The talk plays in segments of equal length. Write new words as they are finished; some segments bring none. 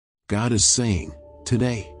God is saying,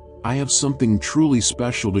 "Today, I have something truly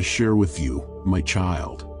special to share with you, my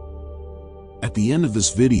child." At the end of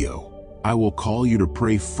this video, I will call you to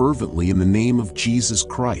pray fervently in the name of Jesus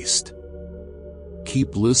Christ.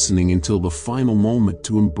 Keep listening until the final moment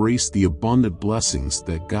to embrace the abundant blessings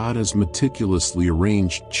that God has meticulously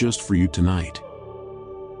arranged just for you tonight.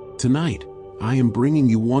 Tonight, I am bringing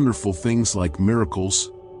you wonderful things like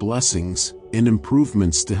miracles, blessings, and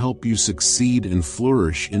improvements to help you succeed and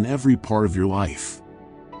flourish in every part of your life.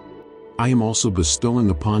 I am also bestowing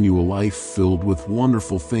upon you a life filled with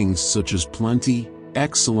wonderful things such as plenty,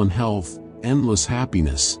 excellent health, endless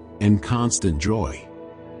happiness, and constant joy.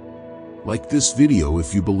 Like this video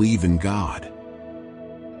if you believe in God.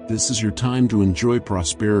 This is your time to enjoy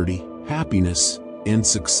prosperity, happiness, and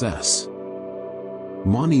success.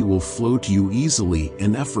 Money will flow to you easily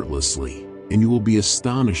and effortlessly, and you will be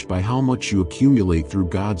astonished by how much you accumulate through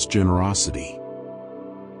God's generosity.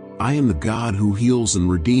 I am the God who heals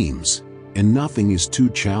and redeems, and nothing is too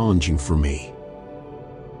challenging for me.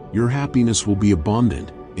 Your happiness will be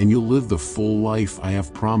abundant, and you'll live the full life I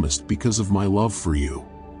have promised because of my love for you.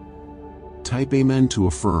 Type Amen to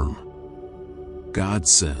affirm. God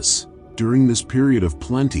says, during this period of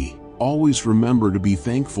plenty, always remember to be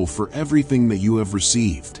thankful for everything that you have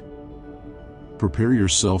received. Prepare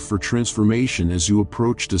yourself for transformation as you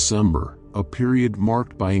approach December, a period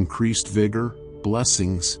marked by increased vigor,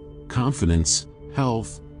 blessings, confidence,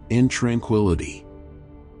 health, and tranquility.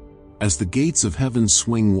 As the gates of heaven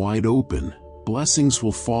swing wide open, blessings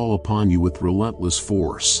will fall upon you with relentless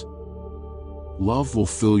force. Love will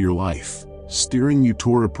fill your life, steering you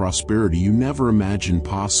toward a prosperity you never imagined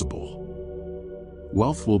possible.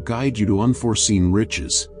 Wealth will guide you to unforeseen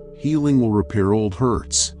riches, healing will repair old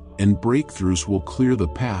hurts, and breakthroughs will clear the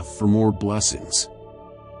path for more blessings.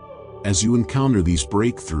 As you encounter these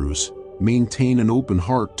breakthroughs, maintain an open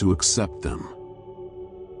heart to accept them.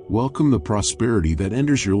 Welcome the prosperity that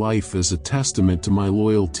enters your life as a testament to my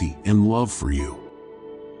loyalty and love for you.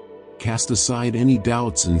 Cast aside any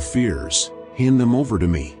doubts and fears, hand them over to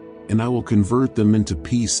me, and I will convert them into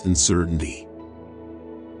peace and certainty.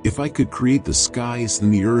 If I could create the skies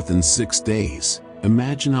and the earth in 6 days,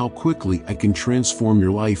 imagine how quickly I can transform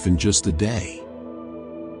your life in just a day.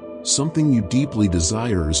 Something you deeply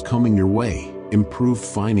desire is coming your way: improved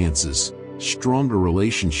finances, stronger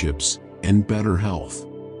relationships, and better health.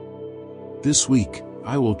 This week,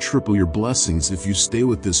 I will triple your blessings if you stay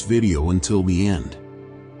with this video until the end.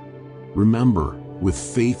 Remember, with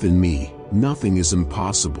faith in me, nothing is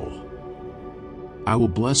impossible. I will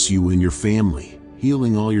bless you and your family,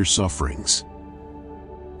 healing all your sufferings.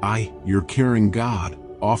 I, your caring God,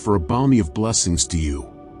 offer a bounty of blessings to you.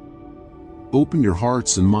 Open your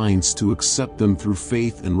hearts and minds to accept them through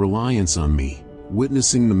faith and reliance on me,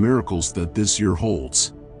 witnessing the miracles that this year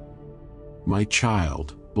holds. My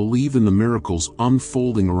child, believe in the miracles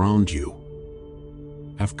unfolding around you.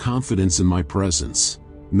 Have confidence in my presence,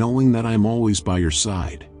 knowing that I am always by your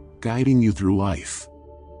side, guiding you through life.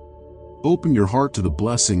 Open your heart to the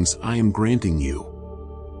blessings I am granting you.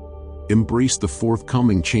 Embrace the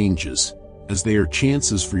forthcoming changes, as they are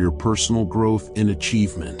chances for your personal growth and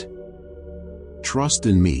achievement. Trust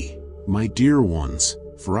in me, my dear ones,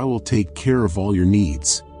 for I will take care of all your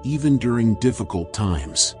needs, even during difficult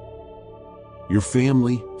times. Your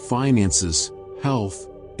family, finances, health,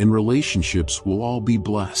 and relationships will all be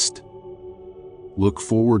blessed. Look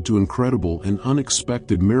forward to incredible and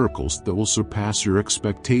unexpected miracles that will surpass your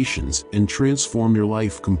expectations and transform your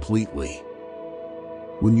life completely.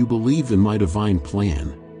 When you believe in my divine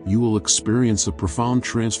plan, you will experience a profound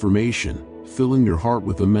transformation, filling your heart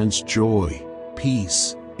with immense joy,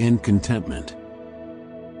 peace, and contentment.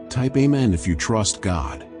 Type Amen if you trust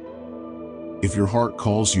God. If your heart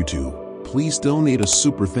calls you to, please donate a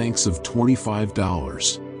super thanks of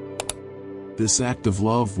 $25. This act of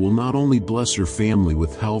love will not only bless your family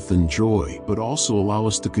with health and joy, but also allow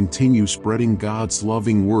us to continue spreading God's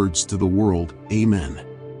loving words to the world. Amen.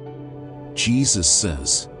 Jesus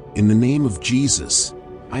says, "In the name of Jesus,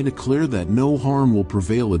 I declare that no harm will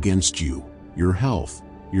prevail against you, your health,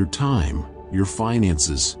 your time, your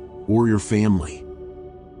finances, or your family.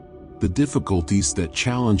 The difficulties that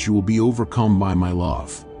challenge you will be overcome by my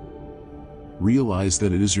love. Realize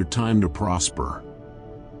that it is your time to prosper.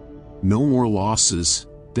 No more losses,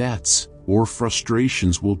 debts, or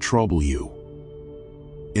frustrations will trouble you.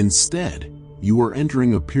 Instead, you are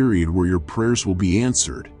entering a period where your prayers will be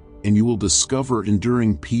answered, and you will discover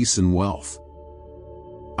enduring peace and wealth.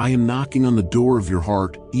 I am knocking on the door of your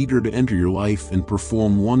heart, eager to enter your life and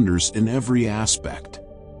perform wonders in every aspect.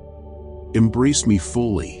 Embrace me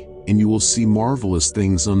fully, and you will see marvelous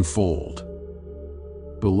things unfold.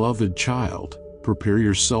 Beloved child, prepare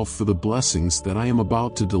yourself for the blessings that I am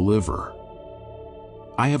about to deliver.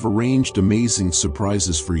 I have arranged amazing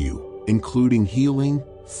surprises for you, including healing,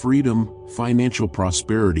 freedom, financial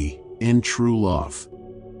prosperity, and true love.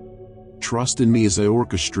 Trust in me as I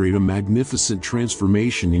orchestrate a magnificent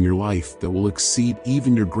transformation in your life that will exceed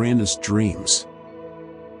even your grandest dreams.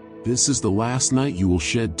 This is the last night you will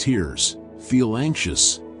shed tears, feel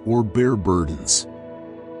anxious, or bear burdens.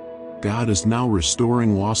 God is now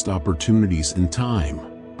restoring lost opportunities in time,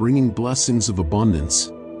 bringing blessings of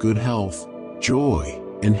abundance, good health, joy,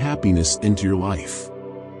 and happiness into your life.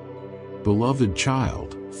 Beloved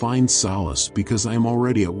child, find solace because I am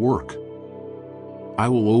already at work. I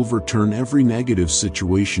will overturn every negative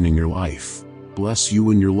situation in your life, bless you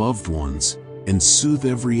and your loved ones, and soothe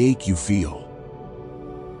every ache you feel.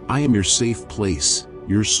 I am your safe place,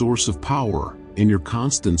 your source of power, and your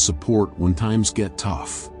constant support when times get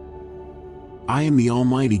tough. I am the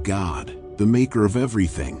Almighty God, the maker of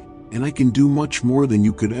everything, and I can do much more than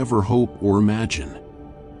you could ever hope or imagine.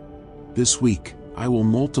 This week, I will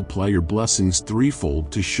multiply your blessings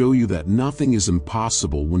threefold to show you that nothing is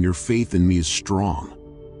impossible when your faith in me is strong.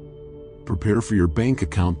 Prepare for your bank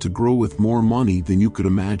account to grow with more money than you could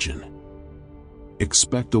imagine.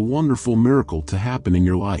 Expect a wonderful miracle to happen in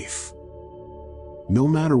your life. No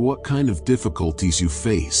matter what kind of difficulties you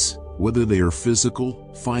face, whether they are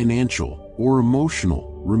physical, financial, or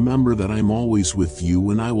emotional, remember that I'm always with you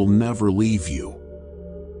and I will never leave you.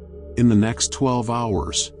 In the next 12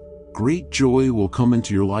 hours, great joy will come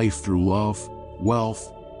into your life through love,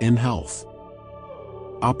 wealth, and health.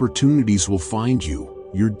 Opportunities will find you,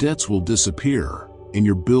 your debts will disappear, and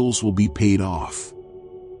your bills will be paid off.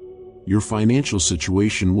 Your financial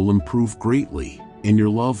situation will improve greatly, and your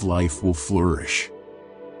love life will flourish.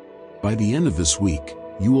 By the end of this week,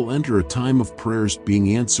 you will enter a time of prayers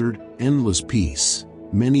being answered, endless peace,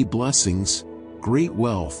 many blessings, great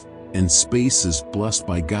wealth, and spaces blessed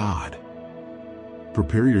by God.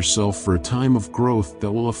 Prepare yourself for a time of growth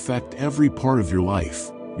that will affect every part of your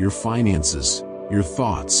life, your finances, your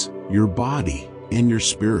thoughts, your body, and your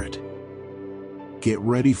spirit. Get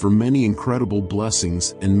ready for many incredible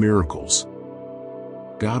blessings and miracles.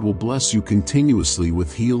 God will bless you continuously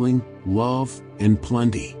with healing, love, and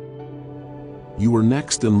plenty. You are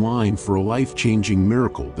next in line for a life-changing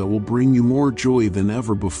miracle that will bring you more joy than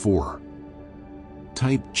ever before.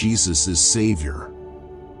 Type Jesus is Savior.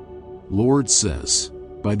 Lord says,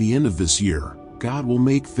 by the end of this year, God will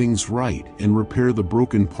make things right and repair the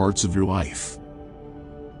broken parts of your life.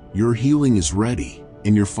 Your healing is ready,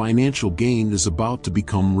 and your financial gain is about to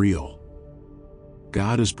become real.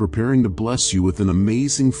 God is preparing to bless you with an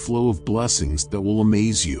amazing flow of blessings that will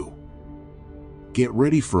amaze you. Get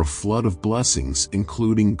ready for a flood of blessings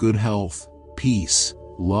including good health, peace,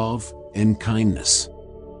 love, and kindness.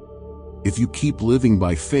 If you keep living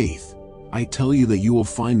by faith, I tell you that you will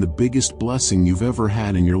find the biggest blessing you've ever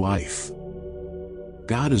had in your life.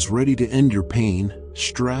 God is ready to end your pain,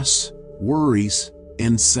 stress, worries,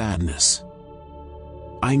 and sadness.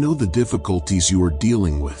 I know the difficulties you are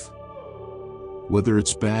dealing with. Whether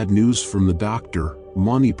it's bad news from the doctor,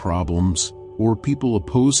 money problems, or people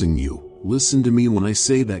opposing you, listen to me when I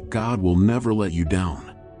say that God will never let you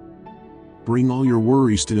down. Bring all your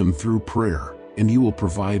worries to Him through prayer, and He will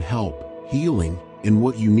provide help, healing, and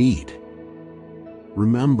what you need.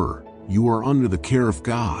 Remember, you are under the care of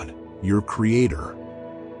God, your Creator.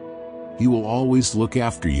 He will always look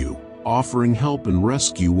after you, offering help and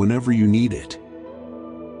rescue whenever you need it.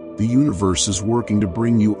 The universe is working to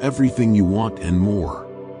bring you everything you want and more.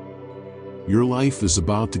 Your life is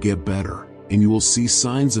about to get better, and you will see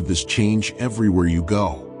signs of this change everywhere you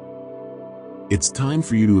go. It's time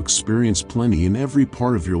for you to experience plenty in every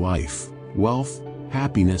part of your life, wealth,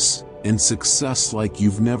 happiness, and success like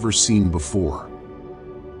you've never seen before.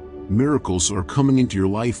 Miracles are coming into your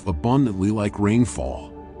life abundantly like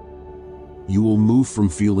rainfall. You will move from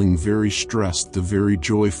feeling very stressed to very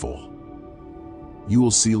joyful. You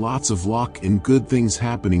will see lots of luck and good things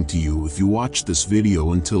happening to you if you watch this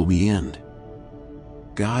video until the end.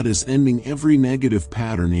 God is ending every negative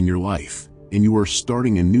pattern in your life, and you are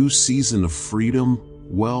starting a new season of freedom,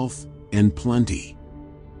 wealth, and plenty.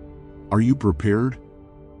 Are you prepared?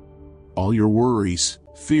 All your worries,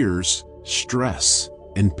 fears, stress,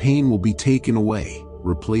 and pain will be taken away,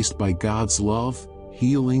 replaced by God's love,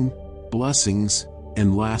 healing, blessings,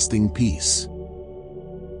 and lasting peace.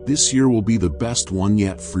 This year will be the best one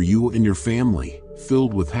yet for you and your family,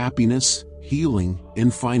 filled with happiness, healing,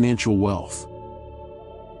 and financial wealth.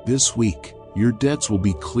 This week, your debts will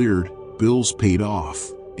be cleared, bills paid off,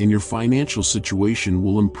 and your financial situation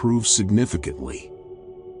will improve significantly.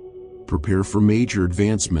 prepare for major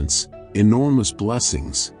advancements, enormous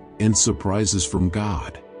blessings, and surprises from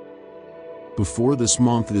God. Before this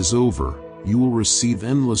month is over, you will receive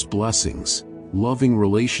endless blessings, loving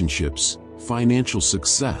relationships, financial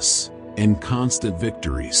success, and constant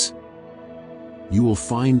victories. You will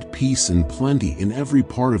find peace and plenty in every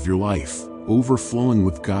part of your life, overflowing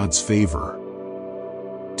with God's favor.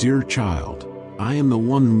 Dear child, I am the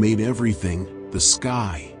one who made everything, the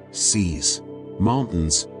sky, seas,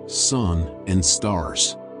 mountains, sun, and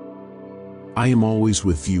stars. I am always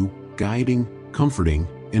with you, guiding, comforting,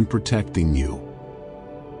 and protecting you.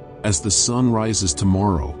 As the sun rises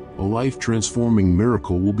tomorrow, a life-transforming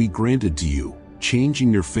miracle will be granted to you,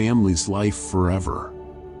 changing your family's life forever.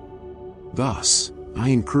 Thus, I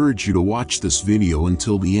encourage you to watch this video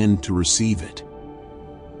until the end to receive it.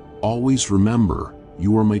 Always remember,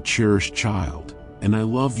 you are my cherished child, and I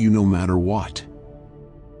love you no matter what.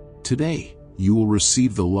 Today, you will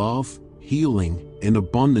receive the love, healing, and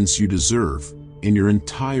abundance you deserve, and your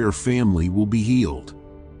entire family will be healed.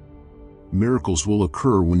 Miracles will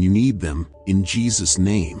occur when you need them, in Jesus'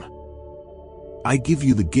 name. I give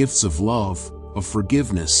you the gifts of love, of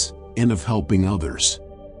forgiveness, and of helping others.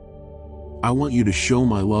 I want you to show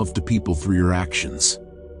my love to people through your actions.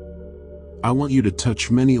 I want you to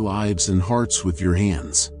touch many lives and hearts with your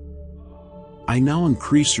hands. I now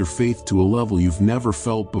increase your faith to a level you've never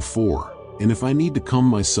felt before, and if I need to come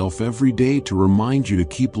myself every day to remind you to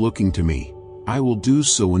keep looking to me, I will do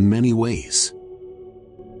so in many ways.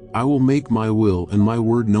 I will make my will and my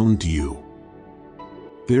word known to you.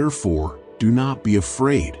 Therefore, do not be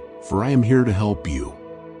afraid, for I am here to help you.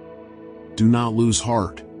 Do not lose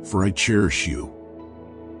heart, for I cherish you.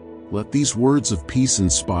 Let these words of peace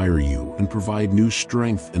inspire you and provide new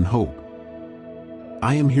strength and hope.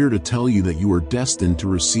 I am here to tell you that you are destined to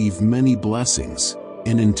receive many blessings,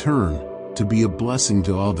 and in turn, to be a blessing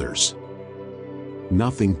to others.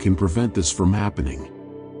 Nothing can prevent this from happening.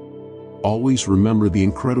 Always remember the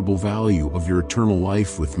incredible value of your eternal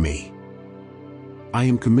life with me. I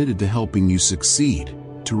am committed to helping you succeed,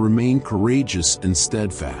 to remain courageous and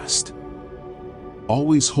steadfast.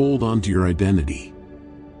 Always hold on to your identity.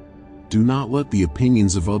 Do not let the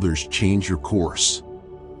opinions of others change your course.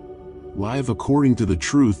 Live according to the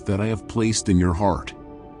truth that I have placed in your heart.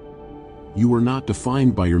 You are not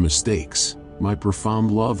defined by your mistakes. My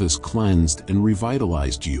profound love has cleansed and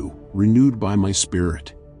revitalized you, renewed by my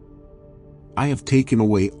Spirit. I have taken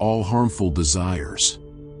away all harmful desires.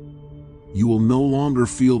 You will no longer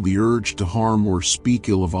feel the urge to harm or speak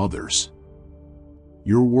ill of others.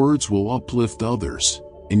 Your words will uplift others,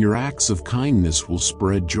 and your acts of kindness will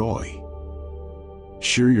spread joy.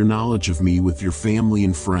 Share your knowledge of me with your family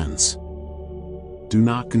and friends. Do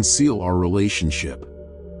not conceal our relationship.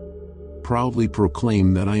 Proudly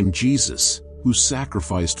proclaim that I am Jesus, who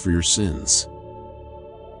sacrificed for your sins.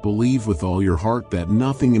 Believe with all your heart that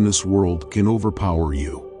nothing in this world can overpower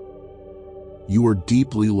you. You are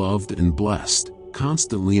deeply loved and blessed,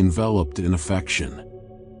 constantly enveloped in affection.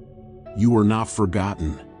 You are not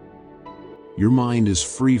forgotten. Your mind is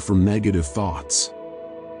free from negative thoughts.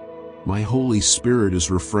 My Holy Spirit is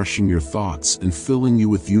refreshing your thoughts and filling you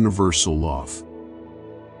with universal love.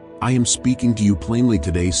 I am speaking to you plainly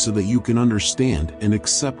today so that you can understand and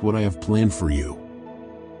accept what I have planned for you.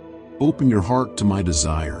 Open your heart to my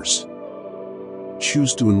desires.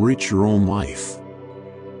 Choose to enrich your own life.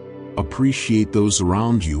 Appreciate those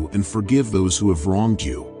around you and forgive those who have wronged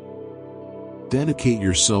you. Dedicate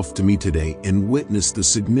yourself to me today and witness the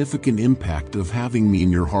significant impact of having me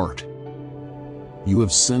in your heart. You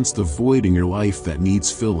have sensed a void in your life that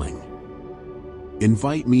needs filling.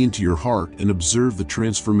 Invite me into your heart and observe the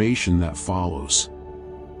transformation that follows.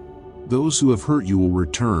 Those who have hurt you will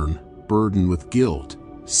return, burdened with guilt,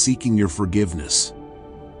 seeking your forgiveness.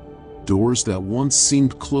 Doors that once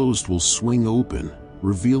seemed closed will swing open,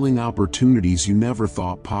 revealing opportunities you never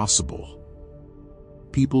thought possible.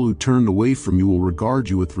 People who turned away from you will regard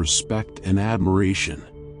you with respect and admiration.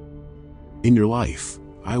 In your life,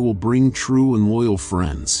 I will bring true and loyal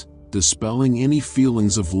friends, dispelling any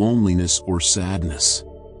feelings of loneliness or sadness.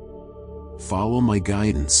 Follow my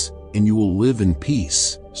guidance, and you will live in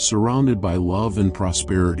peace, surrounded by love and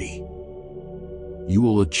prosperity. You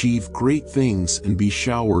will achieve great things and be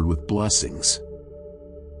showered with blessings.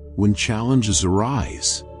 When challenges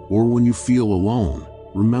arise, or when you feel alone,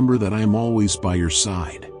 remember that I am always by your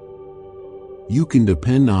side. You can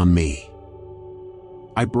depend on me.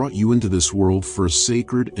 I brought you into this world for a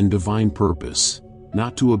sacred and divine purpose,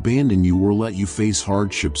 not to abandon you or let you face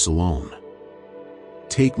hardships alone.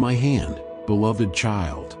 Take my hand, beloved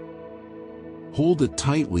child. Hold it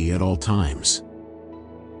tightly at all times.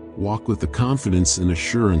 walk with the confidence and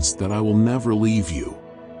assurance that I will never leave you.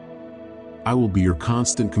 I will be your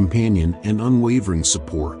constant companion and unwavering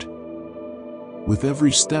support. With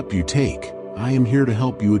every step you take, I am here to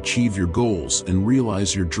help you achieve your goals and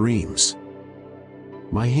realize your dreams.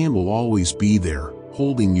 My hand will always be there,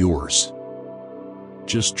 holding yours.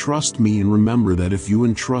 Just trust me and remember that if you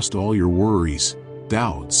entrust all your worries,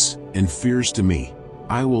 doubts, and fears to me,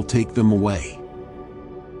 I will take them away.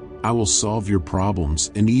 I will solve your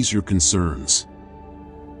problems and ease your concerns.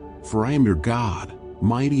 For I am your God,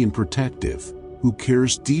 mighty and protective, who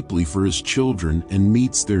cares deeply for his children and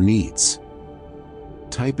meets their needs.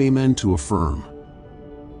 Type Amen to affirm.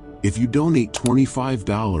 If you donate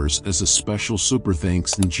 $25 as a special super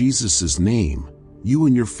thanks in Jesus' name, you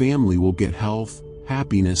and your family will get health,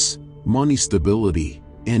 happiness, money stability,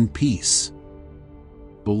 and peace.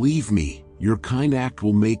 Believe me, your kind act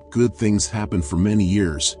will make good things happen for many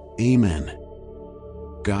years. Amen.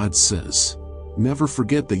 God says, never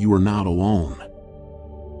forget that you are not alone.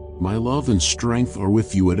 My love and strength are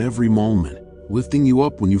with you at every moment, lifting you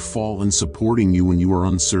up when you fall and supporting you when you are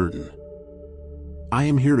uncertain. I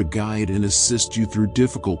am here to guide and assist you through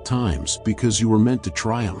difficult times because you were meant to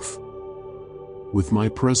triumph. With my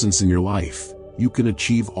presence in your life, you can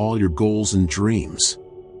achieve all your goals and dreams.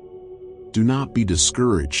 Do not be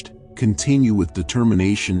discouraged, continue with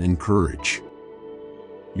determination and courage.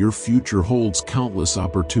 Your future holds countless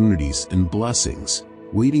opportunities and blessings,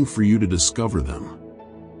 waiting for you to discover them.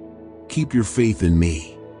 Keep your faith in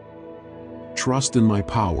me. Trust in my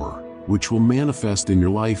power, which will manifest in your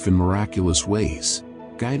life in miraculous ways,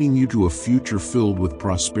 guiding you to a future filled with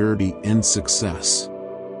prosperity and success.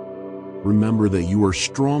 Remember that you are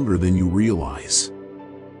stronger than you realize.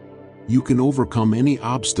 You can overcome any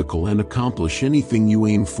obstacle and accomplish anything you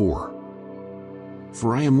aim for.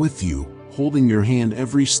 For I am with you, holding your hand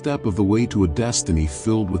every step of the way to a destiny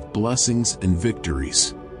filled with blessings and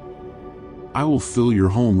victories. I will fill your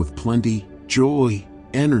home with plenty, joy,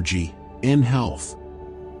 energy, and health.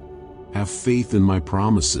 Have faith in my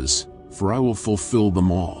promises, for I will fulfill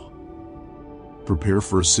them all. Prepare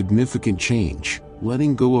for a significant change,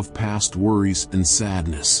 letting go of past worries and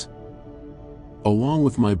sadness. Along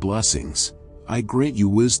with my blessings, I grant you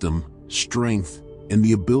wisdom, strength, and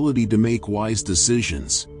the ability to make wise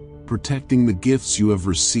decisions, protecting the gifts you have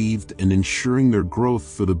received and ensuring their growth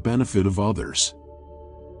for the benefit of others.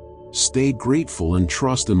 Stay grateful and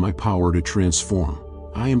trust in my power to transform.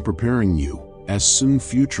 I am preparing you, as soon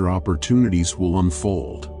future opportunities will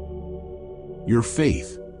unfold. Your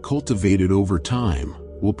faith, cultivated over time,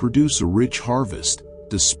 will produce a rich harvest.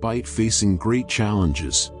 Despite facing great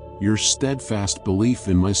challenges, your steadfast belief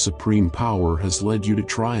in my supreme power has led you to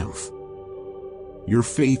triumph. Your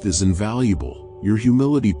faith is invaluable, your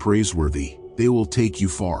humility praiseworthy. They will take you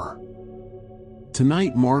far.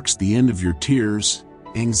 Tonight marks the end of your tears,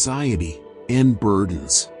 anxiety, and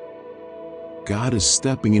burdens. God is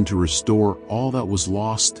stepping in to restore all that was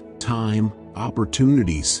lost: time,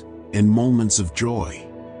 opportunities, and moments of joy.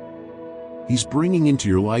 He's bringing into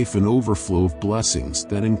your life an overflow of blessings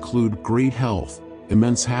that include great health,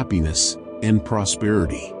 immense happiness, and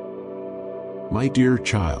prosperity. My dear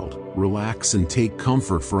child, relax and take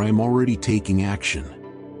comfort, for I am already taking action.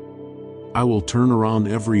 I will turn around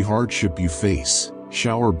every hardship you face,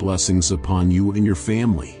 shower blessings upon you and your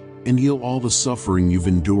family, and heal all the suffering you've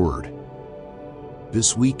endured.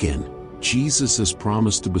 This weekend, Jesus has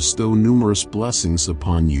promised to bestow numerous blessings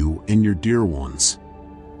upon you and your dear ones.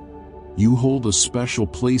 You hold a special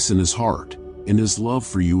place in his heart, and his love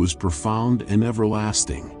for you is profound and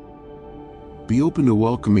everlasting. Be open to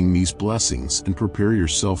welcoming these blessings and prepare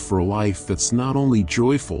yourself for a life that's not only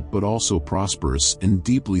joyful but also prosperous and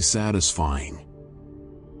deeply satisfying.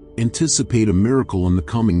 Anticipate a miracle in the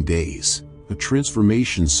coming days, a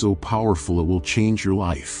transformation so powerful it will change your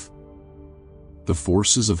life. The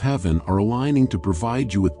forces of heaven are aligning to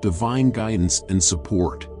provide you with divine guidance and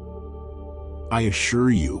support. I assure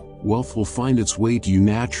you, wealth will find its way to you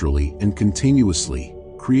naturally and continuously,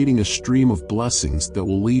 creating a stream of blessings that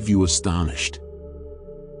will leave you astonished.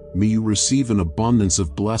 May you receive an abundance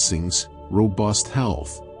of blessings, robust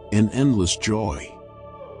health, and endless joy.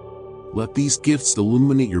 Let these gifts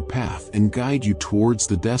illuminate your path and guide you towards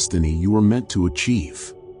the destiny you are meant to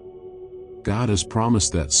achieve. God has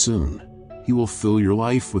promised that soon, He will fill your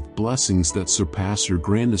life with blessings that surpass your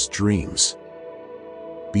grandest dreams.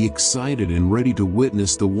 Be excited and ready to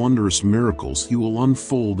witness the wondrous miracles He will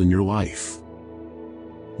unfold in your life.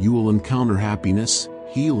 You will encounter happiness,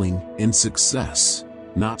 healing, and success,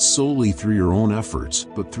 not solely through your own efforts,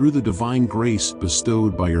 but through the divine grace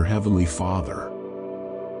bestowed by your Heavenly Father.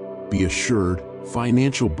 Be assured,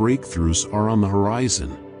 financial breakthroughs are on the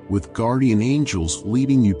horizon, with guardian angels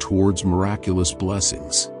leading you towards miraculous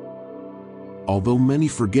blessings. Although many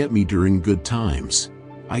forget me during good times,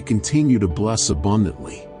 I continue to bless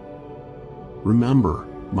abundantly. Remember,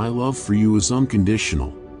 my love for you is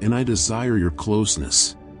unconditional, and I desire your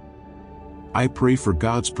closeness. I pray for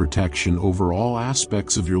God's protection over all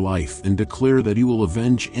aspects of your life and declare that He will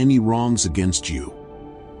avenge any wrongs against you.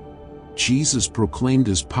 Jesus proclaimed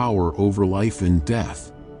His power over life and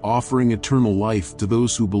death, offering eternal life to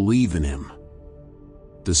those who believe in Him.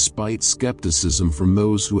 Despite skepticism from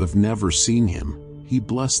those who have never seen Him, He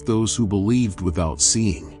blessed those who believed without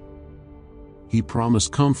seeing. He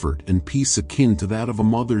promised comfort and peace akin to that of a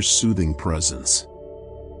mother's soothing presence.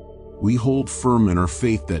 We hold firm in our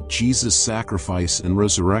faith that Jesus' sacrifice and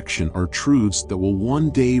resurrection are truths that will one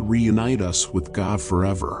day reunite us with God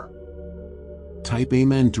forever. Type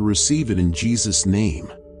Amen to receive it in Jesus'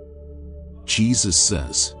 name. Jesus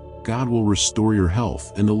says, God will restore your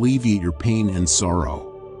health and alleviate your pain and sorrow.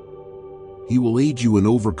 He will aid you in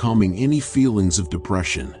overcoming any feelings of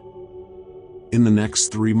depression. In the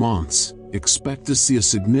next 3 months, expect to see a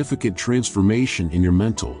significant transformation in your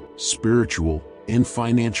mental, spiritual, and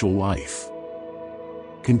financial life.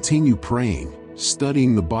 Continue praying,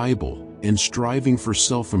 studying the Bible, and striving for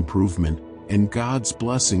self-improvement, and God's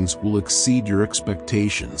blessings will exceed your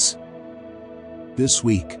expectations. This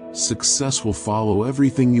week, success will follow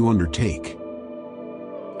everything you undertake.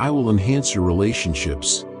 I will enhance your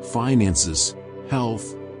relationships, finances,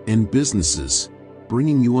 health, and businesses,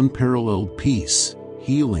 bringing you unparalleled peace,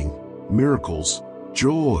 healing, miracles,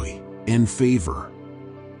 joy, and favor.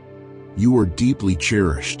 You are deeply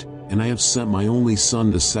cherished, and I have sent my only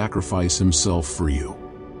Son to sacrifice Himself for you.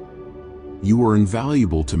 You are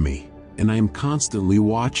invaluable to me, and I am constantly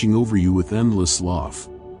watching over you with endless love.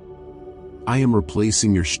 I am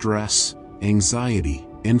replacing your stress, anxiety,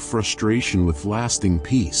 and frustration with lasting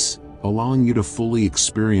peace, allowing you to fully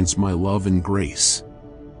experience my love and grace.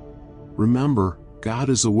 Remember, God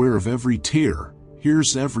is aware of every tear,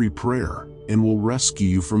 hears every prayer, and will rescue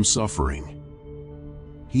you from suffering.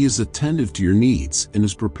 He is attentive to your needs and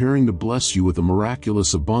is preparing to bless you with a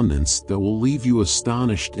miraculous abundance that will leave you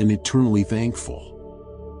astonished and eternally thankful.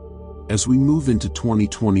 As we move into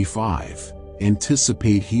 2025,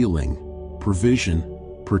 anticipate healing,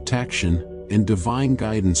 provision, protection, and divine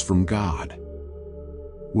guidance from God.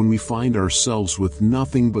 When we find ourselves with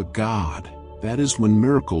nothing but God, that is when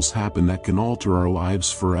miracles happen that can alter our lives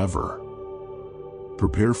forever.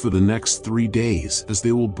 Prepare for the next 3 days as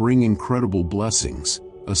they will bring incredible blessings,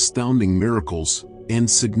 astounding miracles, and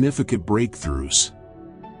significant breakthroughs.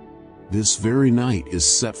 This very night is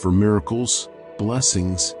set for miracles,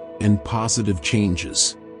 blessings, and positive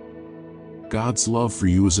changes. God's love for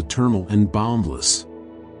you is eternal and boundless.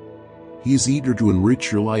 He is eager to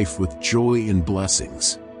enrich your life with joy and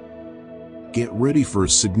blessings. Get ready for a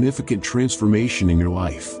significant transformation in your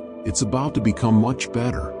life. It's about to become much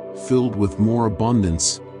better, filled with more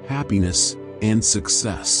abundance, happiness, and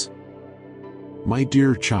success. My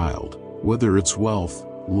dear child, whether it's wealth,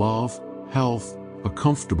 love, health, a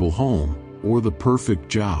comfortable home, or the perfect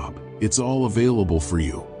job, it's all available for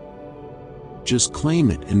you. Just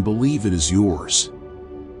claim it and believe it is yours.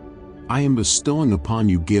 I am bestowing upon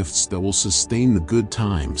you gifts that will sustain the good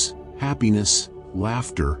times, happiness,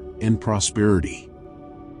 laughter, and prosperity.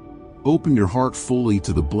 Open your heart fully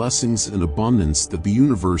to the blessings and abundance that the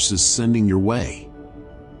universe is sending your way.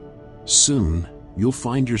 Soon, you'll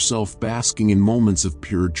find yourself basking in moments of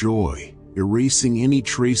pure joy, erasing any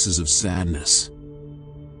traces of sadness.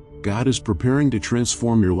 God is preparing to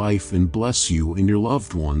transform your life and bless you and your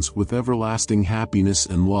loved ones with everlasting happiness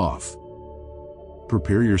and love.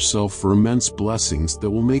 Prepare yourself for immense blessings that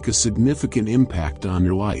will make a significant impact on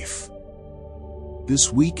your life.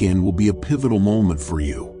 This weekend will be a pivotal moment for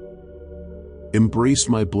you. Embrace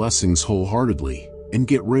my blessings wholeheartedly, and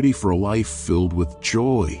get ready for a life filled with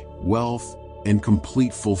joy, wealth, and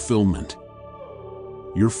complete fulfillment.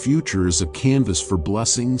 Your future is a canvas for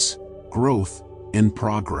blessings, growth, and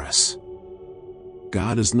progress.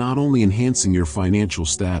 God is not only enhancing your financial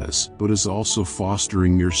status, but is also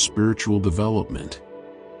fostering your spiritual development.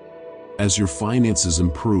 As your finances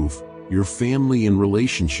improve, your family and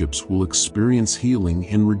relationships will experience healing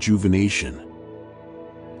and rejuvenation.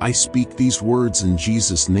 I speak these words in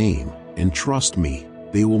Jesus' name, and trust me,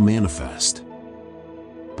 they will manifest.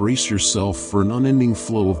 Brace yourself for an unending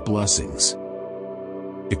flow of blessings.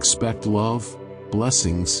 Expect love,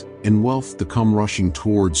 blessings, and wealth to come rushing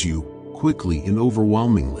towards you, quickly and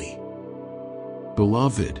overwhelmingly.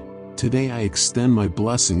 Beloved, today I extend my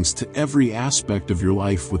blessings to every aspect of your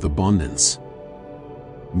life with abundance.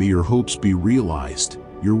 May your hopes be realized,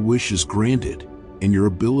 your wishes granted, and your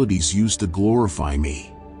abilities used to glorify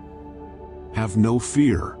me. Have no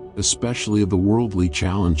fear, especially of the worldly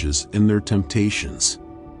challenges and their temptations.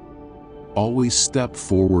 Always step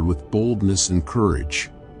forward with boldness and courage,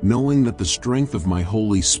 knowing that the strength of my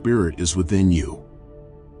Holy Spirit is within you.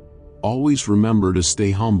 Always remember to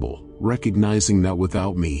stay humble, recognizing that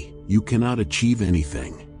without me, you cannot achieve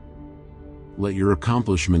anything. Let your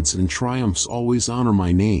accomplishments and triumphs always honor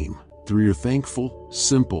my name, through your thankful,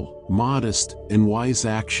 simple, modest, and wise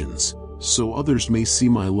actions, so others may see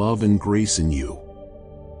my love and grace in you.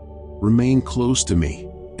 Remain close to me,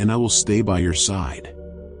 and I will stay by your side.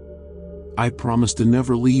 I promise to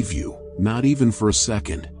never leave you, not even for a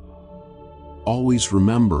second. Always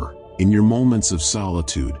remember, in your moments of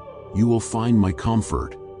solitude, you will find my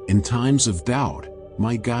comfort, in times of doubt,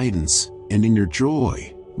 my guidance, and in your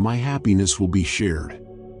joy, my happiness will be shared.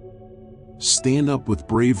 Stand up with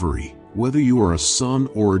bravery, whether you are a son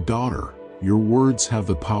or a daughter. Your words have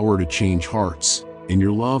the power to change hearts, and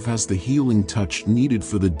your love has the healing touch needed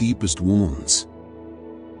for the deepest wounds.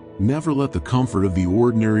 Never let the comfort of the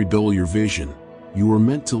ordinary dull your vision. You are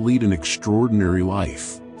meant to lead an extraordinary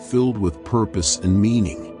life, filled with purpose and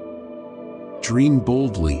meaning. Dream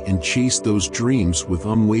boldly and chase those dreams with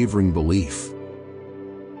unwavering belief.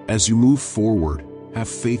 As you move forward, have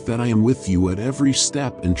faith that I am with you at every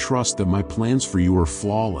step and trust that my plans for you are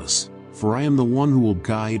flawless, for I am the one who will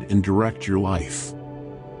guide and direct your life.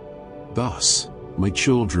 Thus, my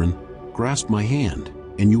children, grasp my hand,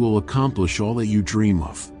 and you will accomplish all that you dream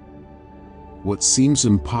of. What seems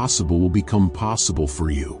impossible will become possible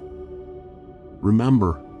for you.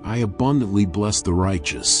 Remember, I abundantly bless the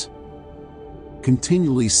righteous.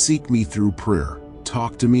 Continually seek me through prayer,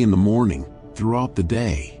 talk to me in the morning, throughout the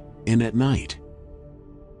day, and at night.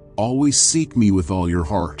 Always seek me with all your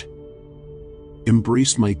heart.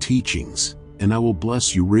 Embrace my teachings, and I will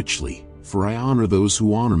bless you richly, for I honor those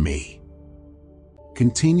who honor me.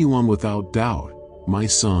 Continue on without doubt, my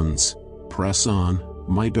sons, press on,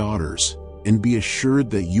 my daughters, and be assured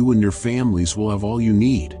that you and your families will have all you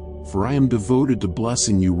need, for I am devoted to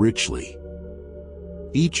blessing you richly.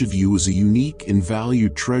 Each of you is a unique and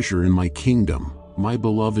valued treasure in my kingdom, my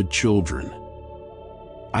beloved children.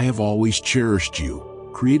 I have always cherished you,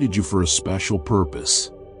 created you for a special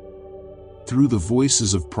purpose. Through the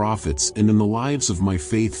voices of prophets and in the lives of my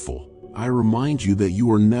faithful, I remind you that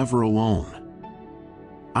you are never alone.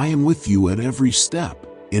 I am with you at every step,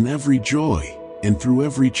 in every joy, and through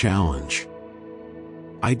every challenge.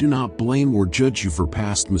 I do not blame or judge you for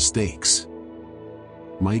past mistakes.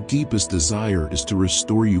 My deepest desire is to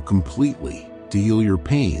restore you completely, to heal your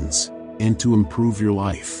pains, and to improve your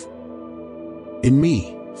life. In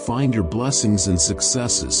me, find your blessings and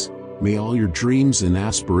successes. May all your dreams and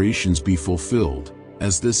aspirations be fulfilled,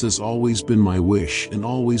 as this has always been my wish and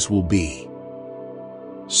always will be.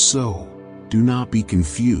 So, do not be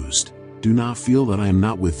confused. Do not feel that I am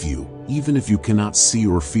not with you, even if you cannot see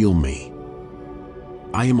or feel me.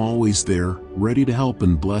 I am always there, ready to help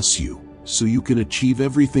and bless you, so you can achieve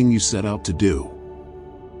everything you set out to do.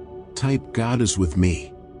 Type "God is with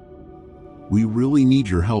me." We really need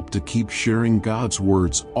your help to keep sharing God's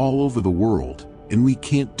words all over the world, and we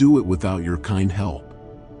can't do it without your kind help.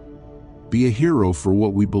 Be a hero for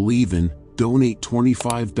what we believe in. Donate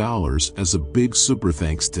 $25 as a big super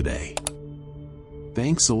thanks today.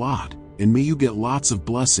 Thanks a lot, and may you get lots of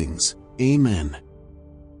blessings. Amen.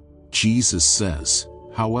 Jesus says,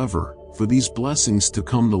 however, for these blessings to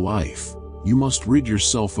come to life, you must rid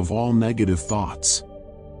yourself of all negative thoughts.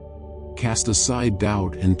 Cast aside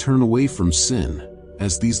doubt and turn away from sin,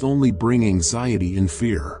 as these only bring anxiety and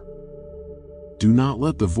fear. Do not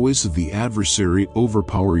let the voice of the adversary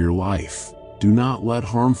overpower your life. Do not let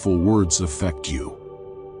harmful words affect you.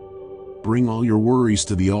 Bring all your worries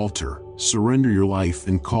to the altar, surrender your life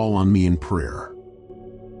and call on me in prayer.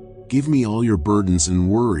 Give me all your burdens and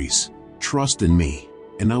worries, trust in me,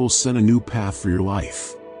 and I will set a new path for your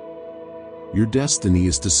life. Your destiny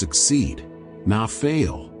is to succeed, not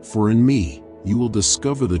fail, for in me, you will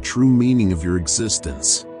discover the true meaning of your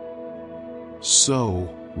existence.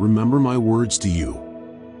 So, remember my words to you.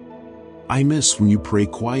 I miss when you pray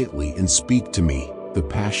quietly and speak to me, the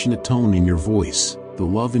passionate tone in your voice, the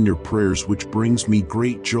love in your prayers which brings me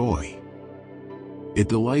great joy. It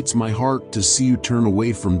delights my heart to see you turn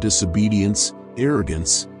away from disobedience,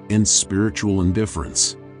 arrogance, and spiritual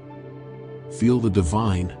indifference. Feel the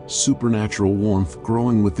divine, supernatural warmth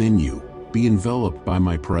growing within you. Be enveloped by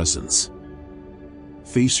my presence.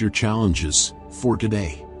 Face your challenges, for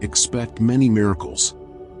today, expect many miracles.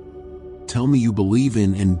 Tell me you believe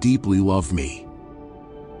in and deeply love me.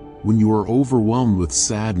 When you are overwhelmed with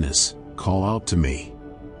sadness, call out to me.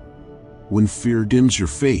 When fear dims your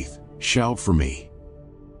faith, shout for me.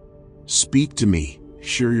 Speak to me,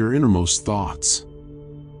 share your innermost thoughts.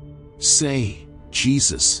 Say,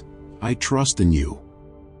 Jesus, I trust in you.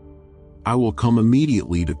 I will come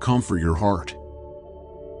immediately to comfort your heart.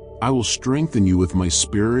 I will strengthen you with my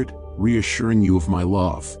spirit, reassuring you of my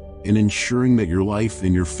love, and ensuring that your life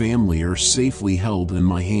and your family are safely held in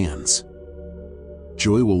my hands.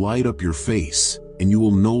 Joy will light up your face, and you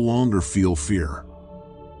will no longer feel fear.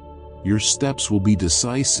 Your steps will be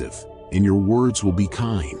decisive, and your words will be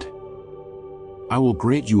kind. I will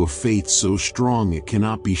grant you a faith so strong it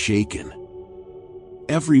cannot be shaken.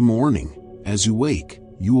 Every morning, as you wake,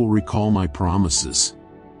 you will recall my promises.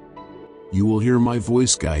 You will hear my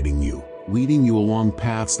voice guiding you, leading you along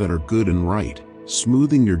paths that are good and right,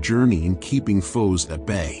 smoothing your journey and keeping foes at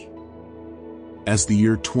bay. As the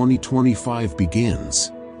year 2025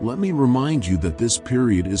 begins, let me remind you that this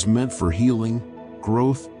period is meant for healing,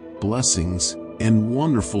 growth, blessings, and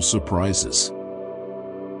wonderful surprises.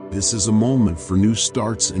 This is a moment for new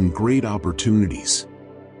starts and great opportunities.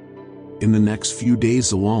 In the next few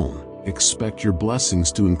days alone, expect your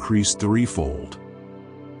blessings to increase threefold.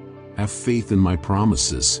 Have faith in my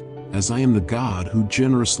promises, as I am the God who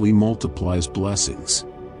generously multiplies blessings.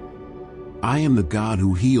 I am the God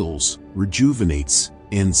who heals, rejuvenates,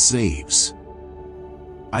 and saves.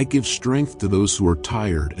 I give strength to those who are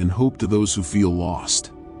tired and hope to those who feel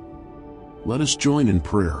lost. Let us join in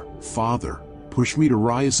prayer. Father, push me to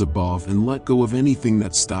rise above and let go of anything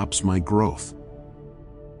that stops my growth.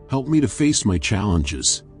 Help me to face my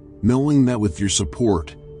challenges, knowing that with your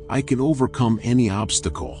support, I can overcome any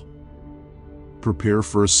obstacle. Prepare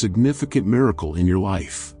for a significant miracle in your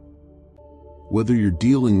life. Whether you're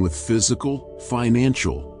dealing with physical,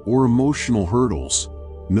 financial, or emotional hurdles,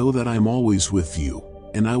 know that I'm always with you,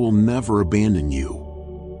 and I will never abandon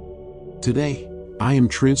you. Today, I am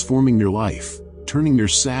transforming your life, turning your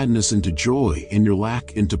sadness into joy and your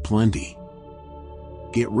lack into plenty.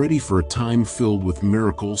 Get ready for a time filled with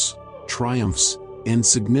miracles, triumphs, and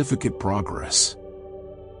significant progress.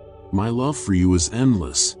 My love for you is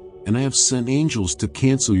endless, and I have sent angels to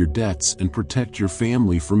cancel your debts and protect your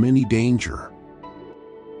family from any danger.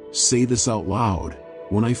 Say this out loud: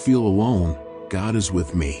 when I feel alone, God is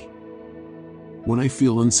with me. When I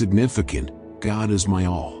feel insignificant, God is my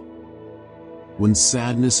all. When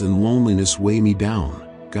sadness and loneliness weigh me down,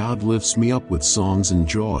 God lifts me up with songs and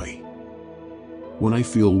joy. When I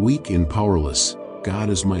feel weak and powerless, God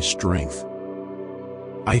is my strength.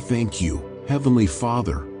 I thank you, Heavenly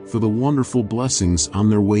Father, for the wonderful blessings on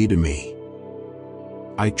their way to me.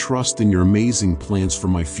 I trust in your amazing plans for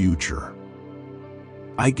my future.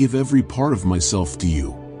 I give every part of myself to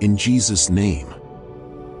you, in Jesus' name.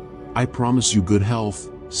 I promise you good health,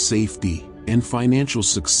 safety, and financial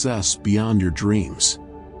success beyond your dreams.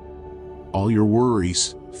 All your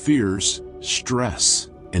worries, fears, stress,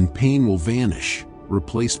 and pain will vanish,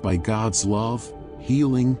 replaced by God's love,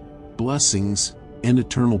 healing, blessings, and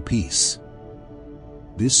eternal peace.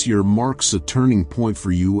 This year marks a turning point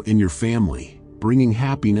for you and your family, bringing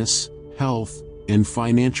happiness, health, and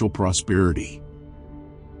financial prosperity.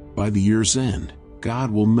 By the year's end, God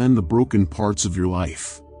will mend the broken parts of your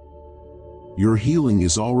life. Your healing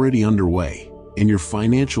is already underway, and your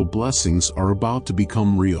financial blessings are about to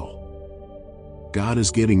become real. God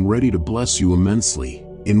is getting ready to bless you immensely,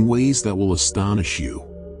 in ways that will astonish you.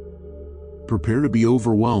 Prepare to be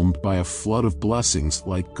overwhelmed by a flood of blessings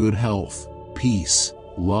like good health, peace,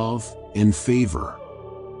 love, and favor.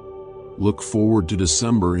 Look forward to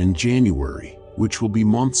December and January, which will be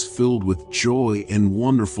months filled with joy and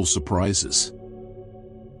wonderful surprises.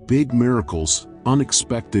 Big miracles,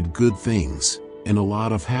 unexpected good things, and a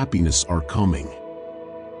lot of happiness are coming.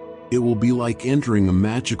 It will be like entering a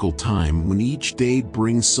magical time when each day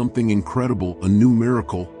brings something incredible: a new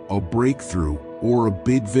miracle, a breakthrough, or a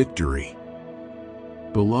big victory.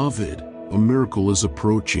 Beloved, a miracle is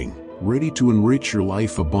approaching, ready to enrich your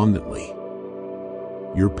life abundantly.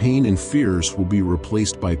 Your pain and fears will be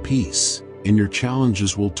replaced by peace, and your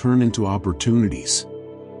challenges will turn into opportunities.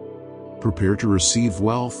 Prepare to receive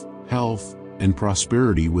wealth, health, and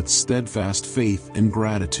prosperity with steadfast faith and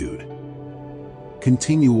gratitude.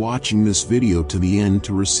 Continue watching this video to the end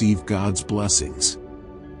to receive God's blessings.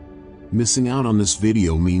 Missing out on this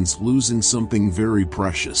video means losing something very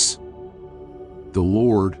precious. The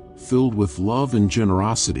Lord, filled with love and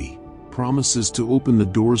generosity, promises to open the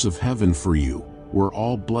doors of heaven for you, where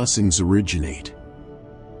all blessings originate.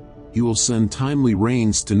 He will send timely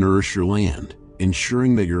rains to nourish your land,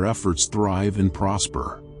 ensuring that your efforts thrive and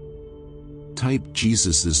prosper. Type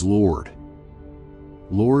Jesus is Lord.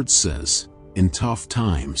 Lord says, in tough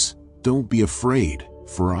times, don't be afraid,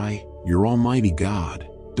 for I, your Almighty God,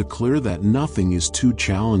 declare that nothing is too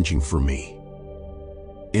challenging for me.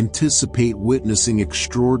 Anticipate witnessing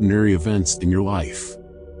extraordinary events in your life.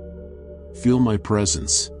 Feel my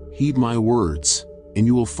presence, heed my words, and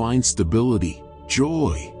you will find stability,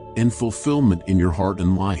 joy, and fulfillment in your heart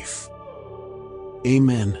and life.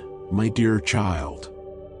 Amen, my dear child.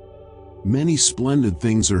 Many splendid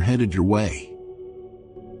things are headed your way.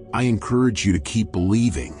 I encourage you to keep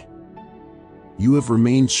believing. You have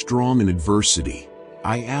remained strong in adversity.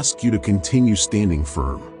 I ask you to continue standing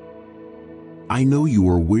firm. I know you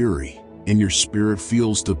are weary, and your spirit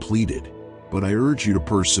feels depleted, but I urge you to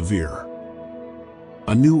persevere.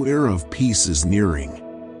 A new era of peace is nearing.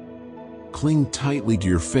 Cling tightly to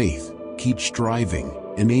your faith, keep striving,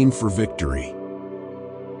 and aim for victory.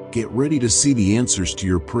 Get ready to see the answers to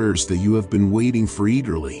your prayers that you have been waiting for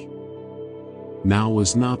eagerly. Now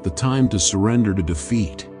is not the time to surrender to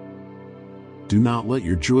defeat. Do not let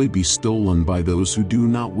your joy be stolen by those who do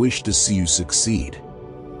not wish to see you succeed.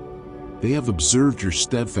 They have observed your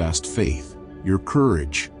steadfast faith, your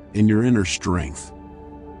courage, and your inner strength.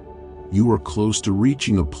 You are close to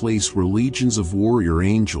reaching a place where legions of warrior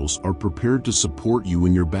angels are prepared to support you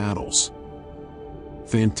in your battles.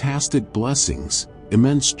 Fantastic blessings,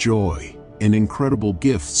 immense joy, and incredible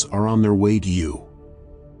gifts are on their way to you.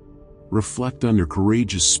 Reflect on your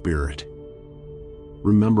courageous spirit.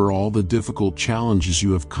 Remember all the difficult challenges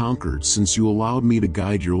you have conquered since you allowed me to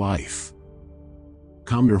guide your life.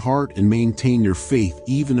 Calm your heart and maintain your faith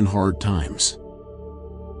even in hard times.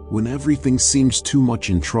 When everything seems too much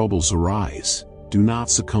and troubles arise, do not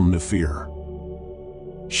succumb to fear.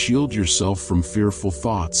 Shield yourself from fearful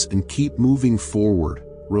thoughts and keep moving forward,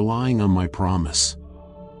 relying on my promise.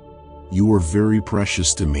 You are very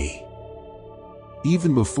precious to me.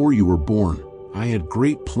 Even before you were born, I had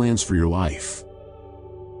great plans for your life.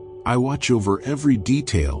 I watch over every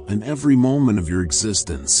detail and every moment of your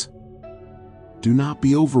existence. Do not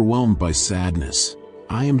be overwhelmed by sadness.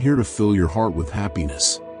 I am here to fill your heart with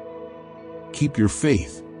happiness. Keep your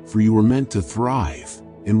faith, for you are meant to thrive,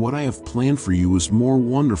 and what I have planned for you is more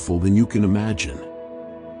wonderful than you can imagine.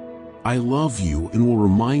 I love you and will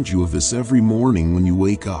remind you of this every morning when you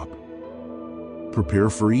wake up. Prepare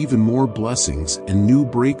for even more blessings and new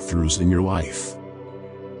breakthroughs in your life.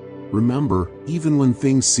 Remember, even when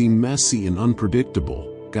things seem messy and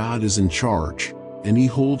unpredictable, God is in charge, and He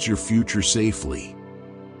holds your future safely.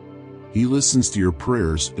 He listens to your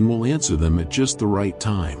prayers and will answer them at just the right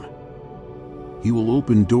time. He will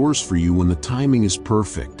open doors for you when the timing is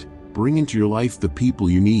perfect, bring into your life the people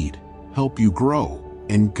you need, help you grow,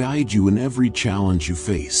 and guide you in every challenge you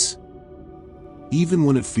face. Even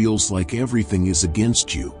when it feels like everything is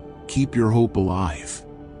against you, keep your hope alive.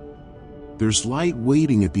 There's light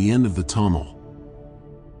waiting at the end of the tunnel.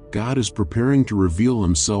 God is preparing to reveal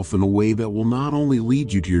Himself in a way that will not only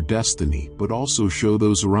lead you to your destiny but also show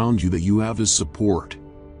those around you that you have His support.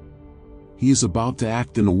 He is about to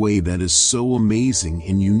act in a way that is so amazing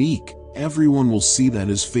and unique, everyone will see that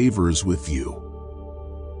His favor is with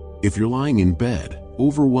you. If you're lying in bed,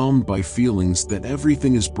 overwhelmed by feelings that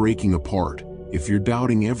everything is breaking apart, if you're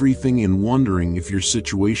doubting everything and wondering if your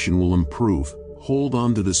situation will improve, hold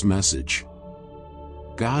on to this message.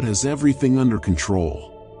 God has everything under control.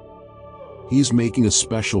 He is making a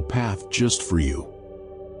special path just for you.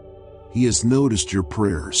 He has noticed your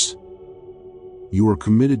prayers. You are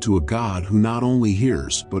committed to a God who not only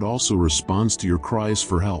hears but also responds to your cries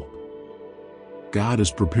for help. God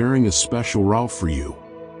is preparing a special route for you.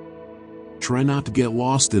 Try not to get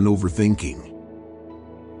lost in overthinking.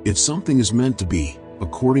 If something is meant to be,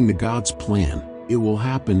 according to God's plan, it will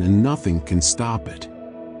happen and nothing can stop it.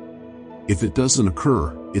 If it doesn't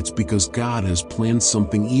occur, it's because God has planned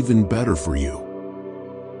something even better for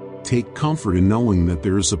you. Take comfort in knowing that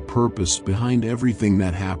there is a purpose behind everything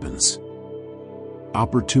that happens.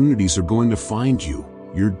 Opportunities are going to find you,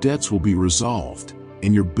 your debts will be resolved,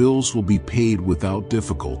 and your bills will be paid without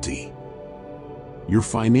difficulty. Your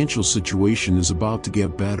financial situation is about to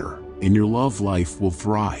get better, and your love life will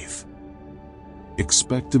thrive.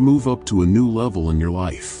 Expect to move up to a new level in your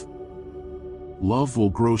life. Love will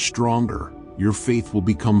grow stronger, your faith will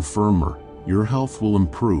become firmer, your health will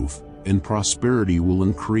improve, and prosperity will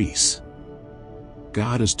increase.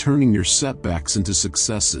 God is turning your setbacks into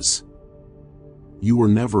successes. You are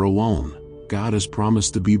never alone. God has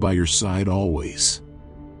promised to be by your side always.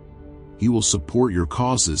 He will support your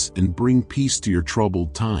causes and bring peace to your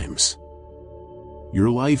troubled times. Your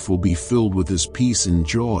life will be filled with His peace and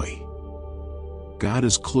joy. God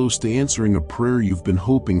is close to answering a prayer you've been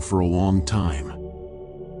hoping for a long time.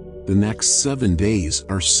 The next 7 days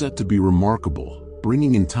are set to be remarkable,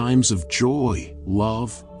 bringing in times of joy,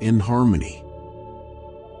 love, and harmony.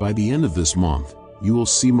 By the end of this month, you will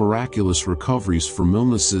see miraculous recoveries from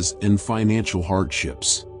illnesses and financial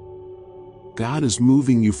hardships. God is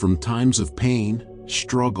moving you from times of pain,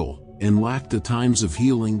 struggle, and lack to times of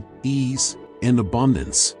healing, ease, and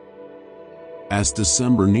abundance. As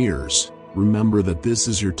December nears, remember that this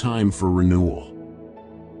is your time for renewal.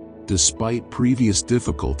 Despite previous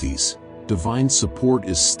difficulties, divine support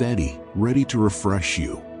is steady, ready to refresh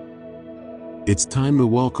you. It's time to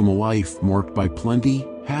welcome a life marked by plenty,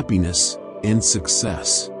 happiness, and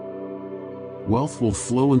success. Wealth will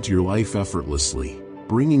flow into your life effortlessly,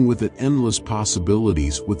 bringing with it endless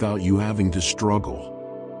possibilities without you having to struggle.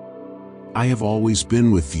 I have always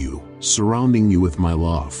been with you, surrounding you with my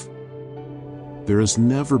love. There has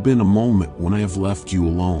never been a moment when I have left you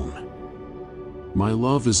alone. My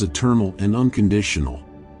love is eternal and unconditional.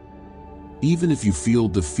 Even if you feel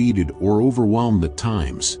defeated or overwhelmed at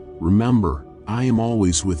times, remember, I am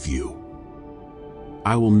always with you.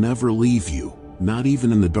 I will never leave you, not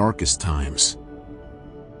even in the darkest times.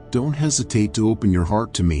 Don't hesitate to open your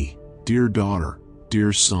heart to me, dear daughter,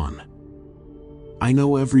 dear son. I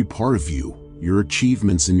know every part of you, your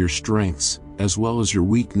achievements and your strengths, as well as your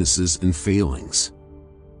weaknesses and failings.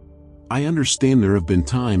 I understand there have been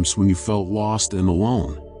times when you felt lost and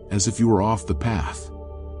alone, as if you were off the path.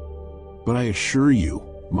 But I assure you,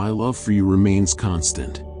 my love for you remains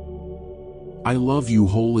constant. I love you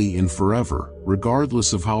wholly and forever,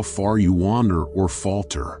 regardless of how far you wander or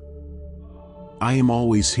falter. I am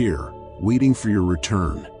always here, waiting for your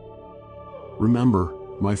return. Remember,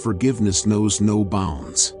 my forgiveness knows no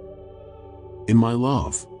bounds. In my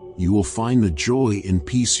love, you will find the joy and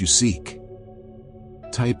peace you seek.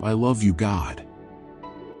 Type I love you, God.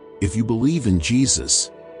 If you believe in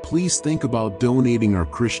Jesus, please think about donating our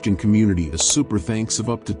Christian community a super thanks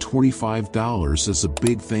of up to $25 as a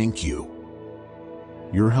big thank you.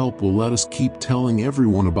 Your help will let us keep telling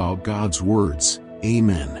everyone about God's words.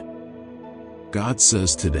 Amen. God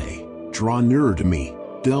says today, draw nearer to me,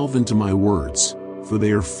 delve into my words, for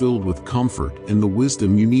they are filled with comfort and the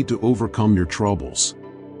wisdom you need to overcome your troubles.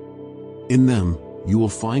 In them, you will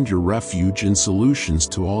find your refuge and solutions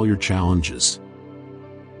to all your challenges.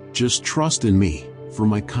 Just trust in me, for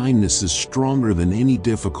my kindness is stronger than any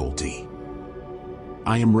difficulty.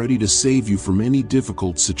 I am ready to save you from any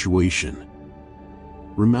difficult situation.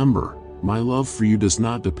 Remember, my love for you does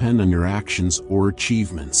not depend on your actions or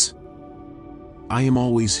achievements. I am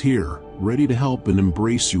always here, ready to help and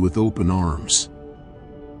embrace you with open arms.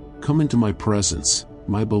 Come into my presence,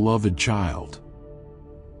 my beloved child.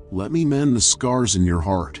 Let me mend the scars in your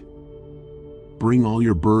heart. Bring all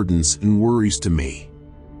your burdens and worries to me.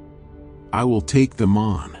 I will take them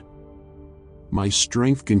on. My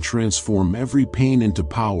strength can transform every pain into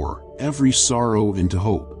power, every sorrow into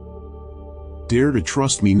hope. Dare to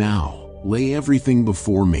trust me now, lay everything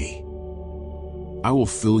before me. I will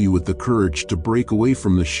fill you with the courage to break away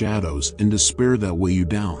from the shadows and despair that weigh you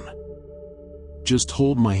down. Just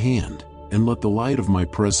hold my hand, and let the light of my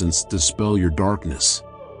presence dispel your darkness.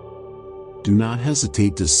 Do not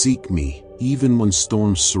hesitate to seek me, even when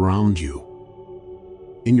storms surround you.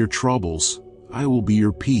 In your troubles, I will be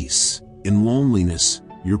your peace. In loneliness,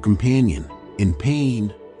 your companion. In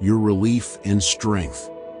pain, your relief and strength.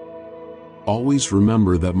 Always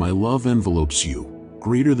remember that my love envelopes you,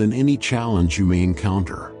 greater than any challenge you may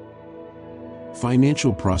encounter.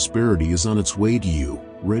 Financial prosperity is on its way to you,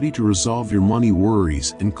 ready to resolve your money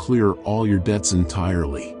worries and clear all your debts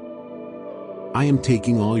entirely. I am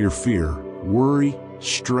taking all your fear, worry,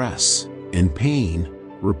 stress, and pain,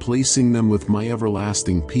 replacing them with my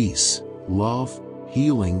everlasting peace, love,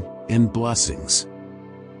 healing, and blessings.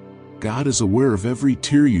 God is aware of every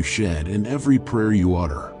tear you shed and every prayer you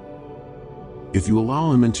utter. If you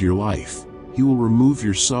allow Him into your life, He will remove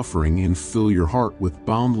your suffering and fill your heart with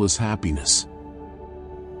boundless happiness.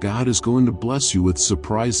 God is going to bless you with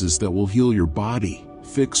surprises that will heal your body,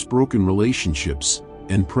 fix broken relationships,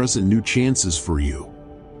 and present new chances for you.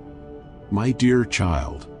 My dear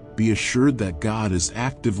child, be assured that God is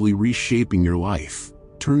actively reshaping your life,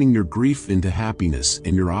 turning your grief into happiness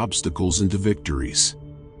and your obstacles into victories.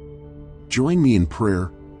 Join me in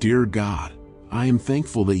prayer. Dear God, I am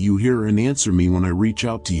thankful that you hear and answer me when I reach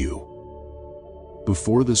out to you.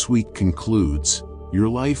 Before this week concludes, your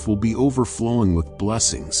life will be overflowing with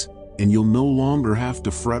blessings, and you'll no longer have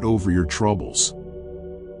to fret over your troubles.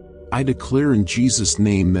 I declare in Jesus'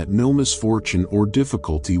 name that no misfortune or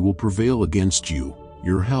difficulty will prevail against you,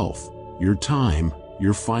 your health, your time,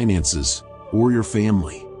 your finances, or your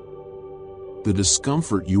family. The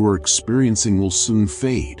discomfort you are experiencing will soon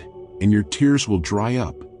fade, and your tears will dry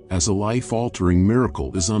up, as a life-altering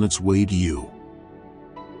miracle is on its way to you.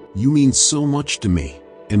 You mean so much to me,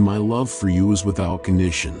 and my love for you is without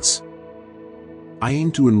conditions. I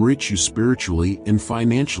aim to enrich you spiritually and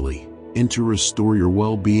financially, and to restore your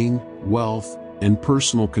well-being, wealth, and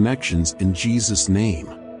personal connections in Jesus'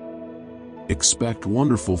 name. Expect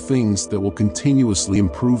wonderful things that will continuously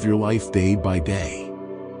improve your life day by day.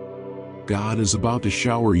 God is about to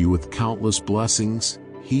shower you with countless blessings,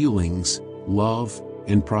 healings, love,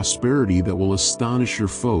 and prosperity that will astonish your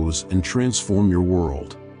foes and transform your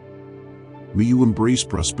world. May you embrace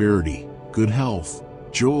prosperity, good health,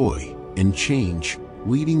 joy, and change,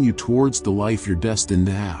 leading you towards the life you're destined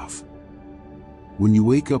to have. When you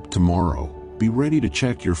wake up tomorrow, be ready to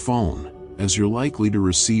check your phone, as you're likely to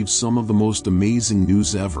receive some of the most amazing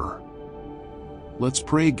news ever. Let's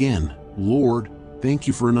pray again. Lord, thank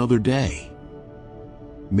you for another day.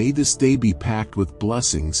 May this day be packed with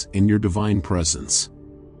blessings in your divine presence.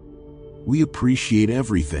 We appreciate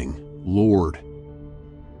everything, Lord.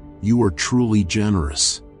 You are truly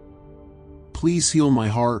generous. Please heal my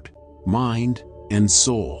heart, mind, and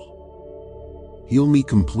soul. Heal me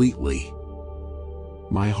completely.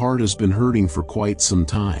 My heart has been hurting for quite some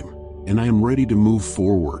time, and I am ready to move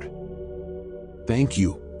forward. Thank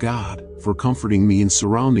you, God, for comforting me and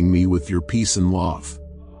surrounding me with your peace and love.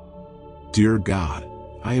 Dear God,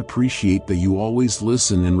 I appreciate that you always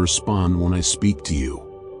listen and respond when I speak to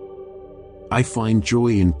you. I find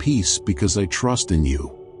joy and peace because I trust in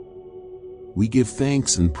you. We give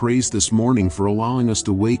thanks and praise this morning for allowing us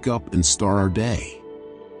to wake up and start our day.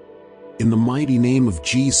 In the mighty name of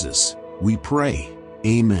Jesus, we pray,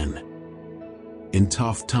 Amen. In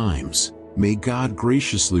tough times, may God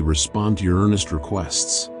graciously respond to your earnest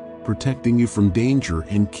requests, protecting you from danger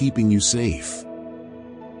and keeping you safe.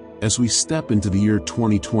 As we step into the year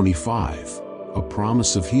 2025, a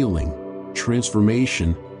promise of healing,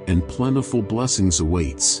 transformation, and plentiful blessings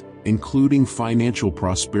awaits, including financial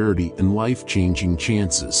prosperity and life-changing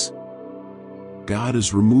chances. God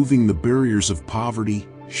is removing the barriers of poverty,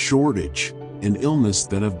 shortage, and illness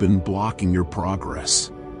that have been blocking your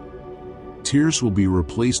progress. Tears will be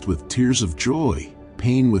replaced with tears of joy,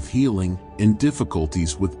 pain with healing, and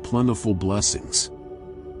difficulties with plentiful blessings.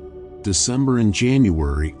 December and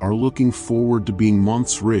January are looking forward to being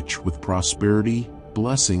months rich with prosperity,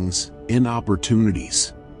 blessings, and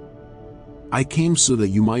opportunities. I came so that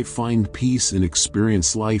you might find peace and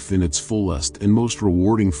experience life in its fullest and most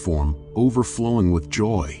rewarding form, overflowing with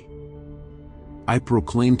joy. I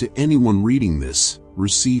proclaim to anyone reading this,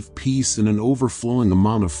 receive peace and an overflowing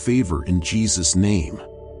amount of favor in Jesus' name.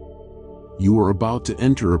 You are about to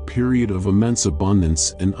enter a period of immense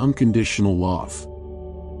abundance and unconditional love.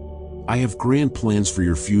 I have grand plans for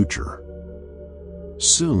your future.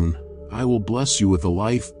 Soon, I will bless you with a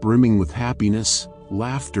life brimming with happiness,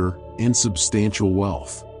 laughter, and substantial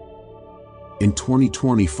wealth. In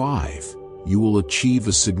 2025, you will achieve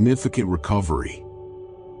a significant recovery.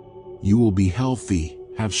 You will be healthy,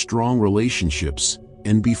 have strong relationships,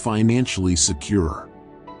 and be financially secure.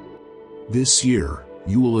 This year,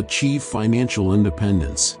 you will achieve financial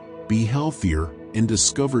independence, be healthier, and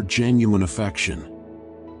discover genuine affection.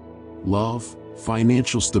 Love,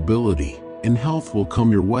 financial stability, and health will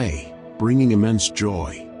come your way, bringing immense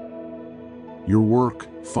joy. Your work,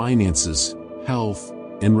 finances, health,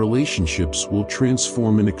 and relationships will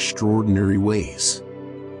transform in extraordinary ways.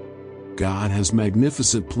 God has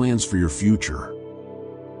magnificent plans for your future.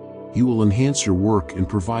 He will enhance your work and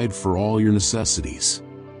provide for all your necessities.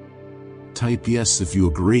 Type yes if you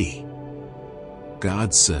agree.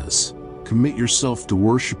 God says, commit yourself to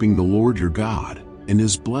worshiping the Lord your God, and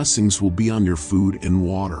His blessings will be on your food and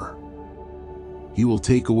water. He will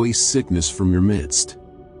take away sickness from your midst.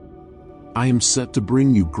 I am set to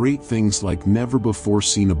bring you great things like never before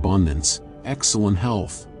seen abundance, excellent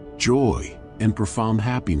health, joy, and profound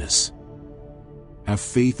happiness. Have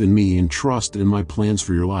faith in me and trust in my plans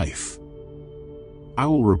for your life. I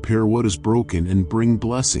will repair what is broken and bring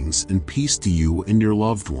blessings and peace to you and your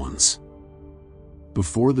loved ones.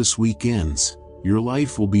 Before this week ends, your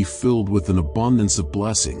life will be filled with an abundance of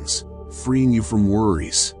blessings, freeing you from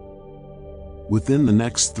worries. Within the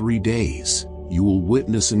next 3 days, you will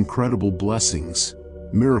witness incredible blessings,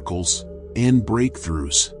 miracles, and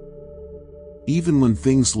breakthroughs. Even when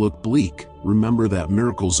things look bleak, remember that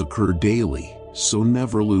miracles occur daily, so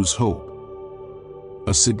never lose hope.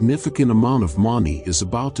 A significant amount of money is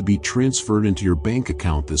about to be transferred into your bank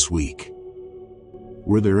account this week.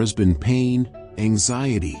 Where there has been pain,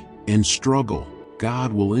 anxiety, and struggle,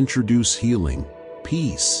 God will introduce healing,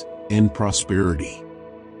 peace, and prosperity.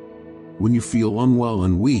 When you feel unwell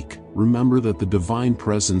and weak, remember that the divine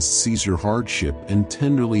presence sees your hardship and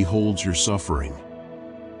tenderly holds your suffering.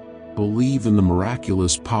 believe in the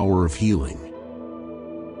miraculous power of healing.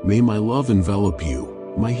 May my love envelop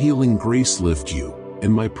you, my healing grace lift you,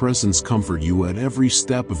 and my presence comfort you at every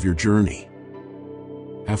step of your journey.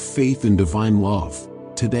 Have faith in divine love,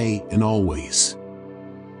 today and always.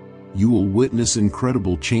 You will witness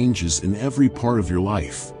incredible changes in every part of your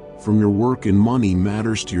life, from your work and money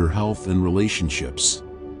matters to your health and relationships.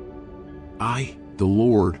 I, the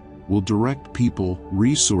Lord, will direct people,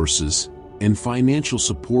 resources, and financial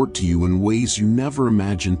support to you in ways you never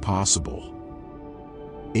imagined possible.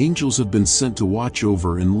 Angels have been sent to watch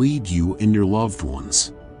over and lead you and your loved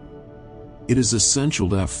ones. It is essential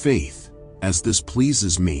to have faith, as this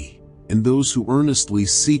pleases me, and those who earnestly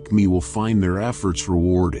seek me will find their efforts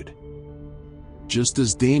rewarded. Just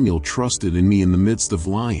as Daniel trusted in me in the midst of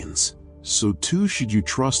lions, so too should you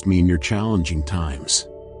trust me in your challenging times.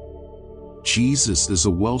 Jesus is a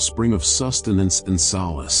wellspring of sustenance and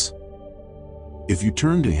solace. If you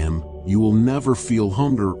turn to him, you will never feel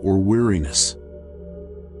hunger or weariness.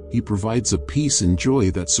 He provides a peace and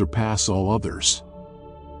joy that surpass all others.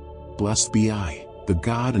 Blessed be I, the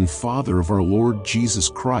God and Father of our Lord Jesus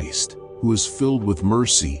Christ, who is filled with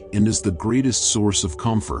mercy and is the greatest source of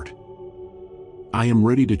comfort. I am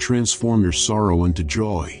ready to transform your sorrow into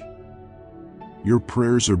joy. Your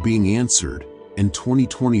prayers are being answered, and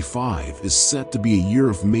 2025 is set to be a year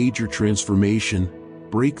of major transformation,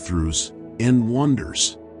 breakthroughs, and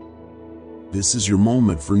wonders. This is your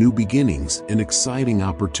moment for new beginnings and exciting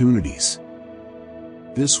opportunities.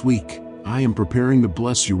 This week, I am preparing to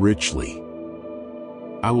bless you richly.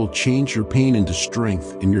 I will change your pain into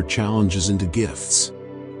strength and your challenges into gifts.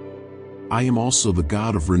 I am also the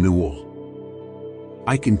God of renewal.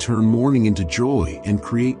 I can turn mourning into joy and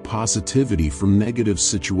create positivity from negative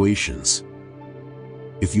situations.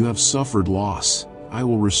 If you have suffered loss, I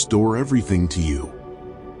will restore everything to you.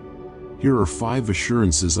 Here are 5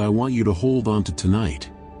 assurances I want you to hold on to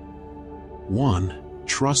tonight. 1.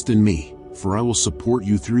 Trust in me, for I will support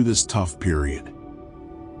you through this tough period.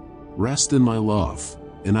 Rest in my love,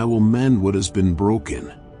 and I will mend what has been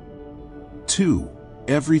broken. 2.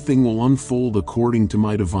 Everything will unfold according to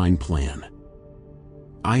my divine plan.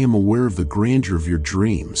 I am aware of the grandeur of your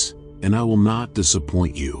dreams, and I will not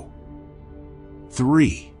disappoint you.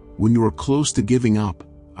 3. When you are close to giving up,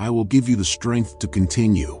 I will give you the strength to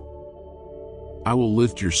continue. I will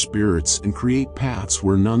lift your spirits and create paths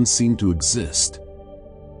where none seem to exist.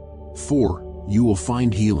 4. You will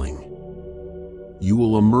find healing. You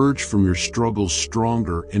will emerge from your struggles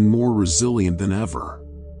stronger and more resilient than ever.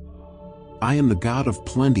 I am the God of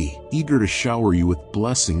plenty, eager to shower you with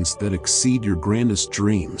blessings that exceed your grandest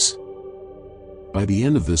dreams. By the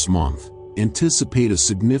end of this month, anticipate a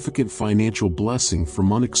significant financial blessing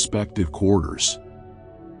from unexpected quarters.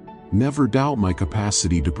 Never doubt my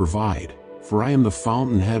capacity to provide, for I am the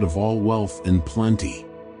fountainhead of all wealth and plenty.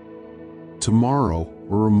 Tomorrow,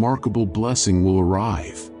 a remarkable blessing will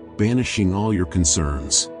arrive, banishing all your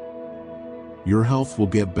concerns. Your health will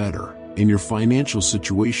get better, and your financial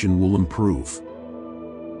situation will improve.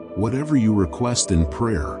 Whatever you request in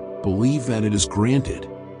prayer, believe that it is granted,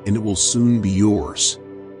 and it will soon be yours.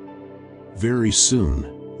 Very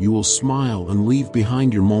soon, you will smile and leave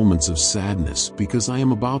behind your moments of sadness because I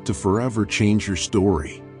am about to forever change your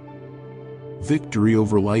story. Victory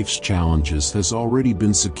over life's challenges has already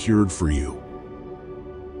been secured for you.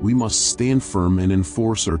 We must stand firm and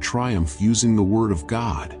enforce our triumph using the Word of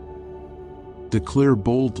God. Declare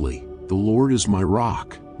boldly, "The Lord is my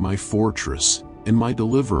rock, my fortress, and my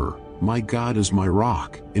deliverer, my God is my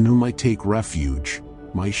rock, in whom I take refuge,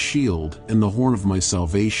 my shield and the horn of my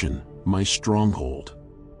salvation, my stronghold."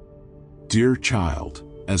 Dear child,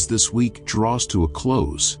 as this week draws to a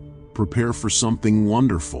close, prepare for something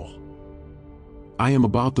wonderful. I am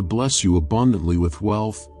about to bless you abundantly with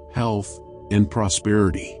wealth, health, and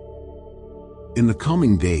prosperity. In the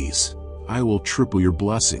coming days, I will triple your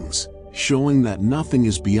blessings, showing that nothing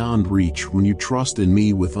is beyond reach when you trust in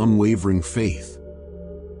me with unwavering faith.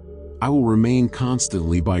 I will remain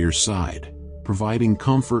constantly by your side, providing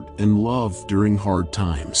comfort and love during hard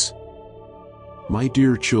times. My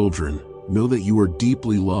dear children, know that you are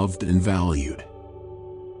deeply loved and valued.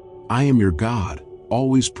 I am your God,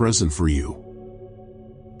 always present for you.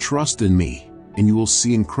 Trust in me, and you will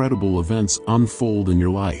see incredible events unfold in your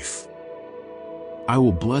life. I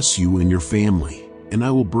will bless you and your family, and I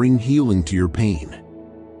will bring healing to your pain.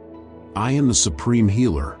 I am the supreme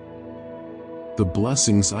healer. The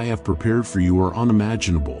blessings I have prepared for you are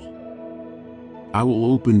unimaginable. I will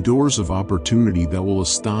open doors of opportunity that will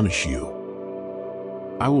astonish you.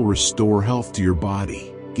 I will restore health to your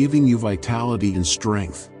body, giving you vitality and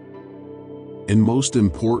strength. And most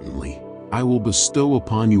importantly, I will bestow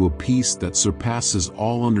upon you a peace that surpasses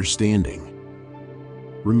all understanding.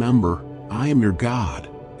 Remember, I am your God,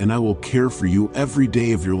 and I will care for you every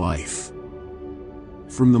day of your life.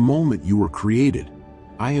 From the moment you were created,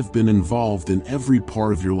 I have been involved in every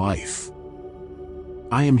part of your life.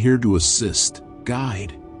 I am here to assist,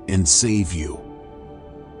 guide, and save you.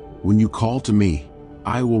 When you call to me,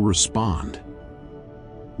 I will respond.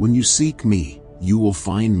 When you seek me, you will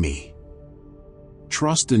find me.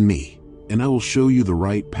 Trust in me, and I will show you the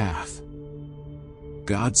right path.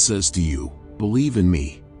 God says to you, believe in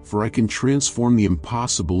me, for I can transform the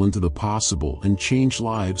impossible into the possible and change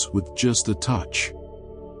lives with just a touch.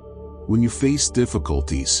 When you face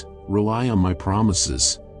difficulties, rely on my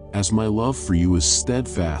promises, as my love for you is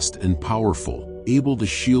steadfast and powerful, able to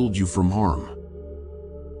shield you from harm.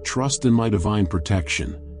 Trust in my divine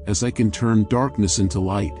protection, as I can turn darkness into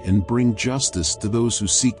light and bring justice to those who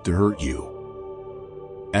seek to hurt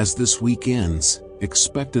you. As this week ends,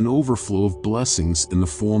 expect an overflow of blessings in the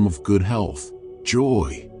form of good health,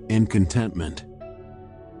 joy, and contentment.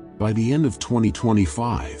 By the end of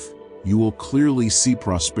 2025, you will clearly see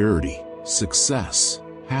prosperity, success,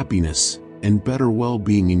 happiness, and better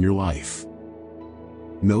well-being in your life.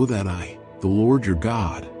 Know that I, the Lord your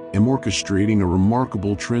God, am orchestrating a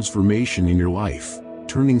remarkable transformation in your life,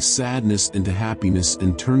 turning sadness into happiness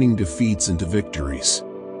and turning defeats into victories.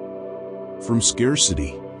 From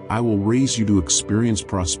scarcity, I will raise you to experience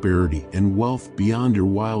prosperity and wealth beyond your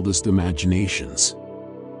wildest imaginations.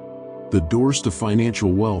 The doors to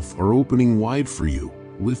financial wealth are opening wide for you,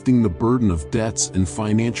 lifting the burden of debts and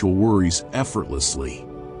financial worries effortlessly.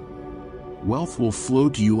 Wealth will flow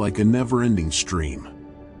to you like a never-ending stream.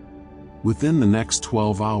 Within the next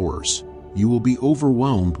 12 hours, you will be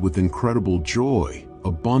overwhelmed with incredible joy,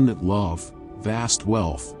 abundant love, vast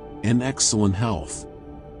wealth, and excellent health.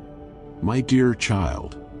 My dear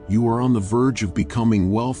child, you are on the verge of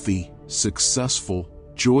becoming wealthy, successful,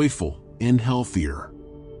 joyful, and healthier.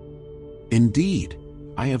 Indeed,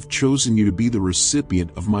 I have chosen you to be the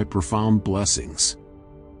recipient of my profound blessings.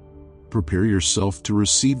 Prepare yourself to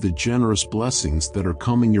receive the generous blessings that are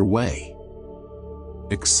coming your way.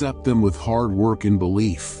 Accept them with hard work and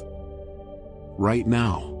belief. Right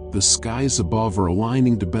now, the skies above are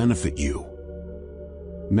aligning to benefit you.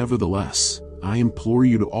 Nevertheless, I implore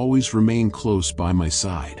you to always remain close by my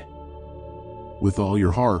side. With all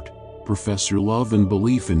your heart, profess your love and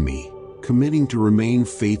belief in me, committing to remain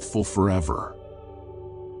faithful forever.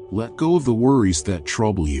 Let go of the worries that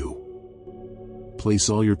trouble you. Place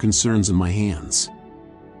all your concerns in my hands.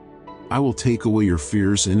 I will take away your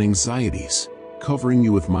fears and anxieties, covering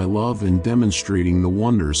you with my love and demonstrating the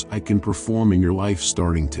wonders I can perform in your life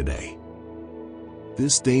starting today.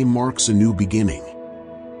 This day marks a new beginning.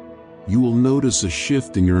 You will notice a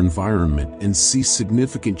shift in your environment and see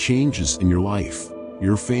significant changes in your life,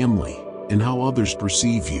 your family, and how others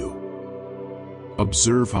perceive you.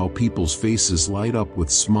 Observe how people's faces light up with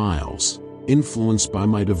smiles, influenced by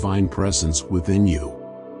my divine presence within you.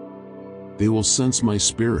 They will sense my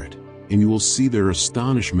spirit, and you will see their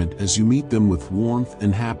astonishment as you meet them with warmth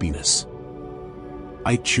and happiness.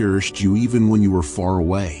 I cherished you even when you were far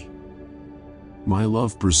away. My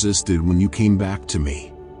love persisted when you came back to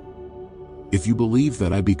me. If you believe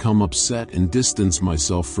that I become upset and distance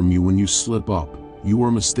myself from you when you slip up, you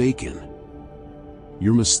are mistaken.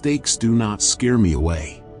 Your mistakes do not scare me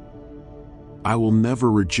away. I will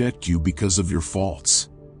never reject you because of your faults.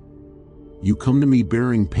 You come to me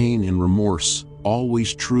bearing pain and remorse,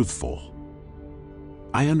 always truthful.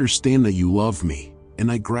 I understand that you love me,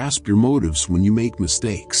 and I grasp your motives when you make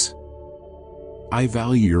mistakes. I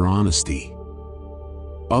value your honesty.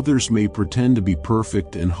 Others may pretend to be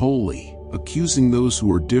perfect and holy, accusing those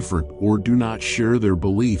who are different or do not share their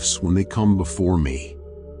beliefs when they come before me.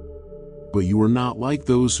 But you are not like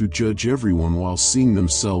those who judge everyone while seeing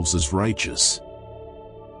themselves as righteous.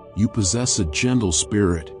 You possess a gentle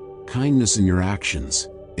spirit, kindness in your actions,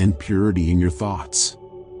 and purity in your thoughts.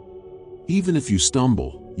 Even if you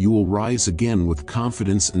stumble, you will rise again with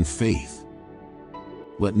confidence and faith.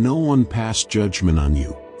 Let no one pass judgment on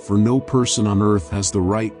you, for no person on earth has the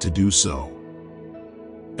right to do so.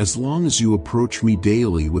 As long as you approach me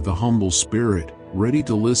daily with a humble spirit, ready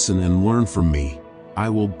to listen and learn from me, I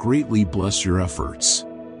will greatly bless your efforts.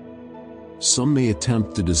 Some may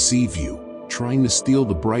attempt to deceive you, trying to steal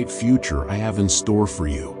the bright future I have in store for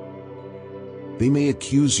you. They may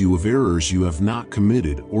accuse you of errors you have not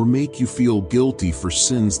committed or make you feel guilty for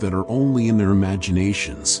sins that are only in their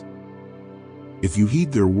imaginations. If you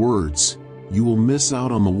heed their words, you will miss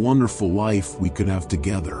out on the wonderful life we could have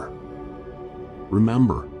together.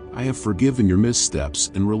 Remember, I have forgiven your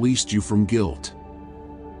missteps and released you from guilt.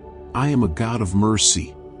 I am a God of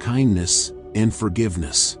mercy, kindness, and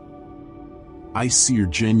forgiveness. I see your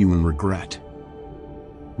genuine regret.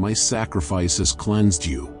 My sacrifice has cleansed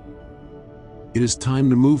you. It is time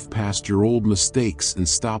to move past your old mistakes and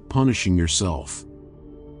stop punishing yourself.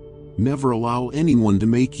 Never allow anyone to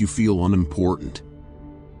make you feel unimportant.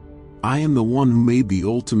 I am the one who made the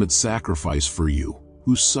ultimate sacrifice for you,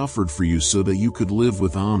 who suffered for you so that you could live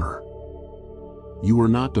with honor. You are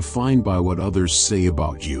not defined by what others say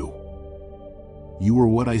about you. You are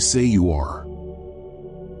what I say you are.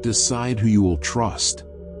 Decide who you will trust.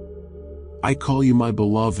 I call you my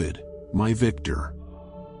beloved, my victor.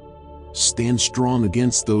 Stand strong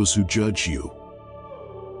against those who judge you.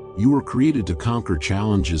 You were created to conquer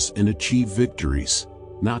challenges and achieve victories,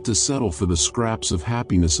 not to settle for the scraps of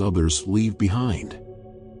happiness others leave behind.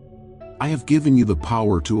 I have given you the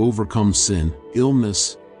power to overcome sin,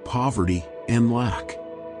 illness, poverty, and lack.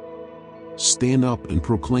 Stand up and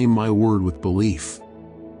proclaim my word with belief.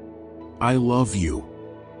 I love you.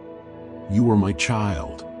 You are my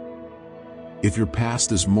child. If your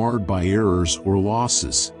past is marred by errors or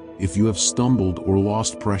losses, if you have stumbled or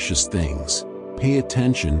lost precious things, pay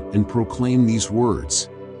attention and proclaim these words: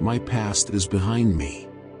 my past is behind me.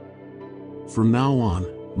 From now on,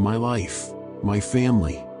 my life, my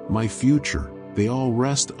family, my future, they all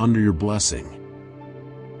rest under your blessing.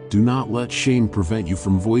 Do not let shame prevent you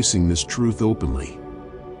from voicing this truth openly.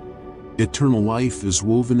 Eternal life is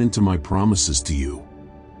woven into my promises to you.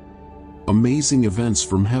 Amazing events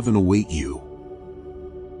from heaven await you.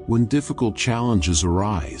 When difficult challenges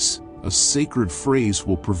arise, a sacred phrase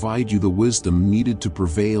will provide you the wisdom needed to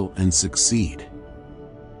prevail and succeed.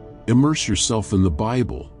 Immerse yourself in the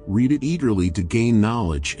Bible, read it eagerly to gain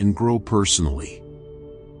knowledge and grow personally.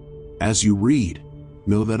 As you read,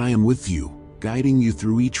 know that I am with you, guiding you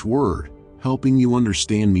through each word, helping you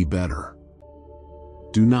understand me better.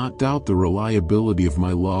 Do not doubt the reliability of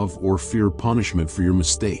my love or fear punishment for your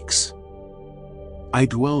mistakes. I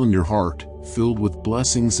dwell in your heart, filled with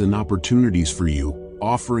blessings and opportunities for you,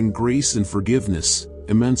 offering grace and forgiveness,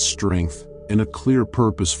 immense strength, and a clear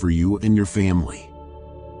purpose for you and your family.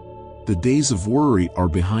 The days of worry are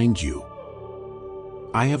behind you.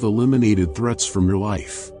 I have eliminated threats from your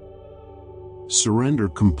life. Surrender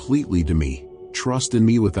completely to me, trust in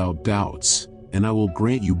me without doubts, and I will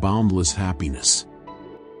grant you boundless happiness.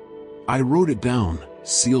 I wrote it down,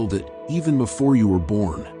 sealed it, even before you were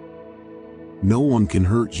born. No one can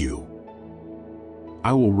hurt you.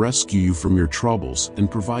 I will rescue you from your troubles and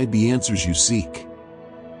provide the answers you seek.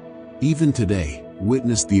 Even today,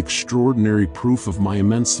 witness the extraordinary proof of my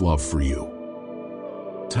immense love for you.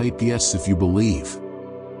 Type yes if you believe.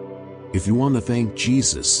 If you want to thank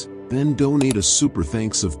Jesus, then donate a super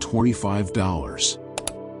thanks of $25.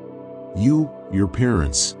 You, your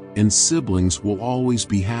parents, and siblings will always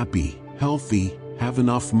be happy, healthy, have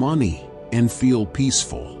enough money, and feel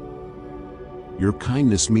peaceful. Your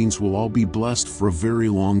kindness means we'll all be blessed for a very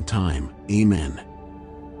long time. Amen.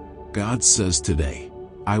 God says today,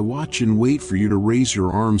 I watch and wait for you to raise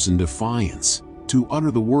your arms in defiance, to utter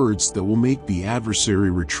the words that will make the adversary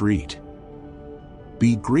retreat.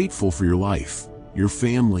 Be grateful for your life, your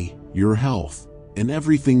family, your health, and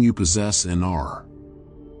everything you possess and are.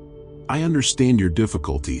 I understand your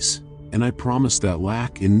difficulties, and I promise that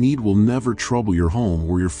lack and need will never trouble your home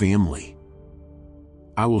or your family.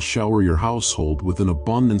 I will shower your household with an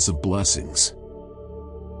abundance of blessings.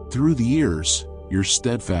 Through the years, your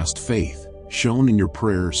steadfast faith, shown in your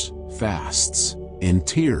prayers, fasts, and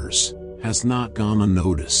tears, has not gone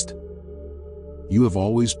unnoticed. You have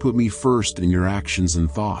always put me first in your actions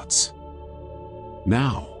and thoughts.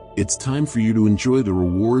 Now, it's time for you to enjoy the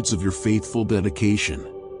rewards of your faithful dedication.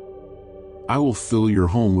 I will fill your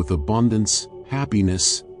home with abundance,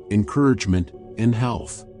 happiness, encouragement, and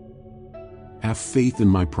health. Have faith in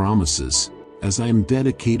my promises, as I am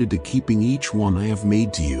dedicated to keeping each one I have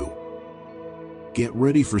made to you. Get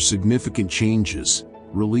ready for significant changes.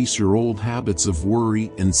 Release your old habits of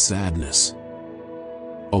worry and sadness.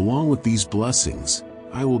 Along with these blessings,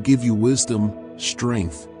 I will give you wisdom,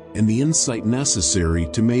 strength, and the insight necessary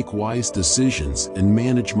to make wise decisions and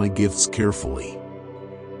manage my gifts carefully.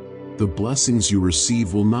 The blessings you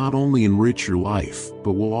receive will not only enrich your life,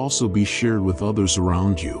 but will also be shared with others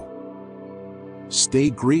around you. Stay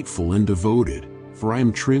grateful and devoted, for I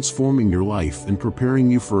am transforming your life and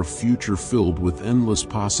preparing you for a future filled with endless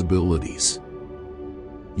possibilities.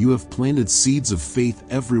 You have planted seeds of faith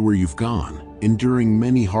everywhere you've gone, enduring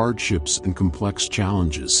many hardships and complex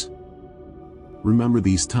challenges. Remember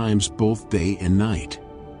these times both day and night.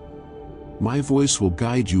 My voice will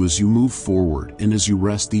guide you as you move forward and as you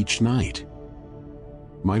rest each night.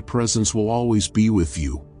 My presence will always be with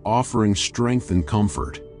you, offering strength and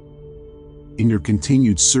comfort. In your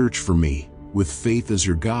continued search for me, with faith as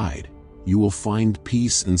your guide, you will find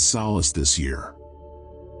peace and solace this year.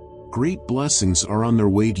 Great blessings are on their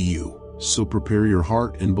way to you, so prepare your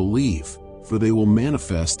heart and believe, for they will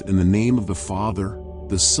manifest in the name of the Father,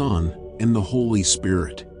 the Son, and the Holy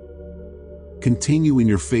Spirit. Continue in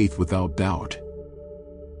your faith without doubt.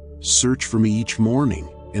 Search for me each morning,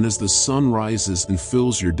 and as the sun rises and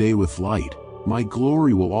fills your day with light, my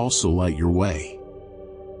glory will also light your way.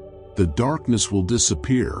 The darkness will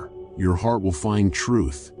disappear, your heart will find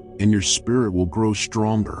truth, and your spirit will grow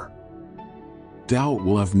stronger. Doubt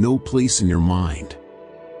will have no place in your mind.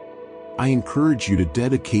 I encourage you to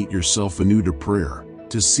dedicate yourself anew to prayer,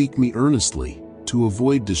 to seek me earnestly, to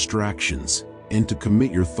avoid distractions, and to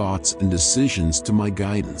commit your thoughts and decisions to my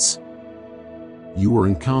guidance. You are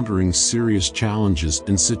encountering serious challenges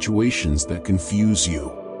and situations that confuse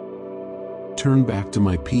you. Turn back to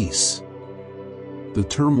my peace. The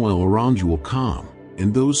turmoil around you will calm,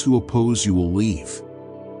 and those who oppose you will leave.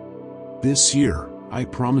 This year, I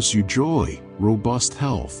promise you joy, robust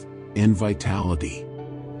health, and vitality.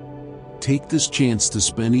 Take this chance to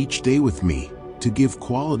spend each day with me, to give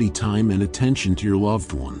quality time and attention to your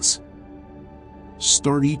loved ones.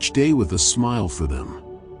 Start each day with a smile for them.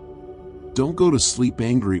 Don't go to sleep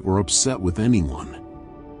angry or upset with anyone.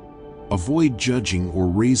 Avoid judging or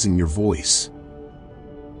raising your voice.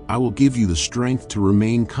 I will give you the strength to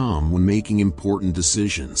remain calm when making important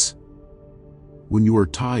decisions. When you are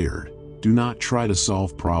tired, do not try to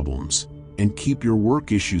solve problems, and keep your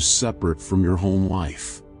work issues separate from your home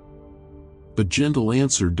life. A gentle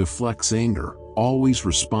answer deflects anger. Always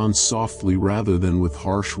respond softly rather than with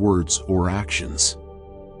harsh words or actions.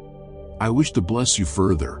 I wish to bless you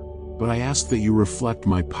further, but I ask that you reflect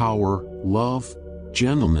my power, love,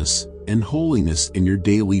 gentleness, and holiness in your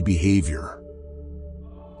daily behavior.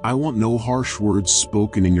 I want no harsh words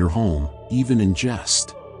spoken in your home, even in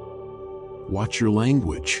jest. Watch your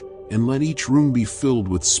language, and let each room be filled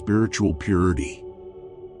with spiritual purity.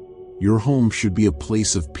 Your home should be a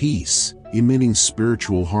place of peace, emitting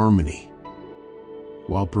spiritual harmony.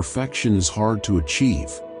 While perfection is hard to achieve,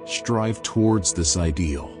 strive towards this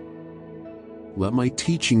ideal. Let my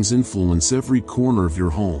teachings influence every corner of your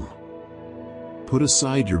home. Put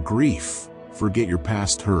aside your grief, forget your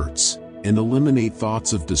past hurts, and eliminate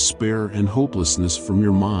thoughts of despair and hopelessness from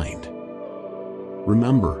your mind.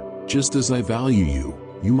 Remember, just as I value you,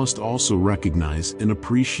 you must also recognize and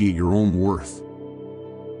appreciate your own worth.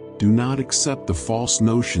 Do not accept the false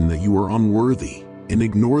notion that you are unworthy, and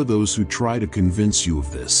ignore those who try to convince you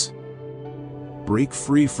of this. Break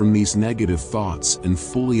free from these negative thoughts and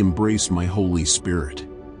fully embrace my Holy Spirit.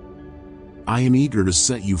 I am eager to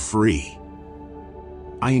set you free.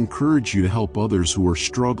 I encourage you to help others who are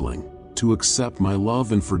struggling, to accept my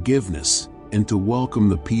love and forgiveness, and to welcome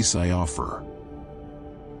the peace I offer.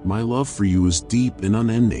 My love for you is deep and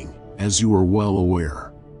unending, as you are well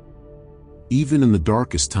aware. Even in the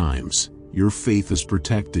darkest times, your faith has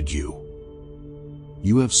protected you.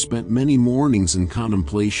 You have spent many mornings in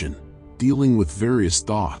contemplation, dealing with various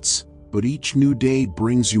thoughts, but each new day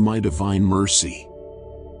brings you my divine mercy.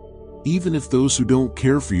 Even if those who don't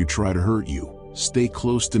care for you try to hurt you, stay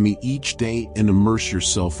close to me each day and immerse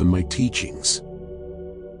yourself in my teachings.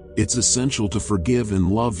 It's essential to forgive and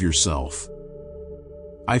love yourself.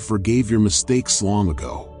 I forgave your mistakes long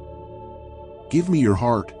ago. Give me your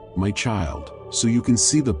heart, my child, so you can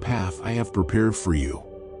see the path I have prepared for you.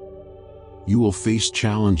 You will face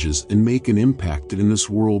challenges and make an impact in this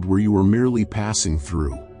world where you are merely passing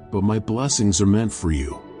through, but my blessings are meant for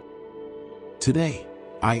you. Today,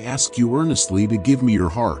 I ask you earnestly to give me your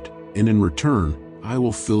heart, and in return, I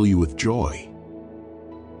will fill you with joy.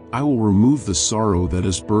 I will remove the sorrow that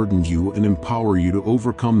has burdened you and empower you to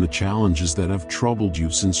overcome the challenges that have troubled you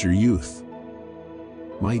since your youth.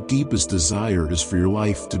 My deepest desire is for your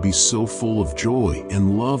life to be so full of joy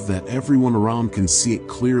and love that everyone around can see it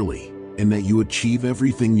clearly, and that you achieve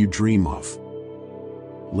everything you dream of.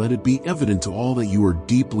 Let it be evident to all that you are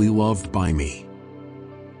deeply loved by me.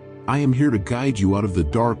 I am here to guide you out of the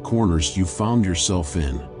dark corners you found yourself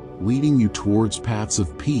in, leading you towards paths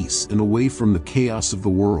of peace and away from the chaos of the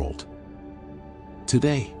world.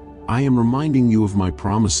 Today, I am reminding you of my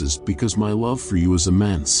promises because my love for you is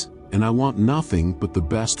immense, and I want nothing but the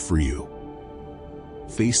best for you.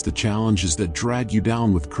 Face the challenges that drag you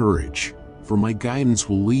down with courage, for my guidance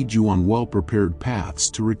will lead you on well-prepared paths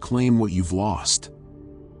to reclaim what you've lost.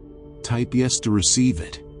 Type yes to receive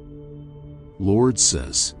it. Lord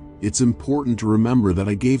says, it's important to remember that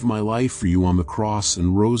I gave my life for you on the cross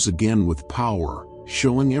and rose again with power,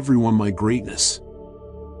 showing everyone my greatness.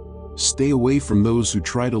 Stay away from those who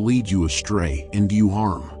try to lead you astray and do you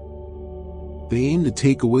harm. They aim to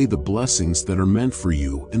take away the blessings that are meant for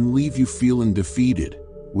you and leave you feeling defeated,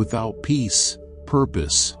 without peace,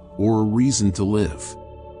 purpose, or a reason to live.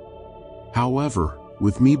 However,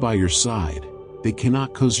 with me by your side, they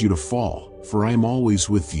cannot cause you to fall, for I am always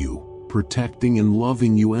with you, protecting and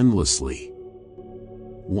loving you endlessly.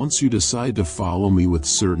 Once you decide to follow me with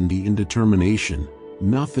certainty and determination,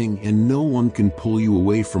 nothing and no one can pull you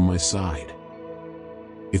away from my side.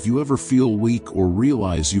 If you ever feel weak or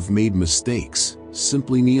realize you've made mistakes,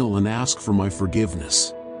 simply kneel and ask for my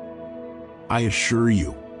forgiveness. I assure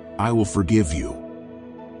you, I will forgive you.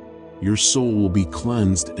 Your soul will be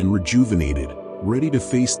cleansed and rejuvenated, ready to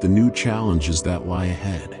face the new challenges that lie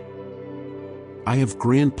ahead. I have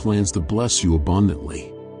grand plans to bless you abundantly.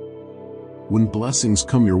 When blessings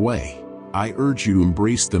come your way, I urge you to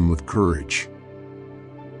embrace them with courage.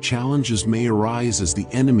 Challenges may arise as the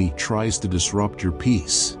enemy tries to disrupt your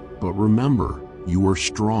peace, but remember, you are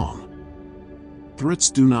strong. Threats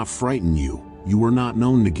do not frighten you, you are not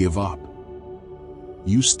known to give up.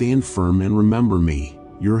 You stand firm and remember me,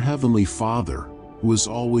 your Heavenly Father, who is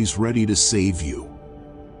always ready to save you.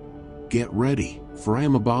 Get ready, for I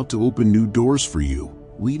am about to open new doors for you,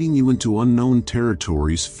 leading you into unknown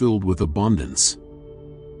territories filled with abundance.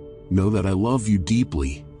 Know that I love you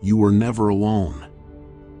deeply, you are never alone.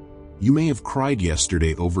 You may have cried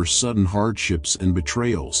yesterday over sudden hardships and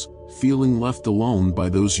betrayals, feeling left alone by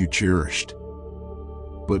those you cherished.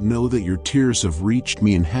 But know that your tears have reached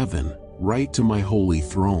me in heaven, right to my holy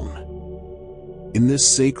throne. In this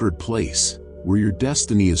sacred place, where your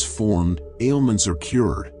destiny is formed, ailments are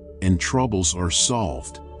cured, and troubles are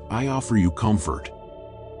solved, I offer you comfort.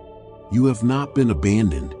 You have not been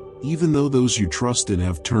abandoned, even though those you trusted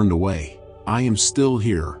have turned away. I am still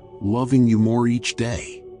here, loving you more each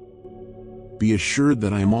day. Be assured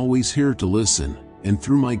that I am always here to listen, and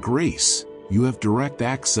through my grace, you have direct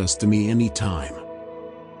access to me anytime.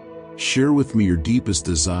 Share with me your deepest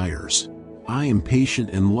desires. I am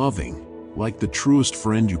patient and loving, like the truest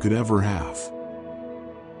friend you could ever have.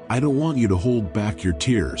 I don't want you to hold back your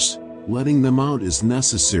tears. Letting them out is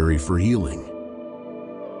necessary for healing.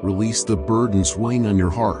 Release the burdens weighing on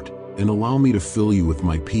your heart, and allow me to fill you with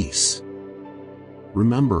my peace.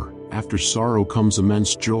 Remember, after sorrow comes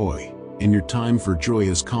immense joy, and your time for joy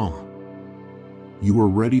has come. You are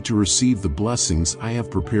ready to receive the blessings I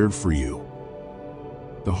have prepared for you.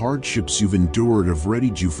 The hardships you've endured have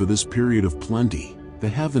readied you for this period of plenty. The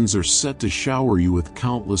heavens are set to shower you with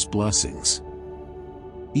countless blessings.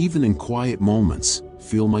 Even in quiet moments,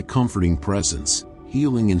 feel my comforting presence,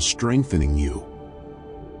 healing and strengthening you.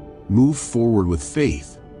 Move forward with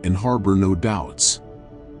faith, and harbor no doubts.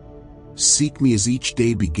 Seek me as each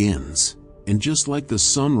day begins, and just like the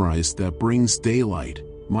sunrise that brings daylight,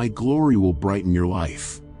 my glory will brighten your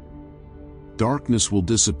life. Darkness will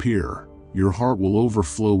disappear, your heart will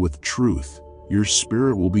overflow with truth, your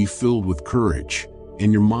spirit will be filled with courage,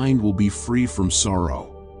 and your mind will be free from sorrow.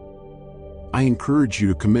 I encourage you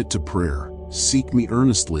to commit to prayer, seek me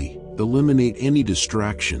earnestly, eliminate any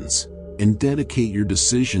distractions, and dedicate your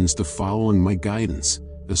decisions to following my guidance,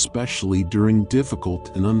 especially during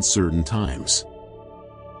difficult and uncertain times.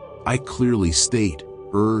 I clearly state,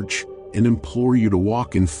 urge, and implore you to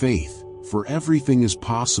walk in faith, for everything is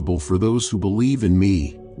possible for those who believe in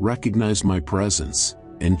me, recognize my presence,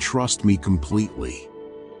 and trust me completely.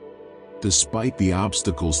 Despite the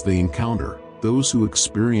obstacles they encounter, those who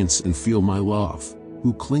experience and feel my love,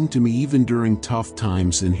 who cling to me even during tough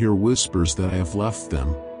times and hear whispers that I have left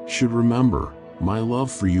them, should remember, my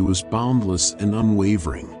love for you is boundless and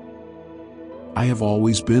unwavering. I have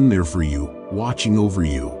always been there for you, watching over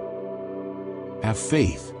you. Have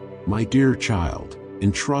faith, my dear child,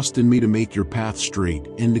 and trust in me to make your path straight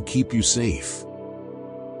and to keep you safe.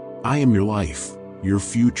 I am your life, your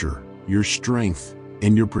future, your strength,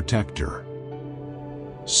 and your protector.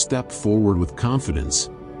 Step forward with confidence,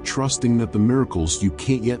 trusting that the miracles you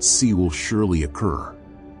can't yet see will surely occur.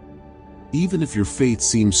 Even if your faith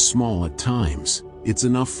seems small at times, it's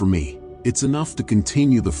enough for me. It's enough to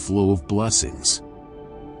continue the flow of blessings.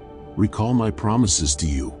 Recall my promises to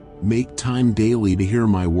you. Make time daily to hear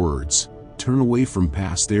my words. Turn away from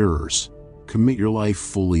past errors. Commit your life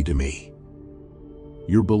fully to me.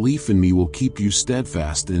 Your belief in me will keep you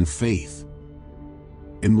steadfast in faith.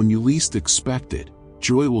 And when you least expect it,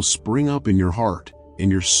 joy will spring up in your heart,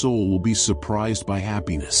 and your soul will be surprised by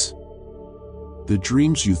happiness. The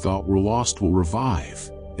dreams you thought were lost will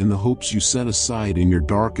revive, and the hopes you set aside in your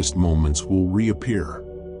darkest moments will reappear.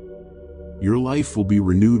 Your life will be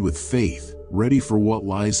renewed with faith, ready for what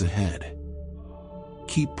lies ahead.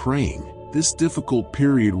 Keep praying, This difficult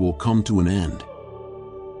period will come to an end.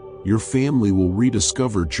 Your family will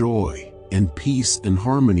rediscover joy, and peace and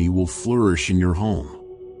harmony will flourish in your home.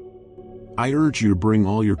 I urge you to bring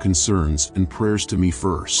all your concerns and prayers to me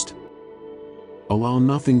first. Allow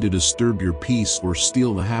nothing to disturb your peace or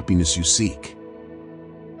steal the happiness you seek.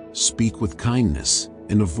 Speak with kindness,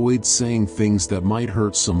 and avoid saying things that might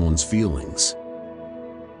hurt someone's feelings.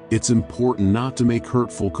 It's important not to make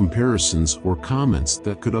hurtful comparisons or comments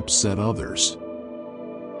that could upset others.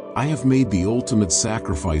 I have made the ultimate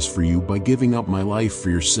sacrifice for you by giving up my life for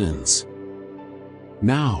your sins.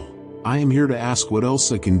 Now, I am here to ask what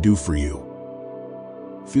else I can do for you.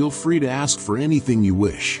 Feel free to ask for anything you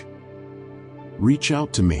wish. Reach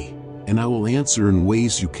out to me, and I will answer in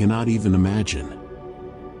ways you cannot even imagine.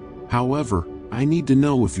 However, I need to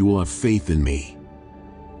know if you will have faith in me.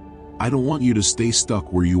 I don't want you to stay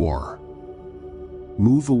stuck where you are.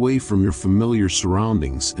 Move away from your familiar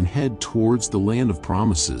surroundings and head towards the land of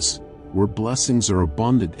promises, where blessings are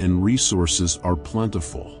abundant and resources are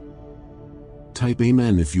plentiful. Type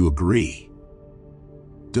Amen if you agree.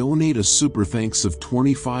 Donate a super thanks of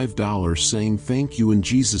 $25 saying thank you in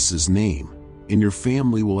Jesus' name, and your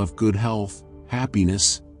family will have good health,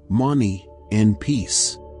 happiness, money, and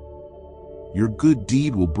peace. Your good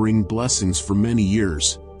deed will bring blessings for many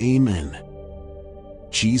years. Amen.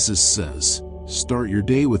 Jesus says, start your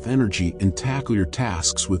day with energy and tackle your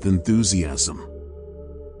tasks with enthusiasm.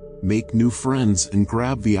 Make new friends and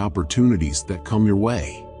grab the opportunities that come your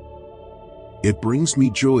way. It brings me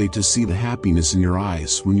joy to see the happiness in your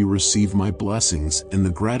eyes when you receive my blessings and the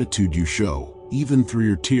gratitude you show, even through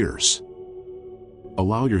your tears.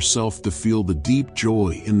 Allow yourself to feel the deep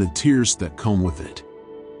joy and the tears that come with it.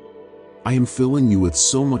 I am filling you with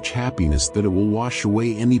so much happiness that it will wash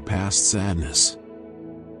away any past sadness.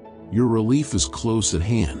 Your relief is close at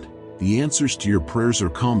hand, the answers to your prayers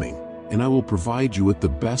are coming, and I will provide you with the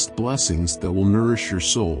best blessings that will nourish your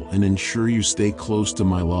soul and ensure you stay close to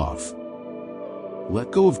my love.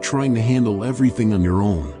 Let go of trying to handle everything on your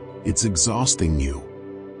own, it's exhausting you.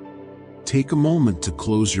 Take a moment to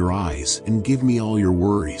close your eyes and give me all your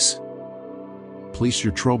worries. Place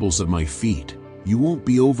your troubles at my feet. You won't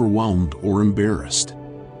be overwhelmed or embarrassed.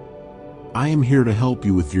 I am here to help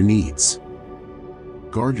you with your needs.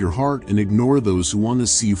 Guard your heart and ignore those who want to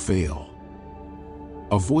see you fail.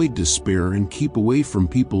 Avoid despair and keep away from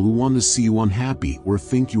people who want to see you unhappy or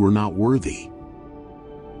think you are not worthy.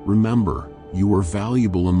 Remember, you are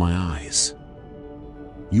valuable in my eyes.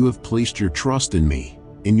 You have placed your trust in me,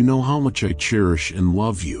 and you know how much I cherish and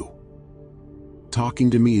love you. Talking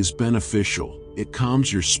to me is beneficial. It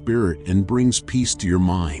calms your spirit and brings peace to your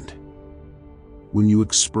mind. When you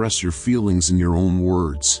express your feelings in your own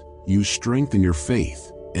words, you strengthen your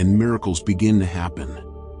faith, and miracles begin to happen.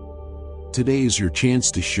 Today is your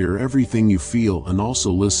chance to share everything you feel and also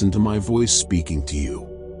listen to my voice speaking to you.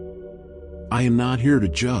 I am not here to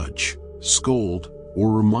judge, scold,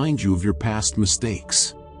 or remind you of your past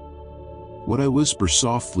mistakes. What I whisper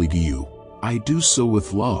softly to you, I do so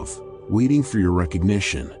with love, waiting for your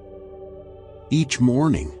recognition. Each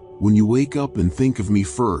morning, when you wake up and think of me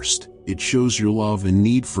first, it shows your love and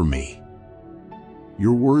need for me.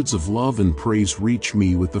 Your words of love and praise reach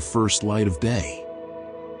me with the first light of day.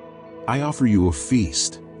 I offer you a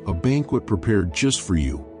feast, a banquet prepared just for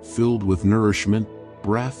you, filled with nourishment,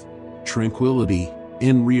 breath, tranquility,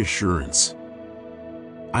 and reassurance.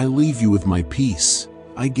 I leave you with my peace,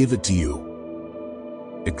 I give it to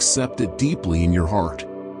you. Accept it deeply in your heart.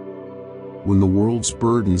 When the world's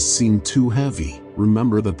burdens seem too heavy,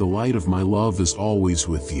 remember that the light of my love is always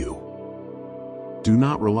with you. Do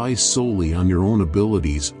not rely solely on your own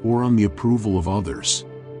abilities or on the approval of others.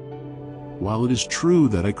 While it is true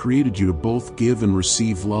that I created you to both give and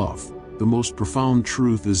receive love, the most profound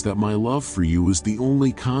truth is that my love for you is the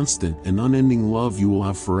only constant and unending love you will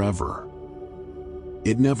have forever.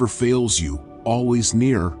 It never fails you, always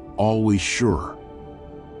near, always sure.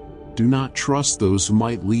 Do not trust those who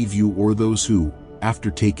might leave you or those who, after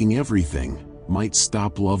taking everything, might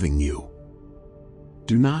stop loving you.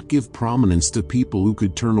 Do not give prominence to people who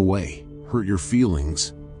could turn away, hurt your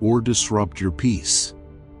feelings, or disrupt your peace.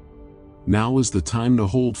 Now is the time to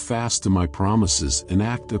hold fast to my promises and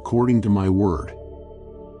act according to my word.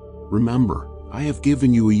 Remember, I have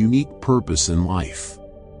given you a unique purpose in life.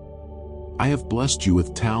 I have blessed you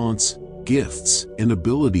with talents, gifts, and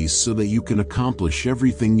abilities so that you can accomplish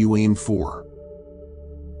everything you aim for.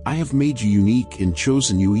 I have made you unique and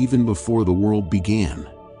chosen you even before the world began,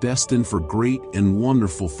 destined for great and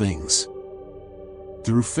wonderful things.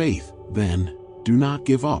 Through faith, then, do not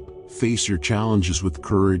give up, face your challenges with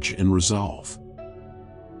courage and resolve.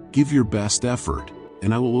 Give your best effort,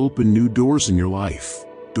 and I will open new doors in your life,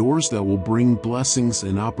 doors that will bring blessings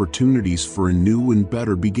and opportunities for a new and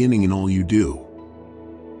better beginning in all you do.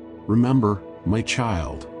 Remember, my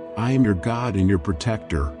child, I am your God and your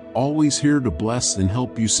protector, always here to bless and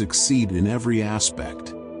help you succeed in every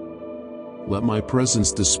aspect. Let my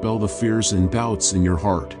presence dispel the fears and doubts in your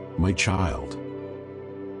heart, my child.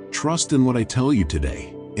 Trust in what I tell you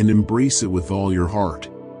today, and embrace it with all your heart.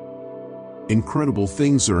 Incredible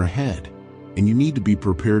things are ahead, and you need to be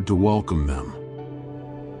prepared to welcome them.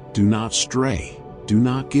 Do not stray, do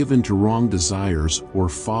not give in to wrong desires or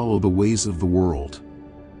follow the ways of the world.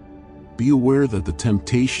 Be aware that the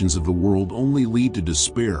temptations of the world only lead to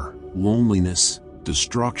despair, loneliness,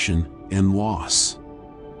 destruction, and loss.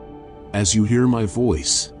 As you hear my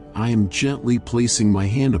voice, I am gently placing my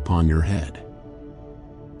hand upon your head.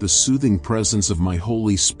 The soothing presence of my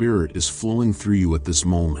Holy Spirit is flowing through you at this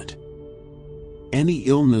moment. Any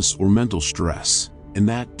illness or mental stress, and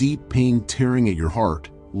that deep pain tearing at your heart,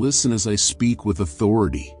 listen as I speak with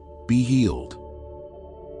authority. Be healed.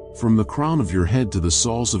 From the crown of your head to the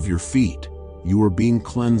soles of your feet, you are being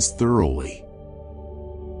cleansed thoroughly.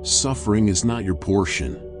 Suffering is not your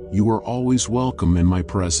portion. You are always welcome in my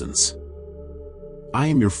presence. I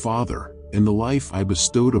am your Father, and the life I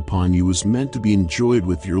bestowed upon you is meant to be enjoyed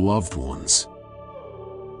with your loved ones.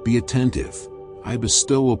 Be attentive. I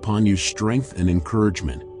bestow upon you strength and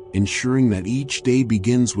encouragement, ensuring that each day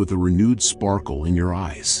begins with a renewed sparkle in your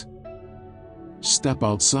eyes. Step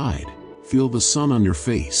outside, feel the sun on your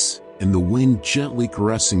face, and the wind gently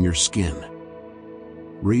caressing your skin.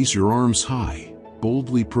 Raise your arms high,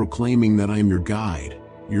 boldly proclaiming that I am your guide,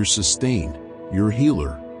 your sustain, your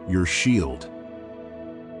healer, your shield.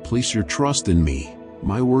 Place your trust in me.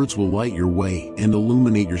 My words will light your way and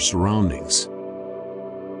illuminate your surroundings.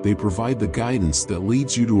 They provide the guidance that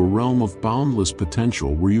leads you to a realm of boundless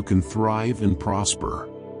potential where you can thrive and prosper.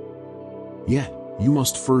 Yet, you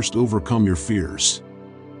must first overcome your fears.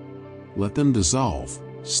 Let them dissolve,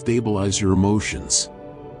 stabilize your emotions.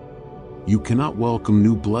 You cannot welcome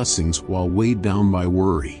new blessings while weighed down by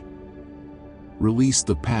worry. Release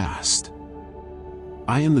the past.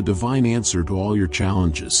 I am the divine answer to all your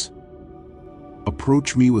challenges.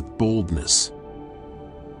 Approach me with boldness.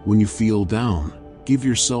 When you feel down, give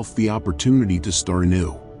yourself the opportunity to start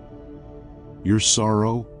anew. Your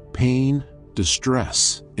sorrow, pain,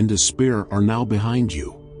 distress, and despair are now behind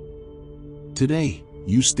you. Today,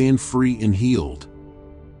 you stand free and healed.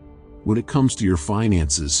 When it comes to your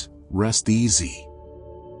finances, rest easy.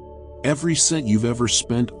 Every cent you've ever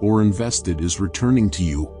spent or invested is returning to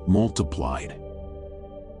you, multiplied.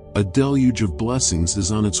 A deluge of blessings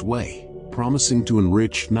is on its way, promising to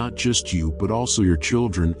enrich not just you but also your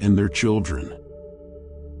children and their children.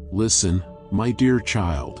 Listen, my dear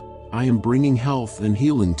child, I am bringing health and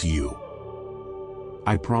healing to you.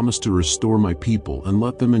 I promise to restore my people and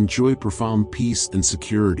let them enjoy profound peace and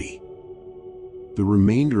security. The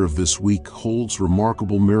remainder of this week holds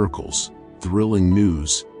remarkable miracles, thrilling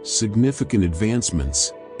news, significant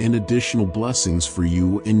advancements, and additional blessings for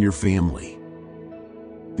you and your family.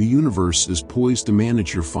 The universe is poised to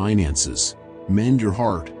manage your finances, mend your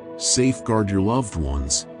heart, safeguard your loved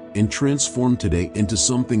ones, and transform today into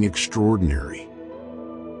something extraordinary.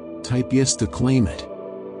 Type yes to claim it.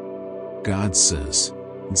 God says,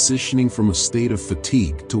 transitioning from a state of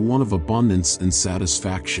fatigue to one of abundance and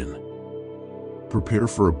satisfaction. Prepare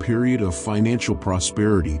for a period of financial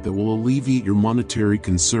prosperity that will alleviate your monetary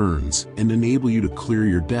concerns and enable you to clear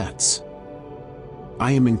your debts.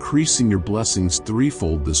 I am increasing your blessings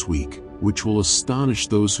threefold this week, which will astonish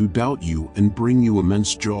those who doubt you and bring you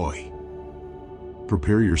immense joy.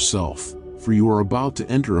 Prepare yourself, for you are about to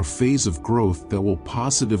enter a phase of growth that will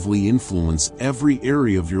positively influence every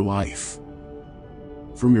area of your life.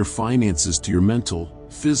 From your finances to your mental,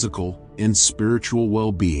 physical, and spiritual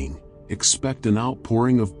well-being, expect an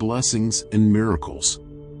outpouring of blessings and miracles.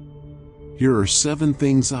 Here are 7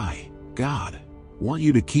 things I, God, want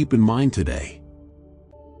you to keep in mind today.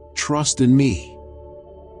 Trust in me.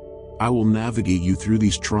 I will navigate you through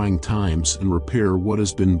these trying times and repair what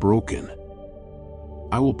has been broken.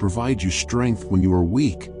 I will provide you strength when you are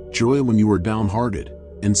weak, joy when you are downhearted,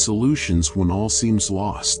 and solutions when all seems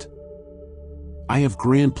lost. I have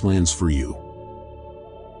grand plans for you.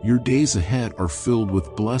 Your days ahead are filled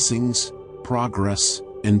with blessings, progress,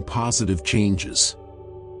 and positive changes.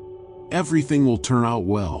 Everything will turn out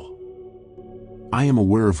well. I am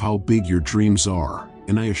aware of how big your dreams are,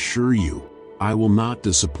 and I assure you, I will not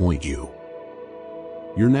disappoint you.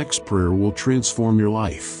 Your next prayer will transform your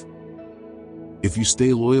life. If you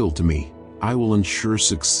stay loyal to me, I will ensure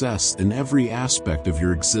success in every aspect of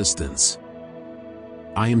your existence.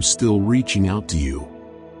 I am still reaching out to you.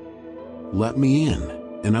 Let me in,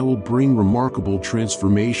 and I will bring remarkable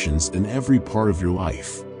transformations in every part of your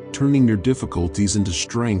life, turning your difficulties into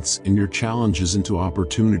strengths and your challenges into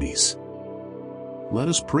opportunities. Let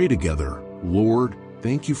us pray together. Lord,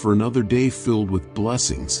 thank you for another day filled with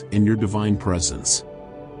blessings and your divine presence.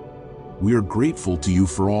 We are grateful to you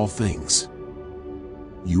for all things.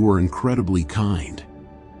 You are incredibly kind.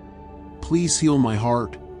 Please heal my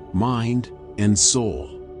heart, mind, and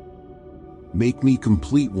soul. Make me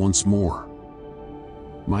complete once more.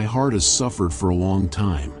 My heart has suffered for a long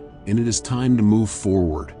time, and it is time to move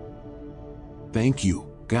forward. Thank you,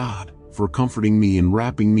 God, for comforting me and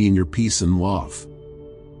wrapping me in your peace and love.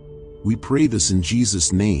 We pray this in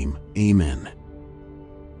Jesus' name, amen.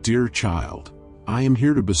 Dear child, I am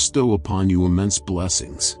here to bestow upon you immense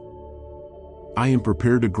blessings. I am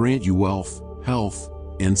prepared to grant you wealth, health,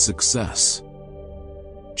 and success.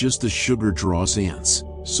 Just as sugar draws ants,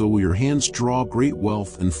 so will your hands draw great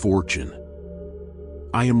wealth and fortune.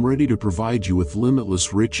 I am ready to provide you with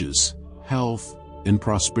limitless riches, health, and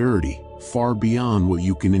prosperity, far beyond what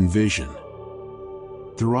you can envision.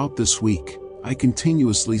 Throughout this week, I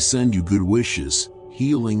continuously send you good wishes,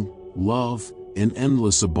 healing, love, and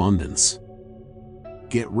endless abundance.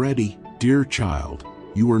 Get ready, dear child.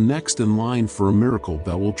 You are next in line for a miracle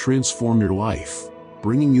that will transform your life,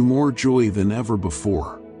 bringing you more joy than ever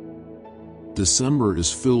before. December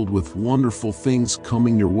is filled with wonderful things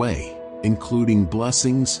coming your way, including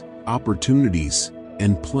blessings, opportunities,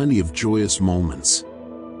 and plenty of joyous moments.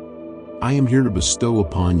 I am here to bestow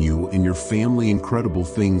upon you and your family incredible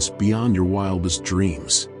things beyond your wildest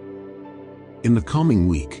dreams. In the coming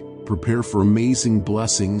week, prepare for amazing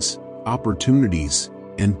blessings, opportunities,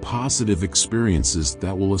 and positive experiences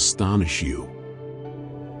that will astonish you.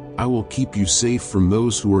 I will keep you safe from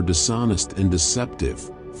those who are dishonest and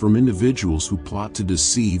deceptive, from individuals who plot to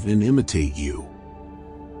deceive and imitate you.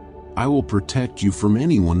 I will protect you from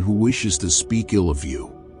anyone who wishes to speak ill of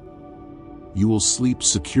you. You will sleep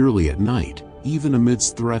securely at night, even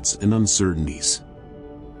amidst threats and uncertainties.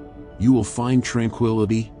 You will find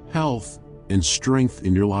tranquility, health, and strength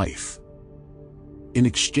in your life. In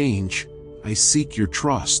exchange, I seek your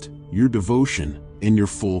trust, your devotion, and your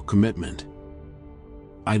full commitment.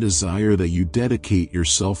 I desire that you dedicate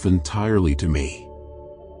yourself entirely to me.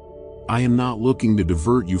 I am not looking to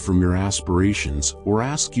divert you from your aspirations or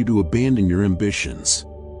ask you to abandon your ambitions.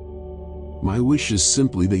 My wish is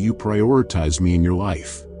simply that you prioritize me in your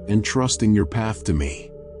life, entrusting your path to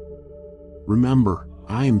me. Remember,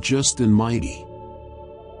 I am just and mighty.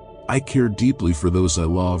 I care deeply for those I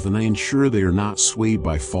love, and I ensure they are not swayed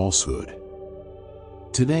by falsehood.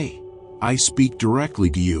 Today, I speak directly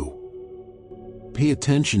to you. Pay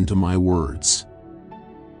attention to my words.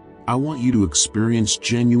 I want you to experience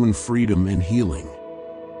genuine freedom and healing.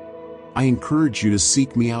 I encourage you to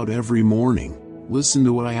seek me out every morning, listen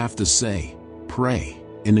to what I have to say, pray,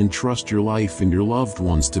 and entrust your life and your loved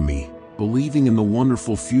ones to me, believing in the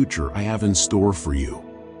wonderful future I have in store for you.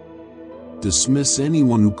 Dismiss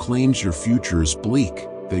anyone who claims your future is bleak,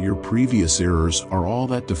 that your previous errors are all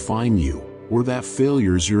that define you, or that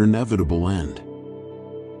failure is your inevitable end.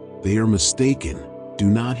 They are mistaken. Do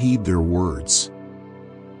not heed their words.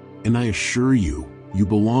 And I assure you, you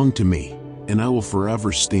belong to me, and I will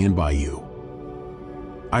forever stand by you.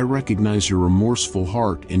 I recognize your remorseful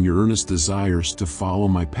heart and your earnest desires to follow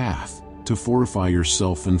my path, to fortify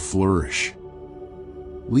yourself and flourish.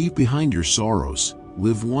 Leave behind your sorrows,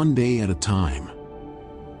 live one day at a time.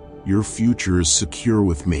 Your future is secure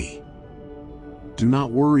with me. Do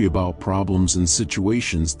not worry about problems and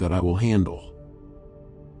situations that I will handle.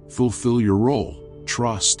 Fulfill your role,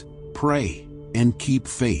 trust, pray, and keep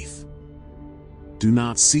faith. Do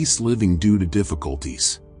not cease living due to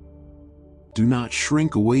difficulties. Do not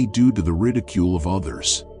shrink away due to the ridicule of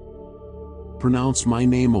others. Pronounce my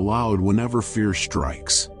name aloud whenever fear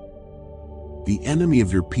strikes. The enemy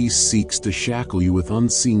of your peace seeks to shackle you with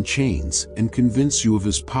unseen chains and convince you of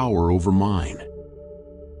his power over mine.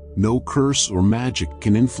 No curse or magic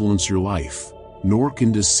can influence your life, nor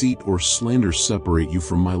can deceit or slander separate you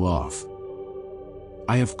from my love.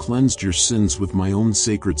 I have cleansed your sins with my own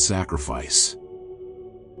sacred sacrifice.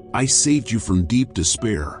 I saved you from deep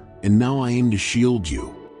despair, and now I aim to shield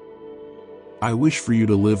you. I wish for you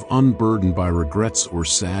to live unburdened by regrets or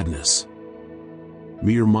sadness.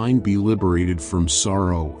 May your mind be liberated from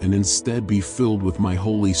sorrow and instead be filled with my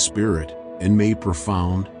Holy Spirit, and may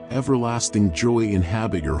profound, everlasting joy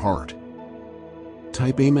inhabit your heart.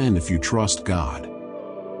 Type Amen if you trust God.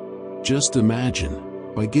 Just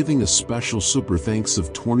imagine, by giving a special super thanks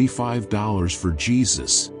of $25 for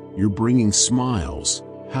Jesus, you're bringing smiles,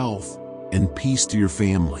 health, and peace to your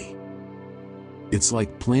family. It's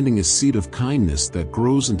like planting a seed of kindness that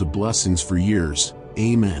grows into blessings for years.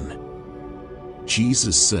 Amen.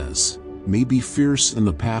 Jesus says, "May be fierce and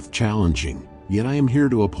the path challenging, yet I am here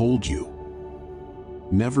to uphold you."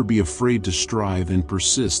 Never be afraid to strive and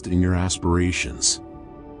persist in your aspirations.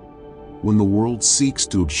 When the world seeks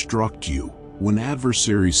to obstruct you, when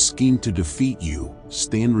adversaries scheme to defeat you,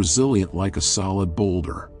 stand resilient like a solid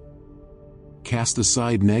boulder. Cast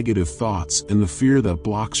aside negative thoughts and the fear that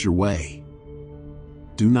blocks your way.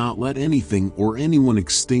 Do not let anything or anyone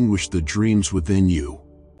extinguish the dreams within you.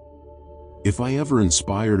 If I ever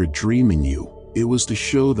inspired a dream in you, it was to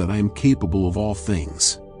show that I am capable of all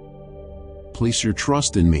things. Place your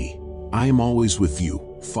trust in me. I am always with you,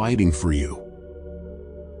 fighting for you.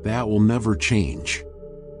 That will never change.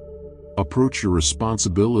 Approach your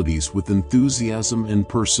responsibilities with enthusiasm and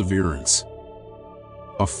perseverance.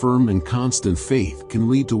 A firm and constant faith can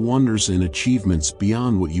lead to wonders and achievements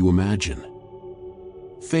beyond what you imagine.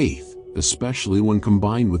 Faith, especially when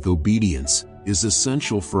combined with obedience, is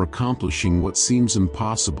essential for accomplishing what seems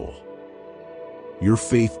impossible. Your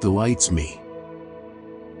faith delights me.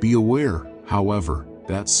 Be aware, however,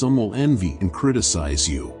 that some will envy and criticize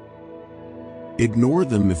you. Ignore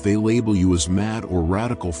them if they label you as mad or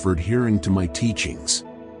radical for adhering to my teachings.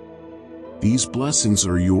 These blessings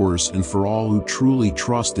are yours and for all who truly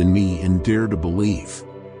trust in me and dare to believe.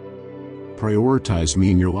 Prioritize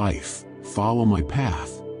me in your life, follow my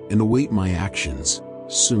path, and await my actions.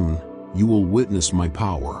 Soon, you will witness my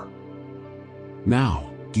power. Now,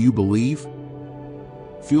 do you believe?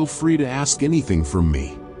 Feel free to ask anything from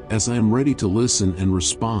me, as I am ready to listen and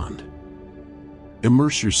respond.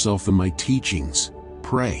 Immerse yourself in my teachings,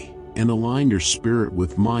 pray, and align your spirit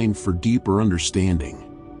with mine for deeper understanding.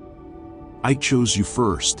 I chose you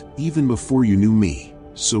first, even before you knew me,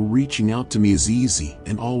 so reaching out to me is easy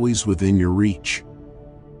and always within your reach.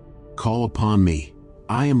 Call upon me,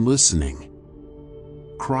 I am listening.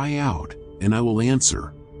 Cry out, and I will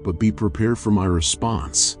answer, but be prepared for my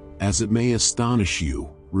response, as it may astonish you,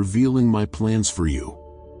 revealing my plans for you.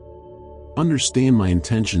 Understand my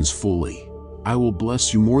intentions fully. I will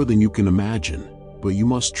bless you more than you can imagine, but you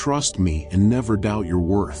must trust me and never doubt your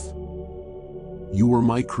worth. You are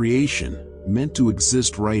my creation, meant to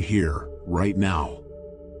exist right here, right now.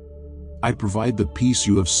 I provide the peace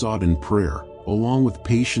you have sought in prayer, along with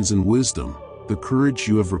patience and wisdom, the courage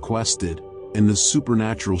you have requested, and the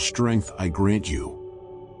supernatural strength I grant you.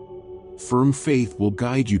 Firm faith will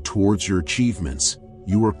guide you towards your achievements.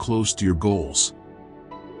 You are close to your goals.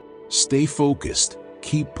 Stay focused,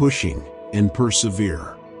 keep pushing, and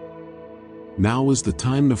persevere. Now is the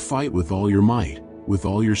time to fight with all your might, with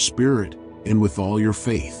all your spirit, and with all your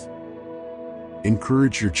faith.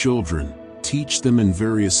 Encourage your children, teach them in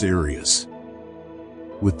various areas.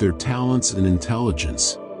 With their talents and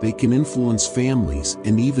intelligence, they can influence families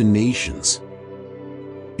and even nations.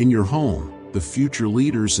 In your home, the future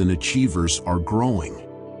leaders and achievers are growing.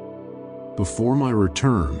 Before my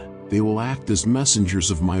return, they will act as messengers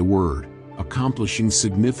of my word, accomplishing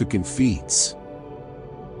significant feats.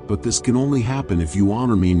 But this can only happen if you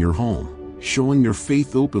honor me in your home, showing your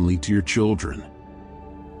faith openly to your children.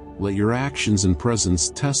 Let your actions and presence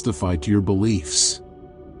testify to your beliefs.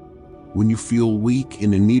 When you feel weak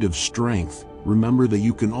and in need of strength, remember that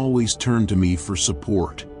you can always turn to me for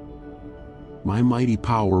support. My mighty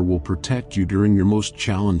power will protect you during your most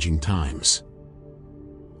challenging times.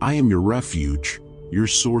 I am your refuge, your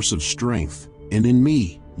source of strength, and in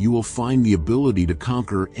me, you will find the ability to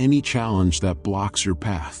conquer any challenge that blocks your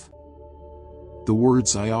path. The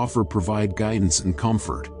words I offer provide guidance and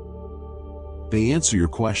comfort. They answer your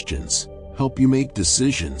questions, help you make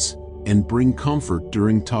decisions, and bring comfort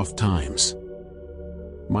during tough times.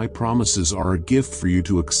 My promises are a gift for you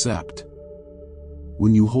to accept.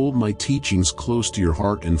 When you hold my teachings close to your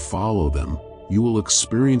heart and follow them, you will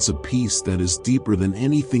experience a peace that is deeper than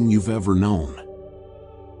anything you've ever known.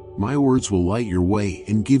 My words will light your way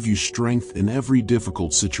and give you strength in every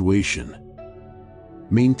difficult situation.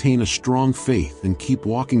 Maintain a strong faith and keep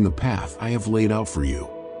walking the path I have laid out for you.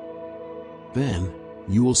 Then,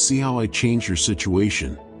 you will see how I change your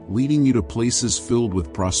situation, leading you to places filled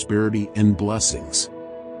with prosperity and blessings.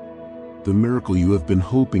 The miracle you have been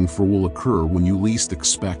hoping for will occur when you least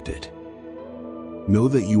expect it. Know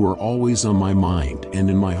that you are always on my mind and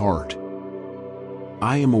in my heart.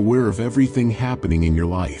 I am aware of everything happening in your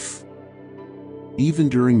life. Even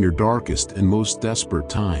during your darkest and most desperate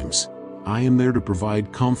times, I am there to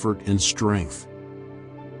provide comfort and strength.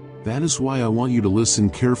 That is why I want you to listen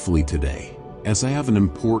carefully today, as I have an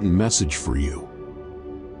important message for you.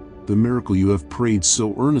 The miracle you have prayed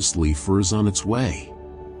so earnestly for is on its way.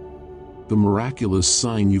 the miraculous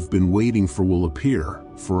sign you've been waiting for will appear,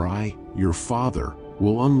 for I, your Father,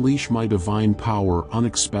 will unleash my divine power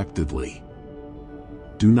unexpectedly.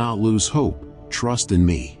 Do not lose hope, trust in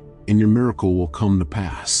me, and your miracle will come to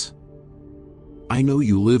pass. I know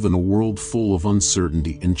you live in a world full of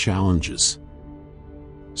uncertainty and challenges.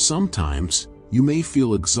 Sometimes, you may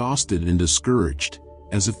feel exhausted and discouraged,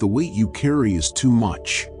 as if the weight you carry is too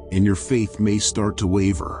much, and your faith may start to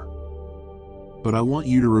waver. But I want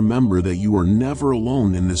you to remember that you are never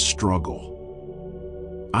alone in this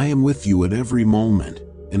struggle. I am with you at every moment,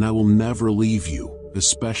 and I will never leave you,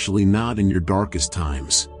 especially not in your darkest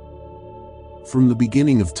times. From the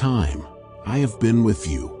beginning of time, I have been with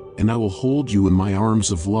you, and I will hold you in my arms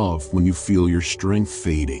of love when you feel your strength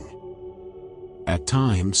fading. At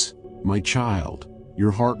times, my child, your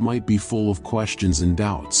heart might be full of questions and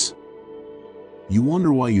doubts. You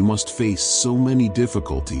wonder why you must face so many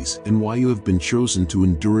difficulties and why you have been chosen to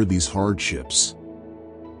endure these hardships.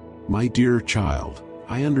 My dear child,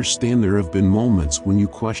 I understand there have been moments when you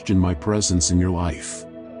question my presence in your life.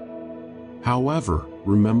 However,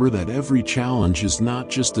 remember that every challenge is not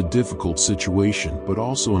just a difficult situation but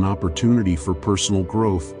also an opportunity for personal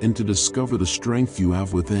growth and to discover the strength you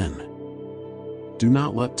have within. Do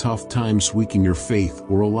not let tough times weaken your faith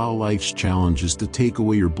or allow life's challenges to take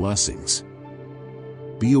away your blessings.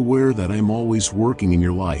 Be aware that I am always working in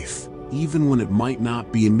your life, even when it might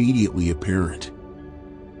not be immediately apparent.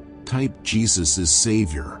 Type Jesus as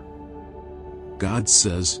Savior. God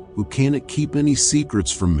says, "Who can keep any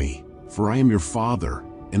secrets from me? For I am your Father,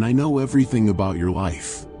 and I know everything about your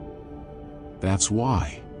life." That's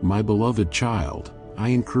why, my beloved child, I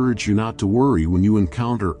encourage you not to worry when you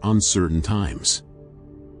encounter uncertain times.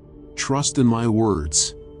 Trust in my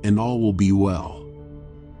words, and all will be well.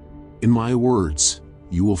 In my words,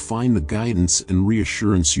 you will find the guidance and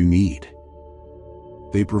reassurance you need.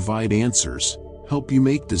 They provide answers, help you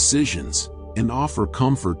make decisions, and offer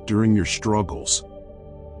comfort during your struggles.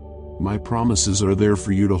 My promises are there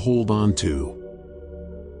for you to hold on to.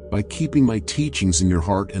 By keeping my teachings in your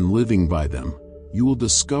heart and living by them, you will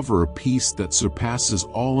discover a peace that surpasses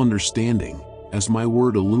all understanding, as my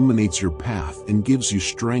word illuminates your path and gives you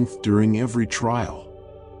strength during every trial.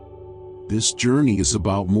 This journey is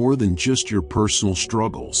about more than just your personal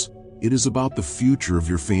struggles, it is about the future of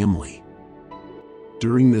your family.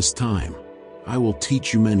 During this time, I will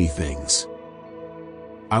teach you many things.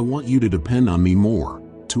 I want you to depend on me more,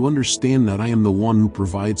 to understand that I am the one who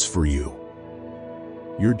provides for you.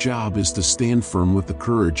 Your job is to stand firm with the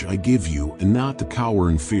courage I give you and not to cower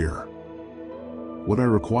in fear. What I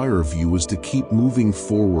require of you is to keep moving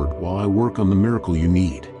forward while I work on the miracle you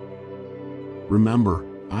need. Remember,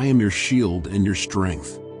 I am your shield and your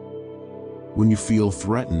strength. When you feel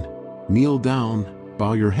threatened, kneel down,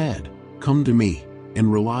 bow your head, come to me,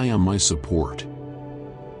 and rely on my support.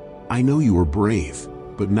 I know you are brave,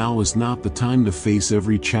 but now is not the time to face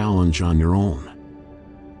every challenge on your own.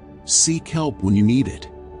 Seek help when you need it.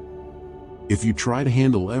 If you try to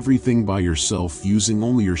handle everything by yourself using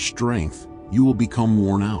only your strength, you will become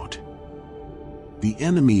worn out. The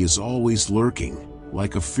enemy is always lurking,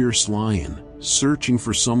 like a fierce lion, searching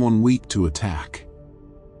for someone weak to attack.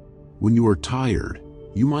 When you are tired,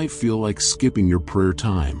 you might feel like skipping your prayer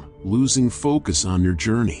time, losing focus on your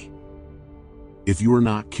journey. If you are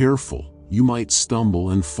not careful, you might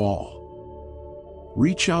stumble and fall.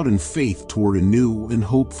 Reach out in faith toward a new and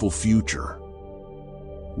hopeful future.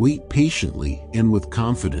 Wait patiently and with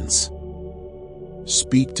confidence.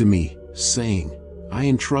 Speak to me, saying, "I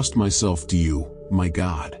entrust myself to you, my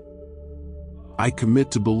God. I commit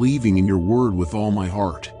to believing in your word with all my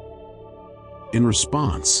heart." In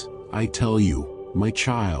response, I tell you, my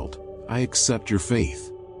child, I accept your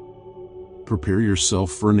faith. Prepare yourself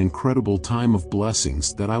for an incredible time of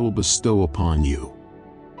blessings that I will bestow upon you.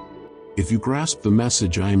 If you grasp the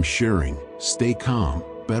message I am sharing, stay calm,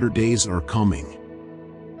 better days are coming.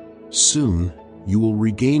 Soon, you will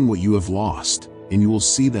regain what you have lost, and you will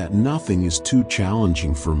see that nothing is too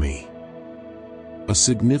challenging for me. A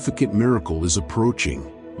significant miracle is approaching,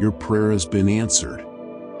 your prayer has been answered.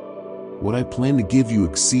 What I plan to give you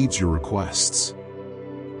exceeds your requests.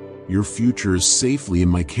 Your future is safely in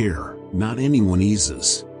my care, not anyone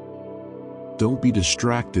else's. Don't be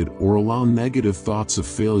distracted or allow negative thoughts of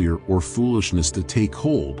failure or foolishness to take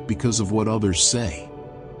hold because of what others say.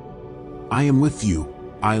 I am with you,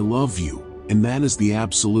 I love you, and that is the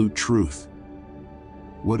absolute truth.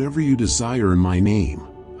 Whatever you desire in my name,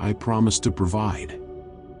 I promise to provide.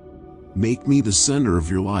 Make me the center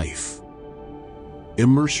of your life.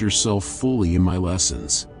 Immerse yourself fully in my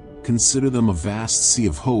lessons. Consider them a vast sea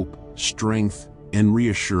of hope, strength, and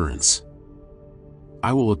reassurance.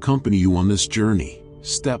 I will accompany you on this journey,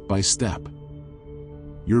 step by step.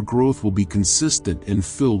 Your growth will be consistent and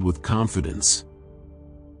filled with confidence.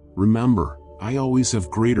 Remember, I always have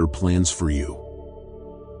greater plans for you.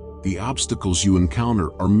 The obstacles you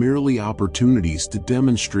encounter are merely opportunities to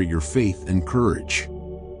demonstrate your faith and courage.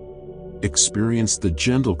 Experience the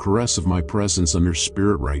gentle caress of my presence on your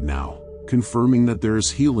spirit right now, confirming that there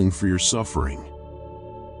is healing for your suffering.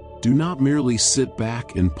 Do not merely sit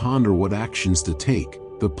back and ponder what actions to take,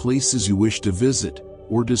 the places you wish to visit,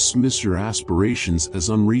 or dismiss your aspirations as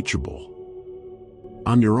unreachable.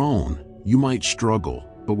 On your own, you might struggle,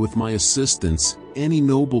 but with my assistance, any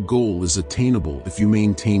noble goal is attainable if you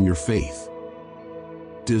maintain your faith.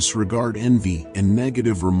 Disregard envy and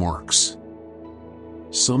negative remarks.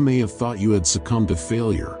 Some may have thought you had succumbed to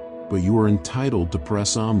failure, but you are entitled to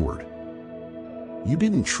press onward. You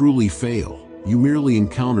didn't truly fail, you merely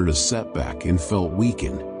encountered a setback and felt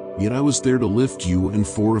weakened, yet I was there to lift you and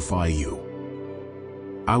fortify you.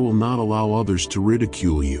 I will not allow others to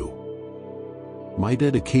ridicule you. My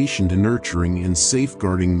dedication to nurturing and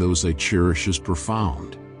safeguarding those I cherish is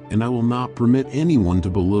profound, and I will not permit anyone to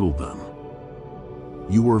belittle them.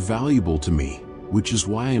 You are valuable to me, which is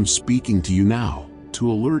why I am speaking to you now,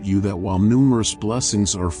 to alert you that while numerous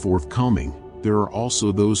blessings are forthcoming, there are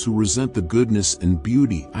also those who resent the goodness and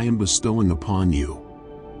beauty I am bestowing upon you.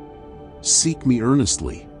 Seek me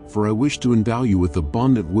earnestly, for I wish to endow you with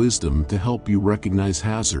abundant wisdom to help you recognize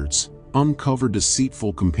hazards, uncover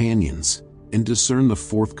deceitful companions, and discern the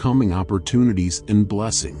forthcoming opportunities and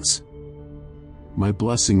blessings. My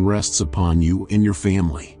blessing rests upon you and your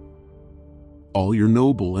family. All your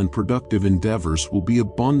noble and productive endeavors will be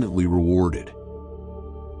abundantly rewarded.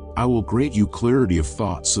 I will grant you clarity of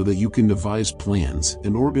thought so that you can devise plans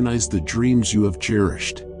and organize the dreams you have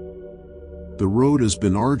cherished. The road has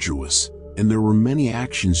been arduous, and there were many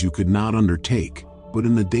actions you could not undertake, but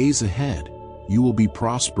in the days ahead, you will be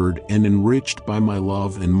prospered and enriched by my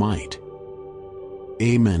love and might.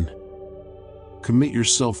 Amen. Commit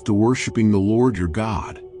yourself to worshiping the Lord your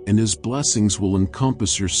God, and His blessings will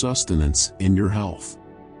encompass your sustenance and your health.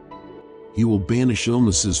 He will banish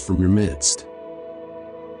illnesses from your midst.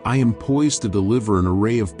 I am poised to deliver an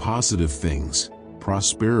array of positive things: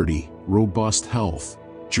 prosperity, robust health,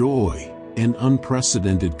 joy, and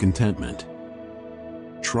unprecedented contentment.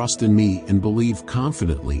 Trust in me and believe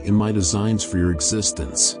confidently in my designs for your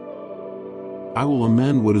existence. I will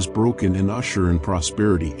amend what is broken and usher in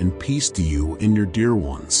prosperity and peace to you and your dear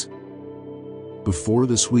ones. Before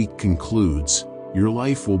this week concludes, your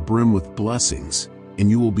life will brim with blessings, and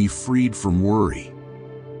you will be freed from worry.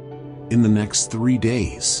 In the next 3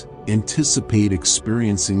 days, anticipate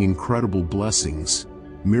experiencing incredible blessings,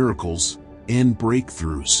 miracles, and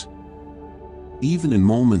breakthroughs. Even in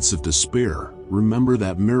moments of despair, remember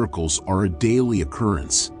that miracles are a daily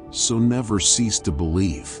occurrence, so never cease to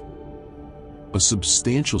believe. A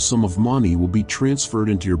substantial sum of money will be transferred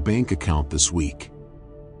into your bank account this week.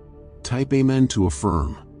 Type Amen to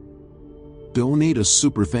affirm. Donate a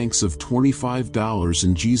super thanks of $25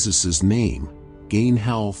 in Jesus' name. Gain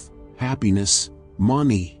health, happiness,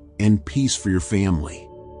 money, and peace for your family.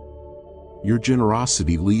 Your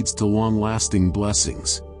generosity leads to long-lasting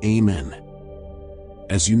blessings. Amen.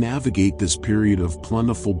 As you navigate this period of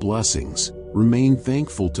plentiful blessings, remain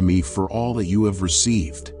thankful to me for all that you have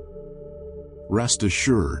received. Rest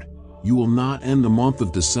assured, you will not end the month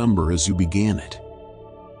of December as you began it.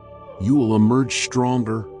 You will emerge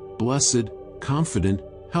stronger, blessed, confident,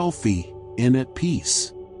 healthy, and at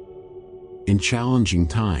peace. In challenging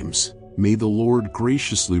times, may the Lord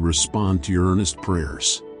graciously respond to your earnest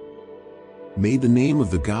prayers. May the name of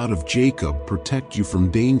the God of Jacob protect you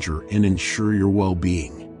from danger and ensure your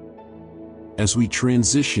well-being. As we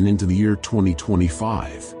transition into the year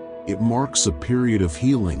 2025, it marks a period of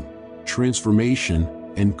healing, transformation,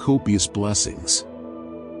 and copious blessings.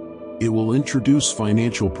 It will introduce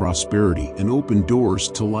financial prosperity and open doors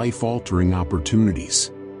to life-altering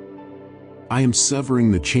opportunities. I am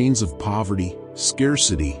severing the chains of poverty,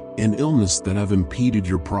 scarcity, and illness that have impeded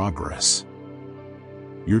your progress.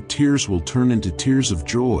 Your tears will turn into tears of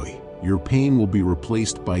joy, your pain will be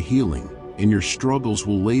replaced by healing, and your struggles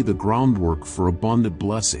will lay the groundwork for abundant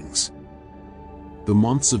blessings. The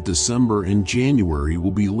months of December and January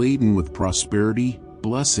will be laden with prosperity,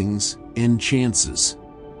 blessings, and chances.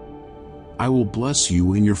 I will bless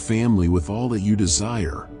you and your family with all that you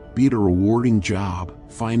desire, be it a rewarding job,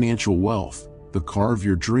 financial wealth, the car of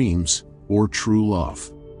your dreams, or true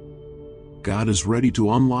love. God is ready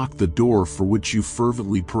to unlock the door for which you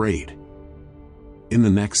fervently prayed. In the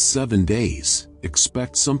next 7 days,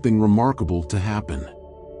 expect something remarkable to happen.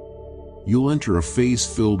 you'll enter a phase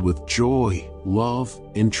filled with joy, love,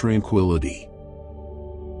 and tranquility.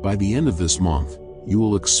 By the end of this month, you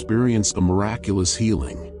will experience a miraculous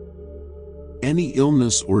healing. Any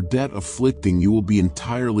illness or debt afflicting you will be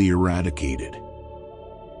entirely eradicated.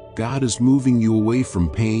 God is moving you away from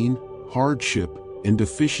pain, hardship, and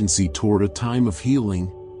deficiency toward a time of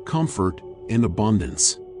healing, comfort, and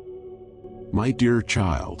abundance. My dear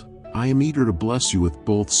child, I am eager to bless you with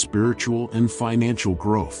both spiritual and financial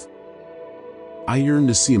growth. I yearn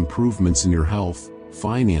to see improvements in your health,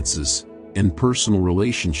 finances, and personal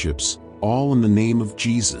relationships, all in the name of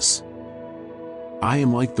Jesus. I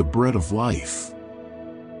am like the bread of life.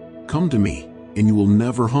 Come to me, and you will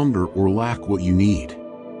never hunger or lack what you need.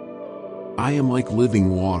 I am like living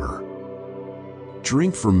water.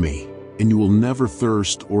 Drink from me, and you will never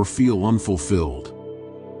thirst or feel unfulfilled.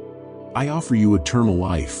 I offer you eternal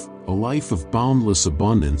life, a life of boundless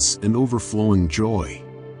abundance and overflowing joy.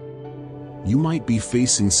 You might be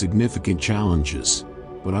facing significant challenges,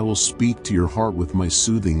 but I will speak to your heart with my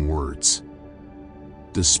soothing words.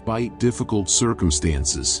 Despite difficult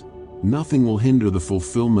circumstances, nothing will hinder the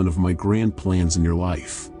fulfillment of my grand plans in your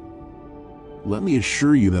life. Let me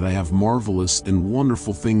assure you that I have marvelous and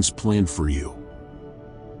wonderful things planned for you.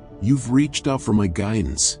 You've reached out for my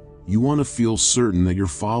guidance. You want to feel certain that you're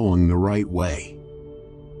following the right way.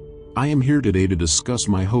 I am here today to discuss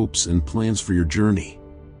my hopes and plans for your journey.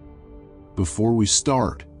 Before we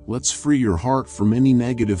start, let's free your heart from any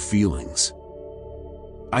negative feelings.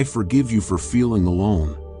 I forgive you for feeling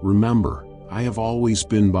alone. Remember, I have always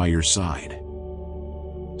been by your side.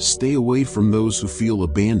 Stay away from those who feel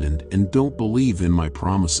abandoned and don't believe in my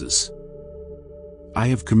promises. I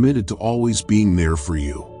have committed to always being there for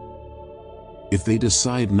you. If they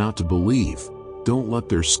decide not to believe, don't let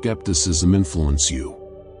their skepticism influence you.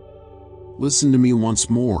 Listen to me once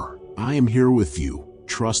more. I am here with you.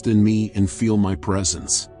 Trust in me and feel my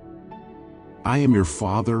presence. I am your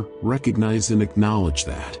Father. Recognize and acknowledge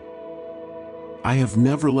that. I have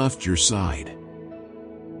never left your side.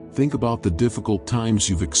 Think about the difficult times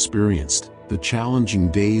you've experienced, the challenging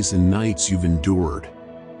days and nights you've endured.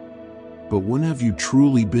 But when have you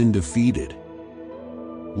truly been defeated?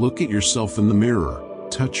 Look at yourself in the mirror,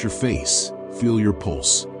 touch your face, feel your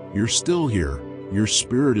pulse. You're still here, your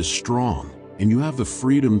spirit is strong, and you have the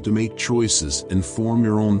freedom to make choices and form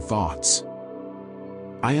your own thoughts.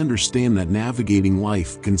 I understand that navigating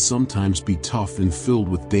life can sometimes be tough and filled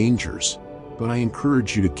with dangers, but I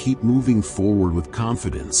encourage you to keep moving forward with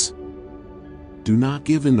confidence. Do not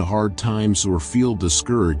give in to hard times or feel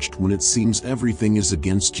discouraged when it seems everything is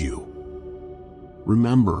against you.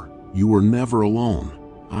 Remember, you are never alone.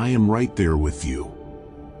 I am right there with you.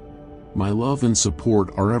 My love and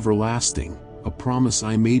support are everlasting, a promise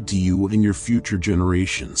I made to you and your future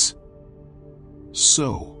generations.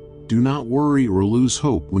 So, do not worry or lose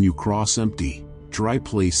hope when you cross empty, dry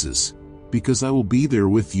places, because I will be there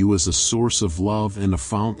with you as a source of love and a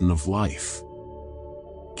fountain of life.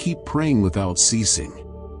 Keep praying without ceasing.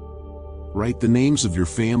 Write the names of your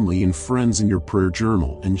family and friends in your prayer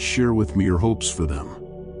journal and share with me your hopes for them.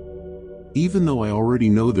 Even though I already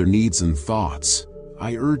know their needs and thoughts,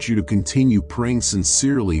 I urge you to continue praying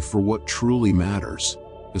sincerely for what truly matters,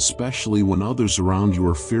 especially when others around you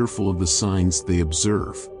are fearful of the signs they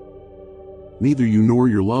observe. Neither you nor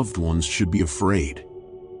your loved ones should be afraid.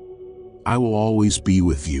 I will always be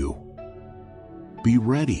with you. Be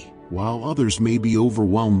ready. While others may be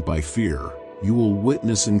overwhelmed by fear, you will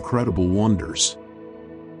witness incredible wonders.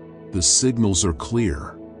 The signals are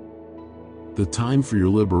clear. The time for your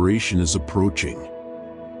liberation is approaching.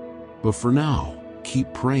 But for now,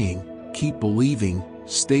 keep praying, keep believing,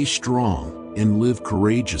 stay strong, and live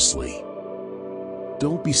courageously.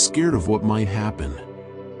 Don't be scared of what might happen.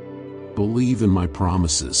 Believe in my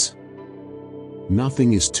promises.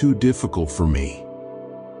 Nothing is too difficult for me.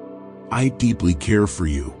 I deeply care for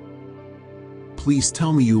you. Please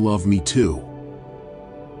tell me you love me too.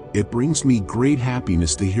 It brings me great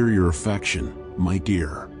happiness to hear your affection, my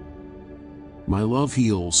dear. My love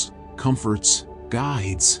heals, comforts,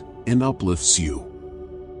 guides, and uplifts you.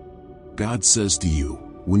 God says to you,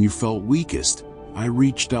 when you felt weakest, I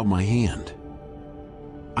reached out my hand.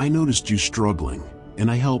 I noticed you struggling, and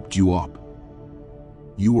I helped you up.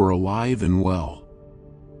 You are alive and well.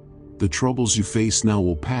 The troubles you face now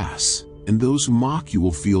will pass, and those who mock you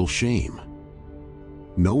will feel shame.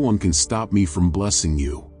 No one can stop me from blessing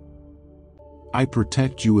you. I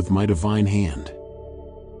protect you with my divine hand.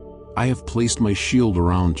 I have placed my shield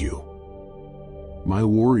around you. My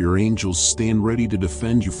warrior angels stand ready to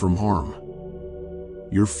defend you from harm.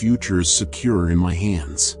 Your future is secure in my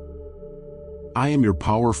hands. I am your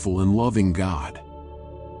powerful and loving God.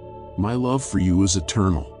 My love for you is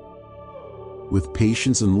eternal. With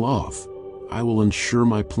patience and love, I will ensure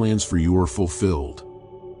my plans for you are fulfilled.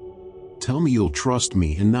 Tell me you'll trust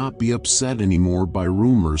me and not be upset anymore by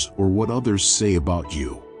rumors or what others say about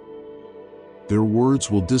you. Their words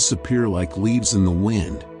will disappear like leaves in the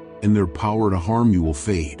wind, and their power to harm you will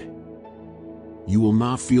fade. You will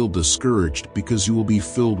not feel discouraged because you will be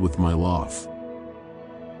filled with my love.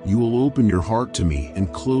 You will open your heart to me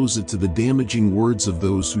and close it to the damaging words of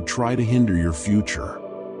those who try to hinder your future.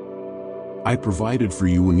 I provided for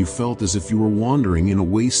you when you felt as if you were wandering in a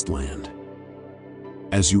wasteland.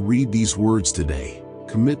 As you read these words today,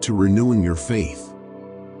 commit to renewing your faith.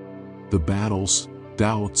 The battles,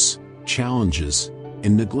 doubts, challenges,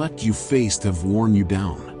 and neglect you faced have worn you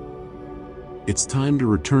down. It's time to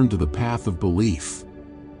return to the path of belief.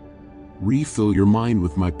 Refill your mind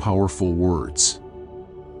with my powerful words.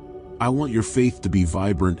 I want your faith to be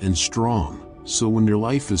vibrant and strong, so when your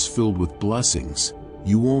life is filled with blessings,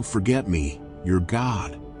 you won't forget me, your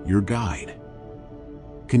God, your guide.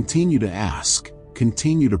 Continue to ask,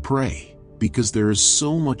 continue to pray, because there is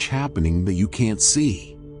so much happening that you can't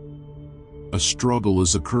see. A struggle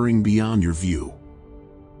is occurring beyond your view.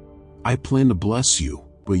 I plan to bless you,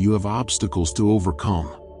 but you have obstacles to overcome.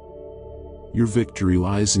 Your victory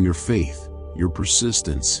lies in your faith, your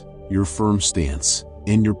persistence, your firm stance,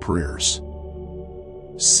 and your prayers.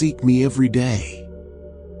 Seek me every day.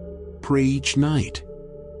 Pray each night.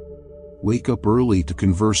 Wake up early to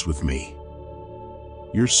converse with me.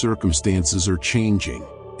 Your circumstances are changing,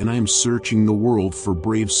 and I am searching the world for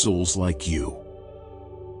brave souls like you.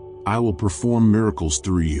 I will perform miracles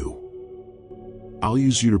through you. I'll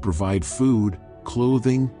use you to provide food,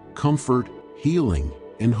 clothing, comfort, healing,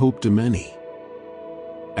 and hope to many.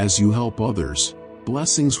 As you help others,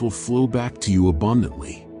 blessings will flow back to you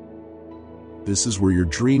abundantly. This is where your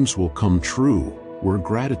dreams will come true, where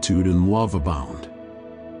gratitude and love abound.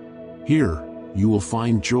 Here, you will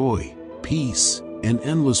find joy, peace, and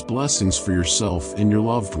endless blessings for yourself and your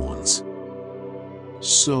loved ones.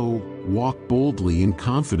 So, walk boldly and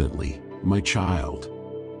confidently, my child.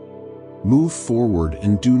 Move forward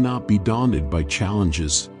and do not be daunted by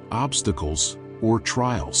challenges, obstacles, or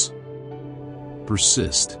trials.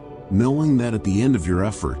 Persist, knowing that at the end of your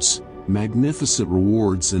efforts, magnificent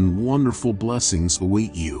rewards and wonderful blessings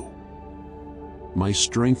await you. My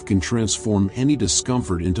strength can transform any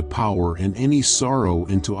discomfort into power and any sorrow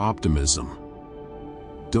into optimism.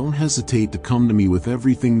 Don't hesitate to come to me with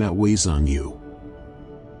everything that weighs on you.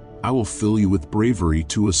 I will fill you with bravery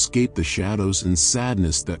to escape the shadows and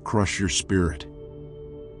sadness that crush your spirit.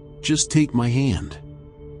 Just take my hand.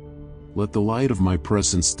 Let the light of my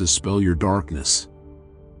presence dispel your darkness.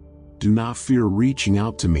 Do not fear reaching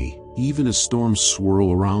out to me, even as storms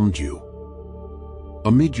swirl around you.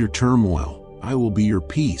 Amid your turmoil, I will be your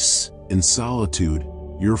peace, in solitude,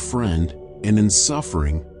 your friend, and in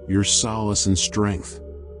suffering, your solace and strength.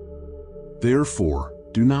 Therefore,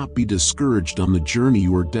 do not be discouraged on the journey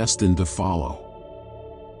you are destined to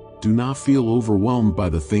follow. Do not feel overwhelmed by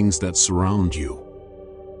the things that surround you.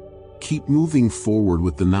 Keep moving forward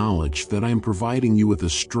with the knowledge that I am providing you with a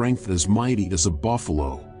strength as mighty as a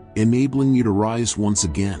buffalo, enabling you to rise once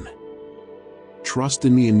again. Trust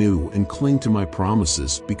in me anew and cling to my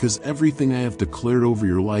promises, because everything I have declared over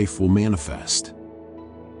your life will manifest.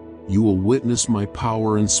 You will witness my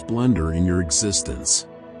power and splendor in your existence.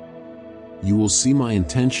 You will see my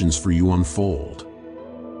intentions for you unfold.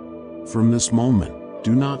 From this moment,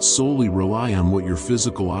 do not solely rely on what your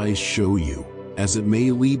physical eyes show you, as it may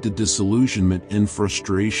lead to disillusionment and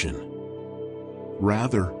frustration.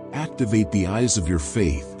 Rather, activate the eyes of your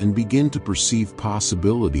faith and begin to perceive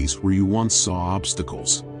possibilities where you once saw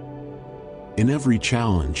obstacles. In every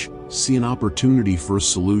challenge, see an opportunity for a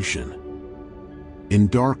solution. In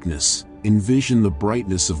darkness, envision the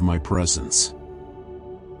brightness of my presence.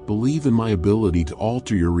 Believe in my ability to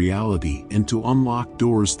alter your reality and to unlock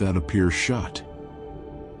doors that appear shut.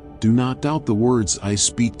 Do not doubt the words I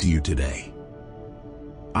speak to you today.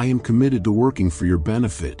 I am committed to working for your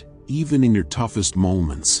benefit, even in your toughest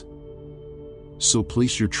moments. So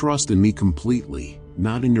place your trust in me completely,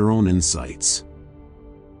 not in your own insights.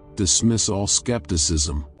 Dismiss all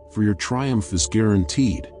skepticism, for your triumph is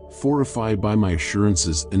guaranteed, fortified by my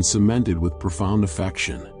assurances and cemented with profound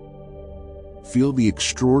affection. Feel the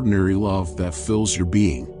extraordinary love that fills your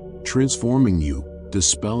being, transforming you,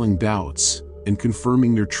 dispelling doubts, and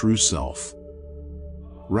confirming your true self.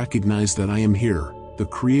 Recognize that I am here, the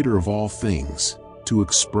creator of all things, to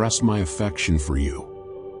express my affection for you.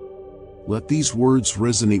 Let these words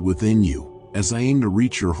resonate within you, as I aim to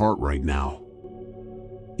reach your heart right now.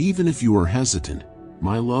 Even if you are hesitant,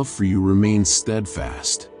 my love for you remains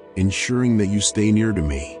steadfast, ensuring that you stay near to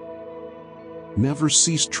me. Never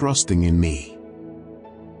cease trusting in me.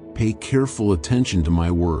 Pay careful attention to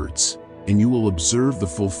my words, and you will observe the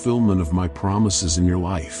fulfillment of my promises in your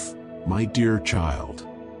life, my dear child.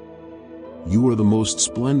 You are the most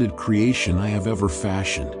splendid creation I have ever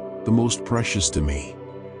fashioned, the most precious to me.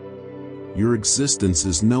 Your existence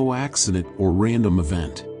is no accident or random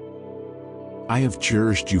event. I have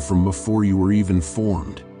cherished you from before you were even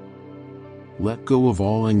formed. Let go of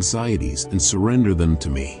all anxieties and surrender them to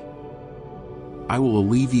me. I will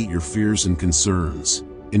alleviate your fears and concerns,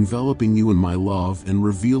 enveloping you in my love and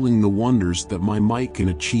revealing the wonders that my might can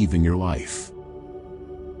achieve in your life.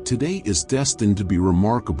 Today is destined to be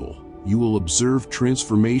remarkable. You will observe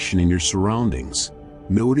transformation in your surroundings,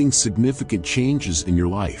 noting significant changes in your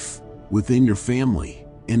life, within your family,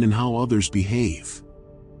 and in how others behave.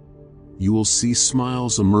 You will see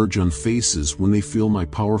smiles emerge on faces when they feel my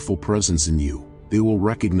powerful presence in you. They will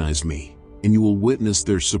recognize me, and you will witness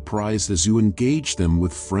their surprise as you engage them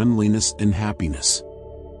with friendliness and happiness.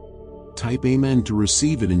 Type Amen to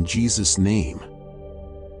receive it in Jesus' name.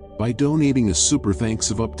 By donating a super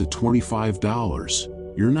thanks of up to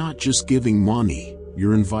 $25, you're not just giving money,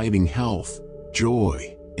 you're inviting health,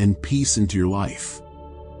 joy, and peace into your life.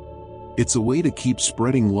 It's a way to keep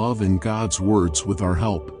spreading love and God's words with our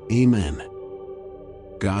help. Amen.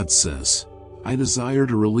 God says, I desire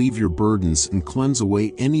to relieve your burdens and cleanse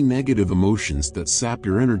away any negative emotions that sap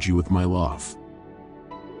your energy with my love.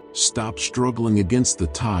 Stop struggling against the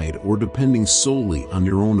tide or depending solely on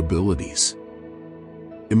your own abilities.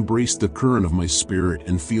 Embrace the current of my spirit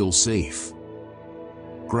and feel safe.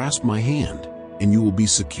 Grasp my hand, and you will be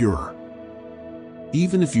secure.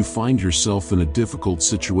 Even if you find yourself in a difficult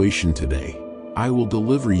situation today, I will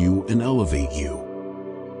deliver you and elevate you.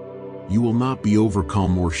 You will not be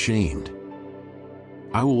overcome or shamed.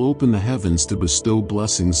 I will open the heavens to bestow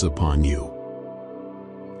blessings upon you.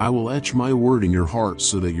 I will etch my word in your heart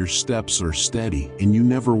so that your steps are steady and you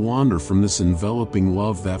never wander from this enveloping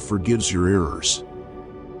love that forgives your errors.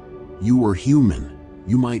 You are human,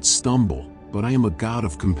 you might stumble, but I am a God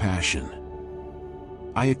of compassion.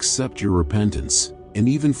 I accept your repentance, and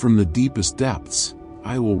even from the deepest depths,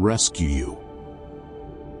 I will rescue you.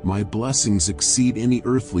 My blessings exceed any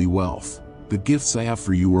earthly wealth. The gifts I have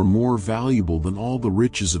for you are more valuable than all the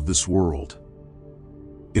riches of this world.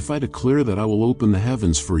 If I declare that I will open the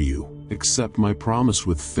heavens for you, accept my promise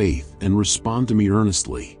with faith and respond to me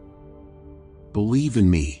earnestly. Believe in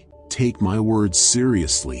me, take my words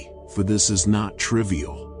seriously, for this is not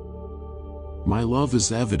trivial. My love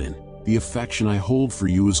is evident, the affection I hold for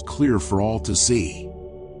you is clear for all to see.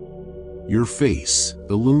 Your face,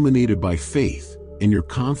 illuminated by faith, and your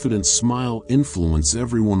confident smile influence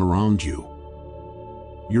everyone around you.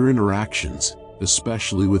 Your interactions,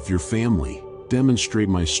 especially with your family, demonstrate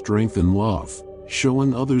my strength and love,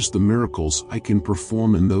 showing others the miracles I can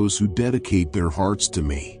perform in those who dedicate their hearts to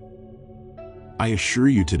me. I assure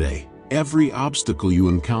you today, every obstacle you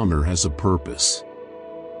encounter has a purpose.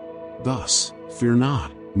 Thus, fear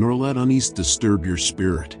not, nor let unease disturb your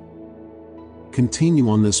spirit. Continue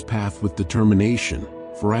on this path with determination,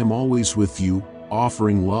 for I am always with you,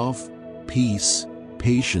 offering love, peace,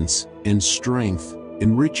 patience, and strength,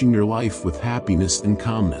 enriching your life with happiness and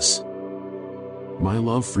calmness. My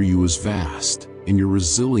love for you is vast, and your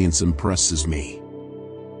resilience impresses me.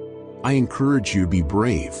 I encourage you to be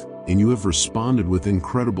brave, and you have responded with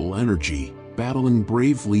incredible energy, battling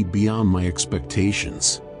bravely beyond my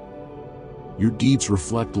expectations. Your deeds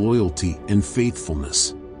reflect loyalty and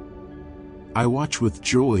faithfulness. I watch with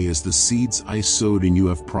joy as the seeds I sowed in you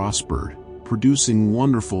have prospered, producing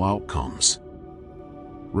wonderful outcomes.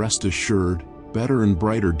 Rest assured, better and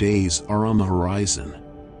brighter days are on the horizon.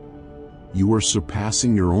 You are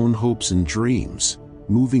surpassing your own hopes and dreams,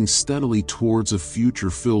 moving steadily towards a future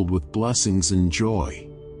filled with blessings and joy.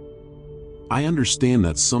 I understand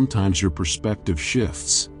that sometimes your perspective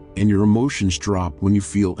shifts, and your emotions drop when you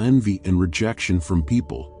feel envy and rejection from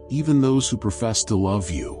people, even those who profess to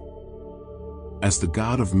love you. As the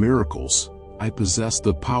God of miracles, I possess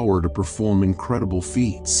the power to perform incredible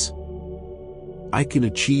feats. I can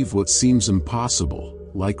achieve what seems impossible,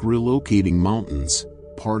 like relocating mountains,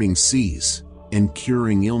 parting seas, and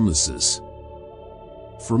curing illnesses.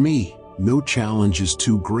 For me, no challenge is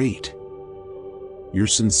too great. Your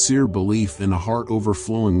sincere belief and a heart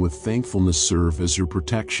overflowing with thankfulness serve as your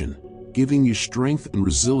protection, giving you strength and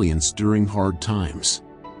resilience during hard times.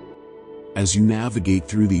 As you navigate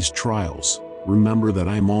through these trials, remember that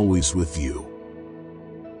I am always with you.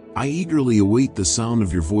 I eagerly await the sound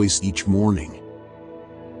of your voice each morning.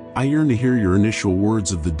 I yearn to hear your initial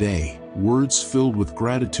words of the day, words filled with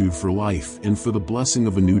gratitude for life and for the blessing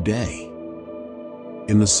of a new day.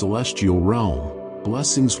 In the celestial realm,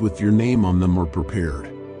 blessings with your name on them are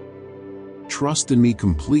prepared. Trust in me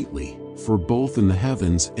completely, for both in the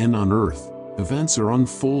heavens and on earth, events are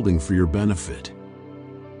unfolding for your benefit.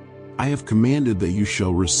 I have commanded that you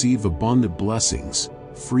shall receive abundant blessings,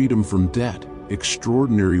 freedom from debt,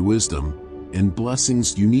 extraordinary wisdom, and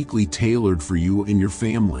blessings uniquely tailored for you and your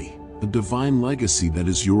family, a divine legacy that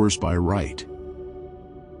is yours by right.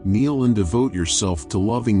 Kneel and devote yourself to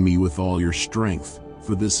loving me with all your strength,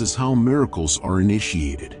 for this is how miracles are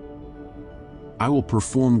initiated. I will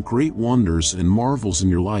perform great wonders and marvels in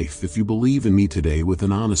your life if you believe in me today with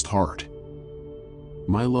an honest heart.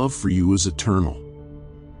 My love for you is eternal.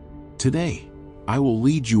 Today, I will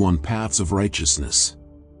lead you on paths of righteousness.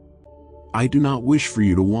 I do not wish for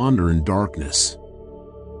you to wander in darkness.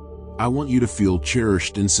 I want you to feel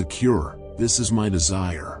cherished and secure. This is my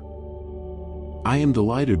desire. I am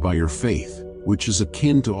delighted by your faith, which is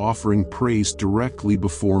akin to offering praise directly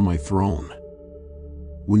before my throne.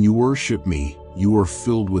 When you worship me, you are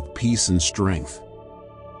filled with peace and strength.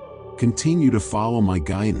 Continue to follow my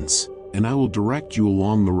guidance, and I will direct you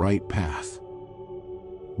along the right path.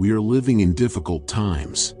 We are living in difficult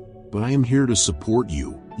times, but I am here to support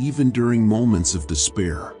you, even during moments of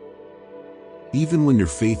despair. Even when your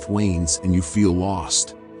faith wanes and you feel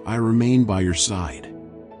lost, I remain by your side.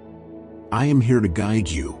 I am here to guide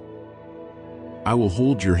you. I will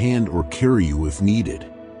hold your hand or carry you if needed.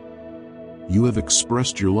 You have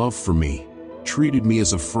expressed your love for me, treated me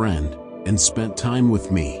as a friend, and spent time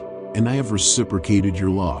with me, and I have reciprocated your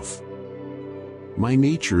love. My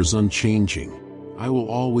nature is unchanging. I will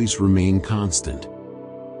always remain constant.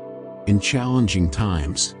 In challenging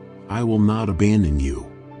times, I will not abandon you.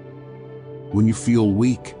 When you feel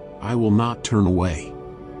weak, I will not turn away.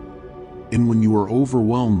 And when you are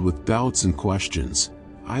overwhelmed with doubts and questions,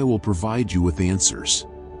 I will provide you with answers.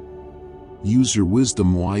 Use your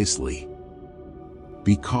wisdom wisely.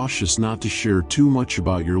 Be cautious not to share too much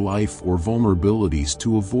about your life or vulnerabilities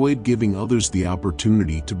to avoid giving others the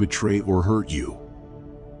opportunity to betray or hurt you.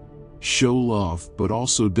 Show love, but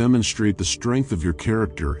also demonstrate the strength of your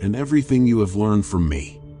character and everything you have learned from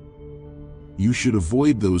me. You should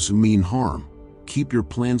avoid those who mean harm, keep your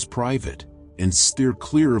plans private, and steer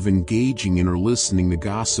clear of engaging in or listening to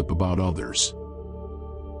gossip about others.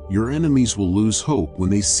 Your enemies will lose hope when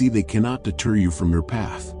they see they cannot deter you from your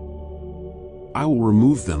path. I will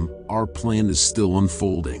remove them. Our plan is still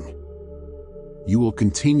unfolding. You will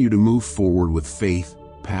continue to move forward with faith,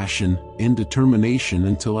 passion, and determination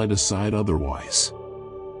until I decide otherwise.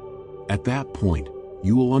 At that point,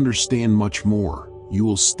 you will understand much more. You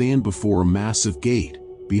will stand before a massive gate,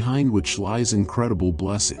 behind which lies incredible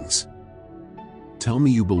blessings. Tell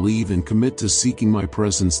me you believe and commit to seeking my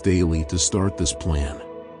presence daily to start this plan.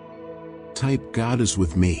 Type "God is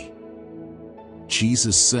with me."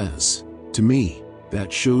 Jesus says, "To me,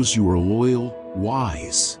 that shows you are loyal,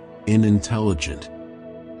 wise, and intelligent."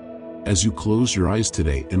 As you close your eyes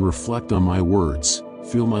today and reflect on my words,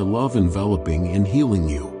 feel my love enveloping and healing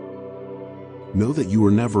you. Know that you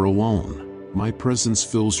are never alone. My presence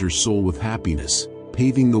fills your soul with happiness,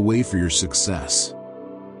 paving the way for your success.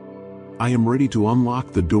 I am ready to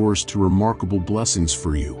unlock the doors to remarkable blessings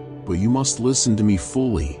for you, but you must listen to me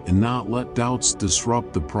fully and not let doubts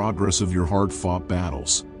disrupt the progress of your hard-fought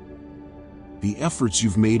battles. The efforts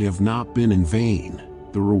you've made have not been in vain.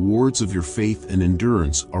 The rewards of your faith and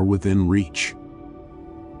endurance are within reach.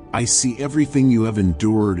 I see everything you have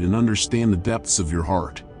endured and understand the depths of your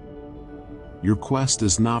heart. Your quest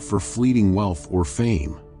is not for fleeting wealth or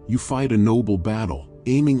fame. You fight a noble battle,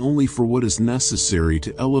 aiming only for what is necessary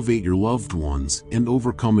to elevate your loved ones and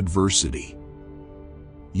overcome adversity.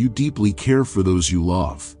 You deeply care for those you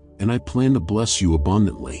love, and I plan to bless you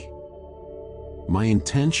abundantly. My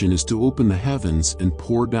intention is to open the heavens and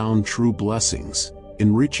pour down true blessings,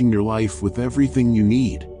 enriching your life with everything you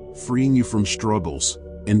need, freeing you from struggles,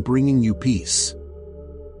 and bringing you peace.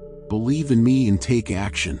 Believe in me and take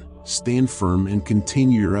action. Stand firm and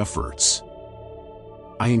continue your efforts.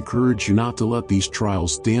 I encourage you not to let these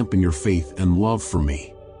trials dampen your faith and love for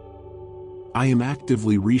me. I am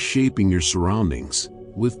actively reshaping your surroundings,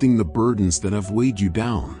 lifting the burdens that have weighed you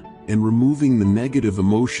down, and removing the negative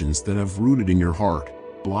emotions that have rooted in your heart,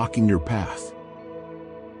 blocking your path.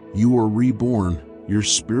 You are reborn, your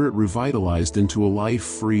spirit revitalized into a life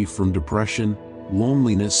free from depression,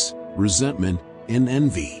 loneliness, resentment, and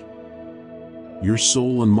envy. Your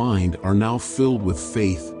soul and mind are now filled with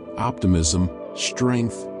faith, optimism,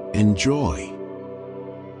 strength, and joy.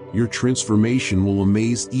 Your transformation will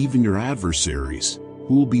amaze even your adversaries,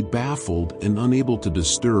 who will be baffled and unable to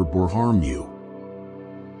disturb or harm you.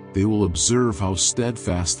 They will observe how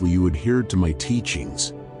steadfastly you adhered to my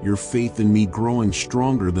teachings, your faith in me growing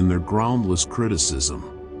stronger than their groundless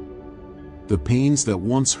criticism. The pains that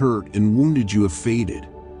once hurt and wounded you have faded,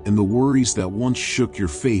 and the worries that once shook your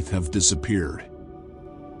faith have disappeared.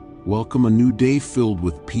 Welcome a new day filled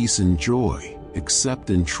with peace and joy. Accept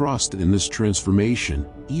and trust in this transformation,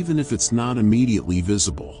 even if it's not immediately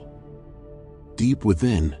visible. Deep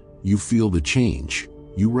within, you feel the change.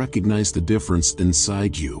 You recognize the difference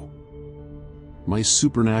inside you. My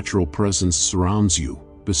supernatural presence surrounds you,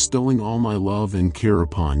 bestowing all my love and care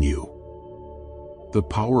upon you. The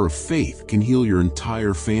power of faith can heal your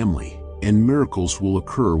entire family, and miracles will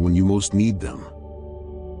occur when you most need them.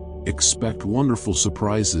 Expect wonderful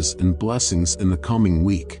surprises and blessings in the coming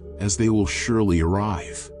week, as they will surely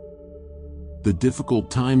arrive. The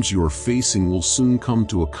difficult times you are facing will soon come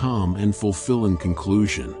to a calm and fulfilling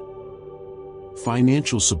conclusion.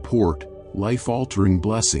 Financial support, life-altering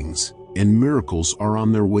blessings, and miracles are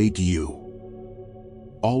on their way to you.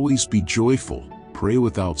 Always be joyful, pray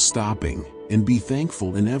without stopping, and be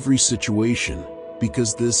thankful in every situation,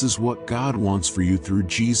 because this is what God wants for you through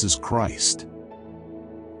Jesus Christ.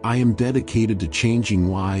 I am dedicated to changing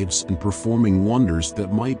lives and performing wonders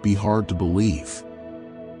that might be hard to believe.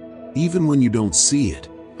 Even when you don't see it,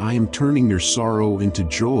 I am turning your sorrow into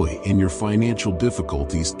joy and your financial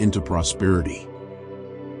difficulties into prosperity.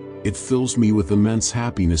 It fills me with immense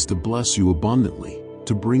happiness to bless you abundantly,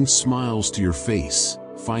 to bring smiles to your face,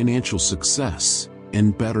 financial success,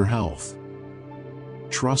 and better health.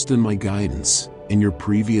 Trust in my guidance, and your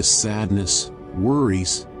previous sadness,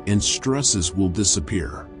 worries, and stresses will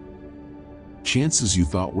disappear. Chances you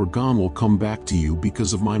thought were gone will come back to you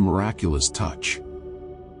because of my miraculous touch.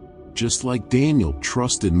 Just like Daniel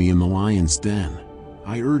trusted me in the lion's den,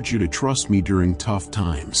 I urge you to trust me during tough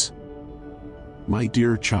times. My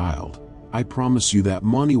dear child, I promise you that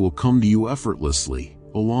money will come to you effortlessly,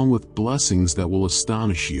 along with blessings that will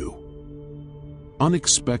astonish you.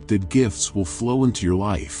 Unexpected gifts will flow into your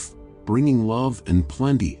life, bringing love and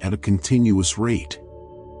plenty at a continuous rate.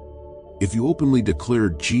 If you openly declare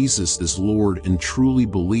Jesus as Lord and truly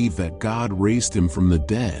believe that God raised him from the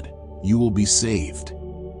dead, you will be saved.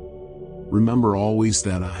 Remember always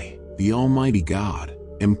that I, the Almighty God,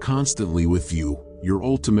 am constantly with you, your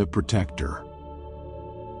ultimate protector.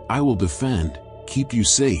 I will defend, keep you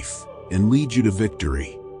safe, and lead you to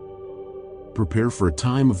victory. Prepare for a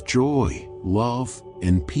time of joy, love,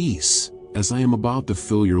 and peace, as I am about to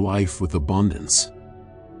fill your life with abundance.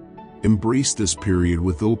 Embrace this period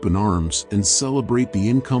with open arms and celebrate the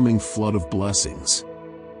incoming flood of blessings.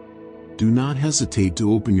 Do not hesitate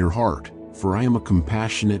to open your heart, for I am a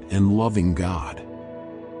compassionate and loving God.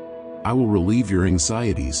 I will relieve your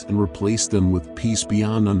anxieties and replace them with peace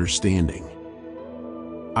beyond understanding.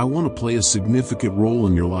 I want to play a significant role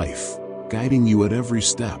in your life, guiding you at every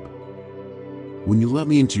step. When you let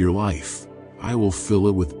me into your life, I will fill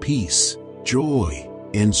it with peace, joy,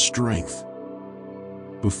 and strength.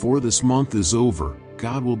 Before this month is over,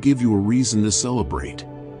 God will give you a reason to celebrate.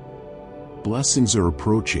 Blessings are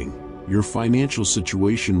approaching, your financial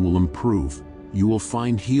situation will improve, you will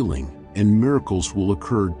find healing, and miracles will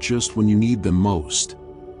occur just when you need them most.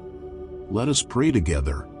 Let us pray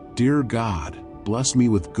together. Dear God, bless me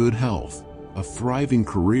with good health, a thriving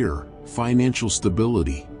career, financial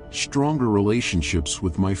stability, stronger relationships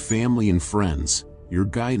with my family and friends, your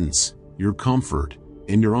guidance, your comfort,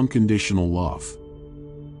 and your unconditional love.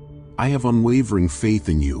 I have unwavering faith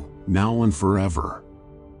in you, now and forever.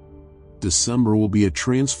 December will be a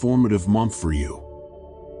transformative month for you.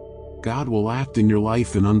 God will act in your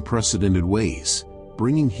life in unprecedented ways,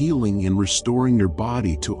 bringing healing and restoring your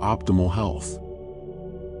body to optimal health.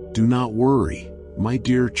 Do not worry, my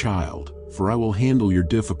dear child, for I will handle your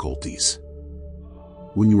difficulties.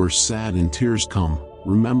 When you are sad and tears come,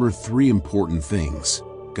 remember 3 important things.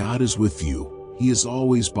 God is with you, He is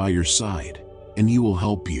always by your side, and He will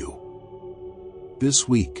help you. This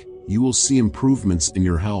week, you will see improvements in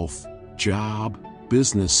your health, job,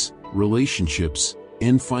 business, relationships,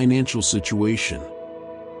 and financial situation.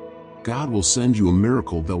 God will send you a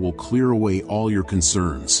miracle that will clear away all your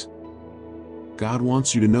concerns. God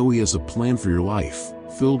wants you to know He has a plan for your life,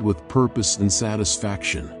 filled with purpose and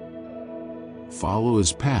satisfaction. Follow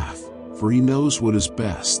His path, for He knows what is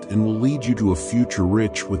best and will lead you to a future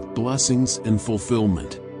rich with blessings and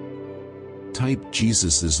fulfillment. Type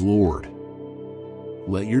Jesus is Lord.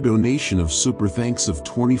 Let your donation of super thanks of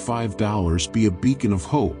 $25 be a beacon of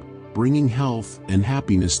hope, bringing health and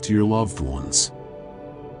happiness to your loved ones.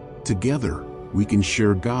 Together, we can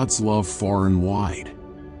share God's love far and wide.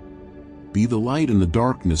 Be the light in the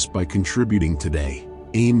darkness by contributing today.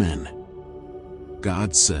 Amen.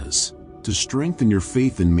 God says, to strengthen your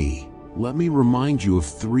faith in me, let me remind you of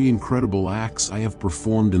 3 incredible acts I have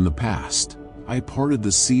performed in the past. I parted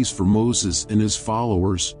the seas for Moses and his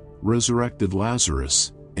followers, resurrected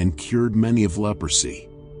Lazarus, and cured many of leprosy.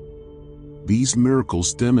 These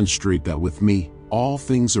miracles demonstrate that with me, all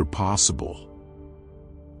things are possible.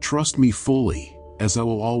 Trust me fully, as I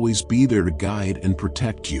will always be there to guide and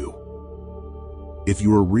protect you. If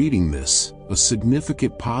you are reading this, a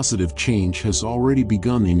significant positive change has already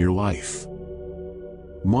begun in your life.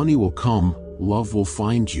 Money will come, love will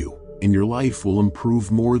find you, and your life will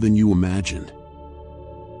improve more than you imagined.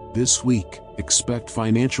 This week, expect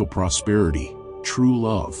financial prosperity, true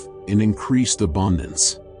love, and increased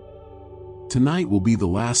abundance. Tonight will be the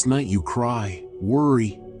last night you cry,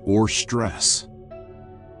 worry, or stress.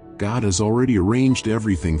 God has already arranged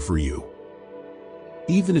everything for you.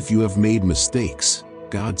 Even if you have made mistakes,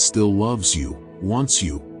 God still loves you, wants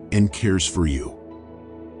you, and cares for you.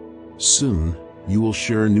 Soon, you will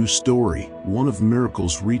share a new story, one of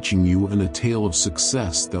miracles reaching you and a tale of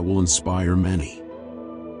success that will inspire many.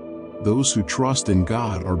 Those who trust in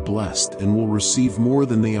God are blessed and will receive more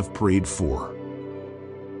than they have prayed for.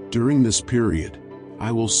 During this period,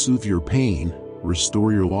 I will soothe your pain,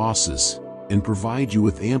 restore your losses, and provide you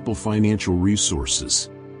with ample financial resources.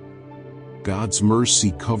 God's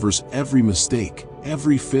mercy covers every mistake,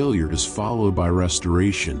 every failure is followed by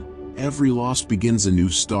restoration, every loss begins a new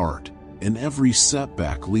start, and every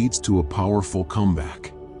setback leads to a powerful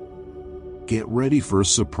comeback. Get ready for a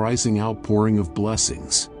surprising outpouring of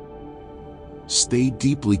blessings. Stay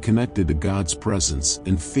deeply connected to God's presence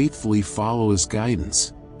and faithfully follow His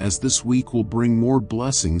guidance, as this week will bring more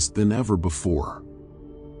blessings than ever before.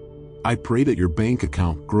 I pray that your bank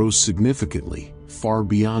account grows significantly, far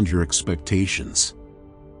beyond your expectations.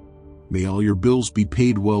 May all your bills be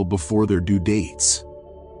paid well before their due dates.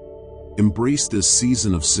 Embrace this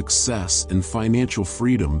season of success and financial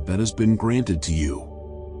freedom that has been granted to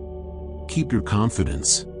you. Keep your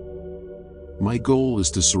confidence. My goal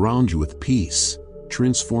is to surround you with peace,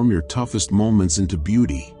 transform your toughest moments into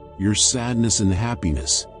beauty, your sadness into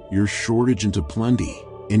happiness, your shortage into plenty,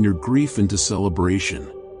 and your grief into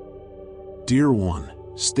celebration. Dear one,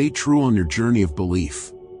 stay true on your journey of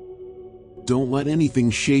belief. Don't let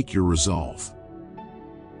anything shake your resolve.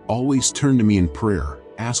 Always turn to me in prayer,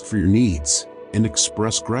 ask for your needs, and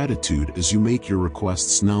express gratitude as you make your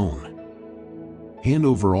requests known. Hand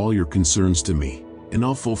over all your concerns to me, and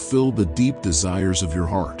I'll fulfill the deep desires of your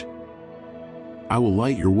heart. I will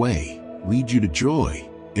light your way, lead you to joy,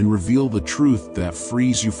 and reveal the truth that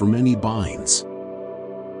frees you from any binds.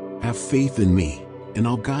 Have faith in me, and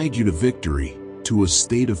I'll guide you to victory, to a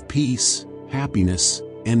state of peace, happiness,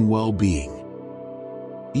 and well-being.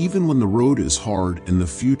 Even when the road is hard and the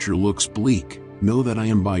future looks bleak, know that I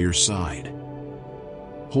am by your side.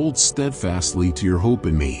 Hold steadfastly to your hope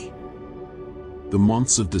in me. The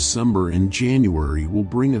months of December and January will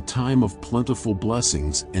bring a time of plentiful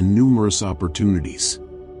blessings and numerous opportunities.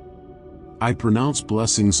 I pronounce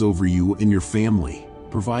blessings over you and your family,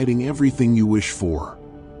 providing everything you wish for.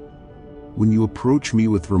 When you approach me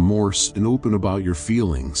with remorse and open about your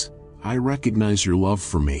feelings, I recognize your love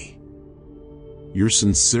for me. Your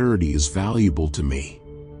sincerity is valuable to me.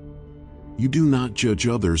 You do not judge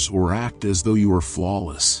others or act as though you are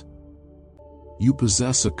flawless. You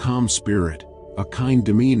possess a calm spirit, a kind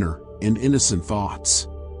demeanor, and innocent thoughts.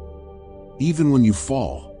 Even when you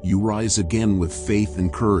fall, you rise again with faith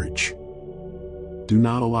and courage. Do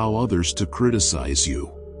not allow others to criticize you.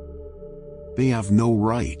 They have no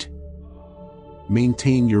right.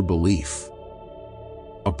 Maintain your belief.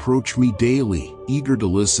 Approach me daily, eager to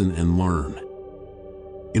listen and learn.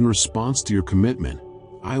 In response to your commitment,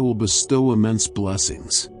 I will bestow immense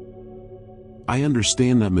blessings. I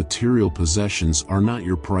understand that material possessions are not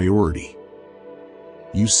your priority.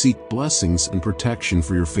 You seek blessings and protection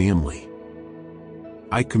for your family.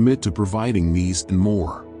 I commit to providing these and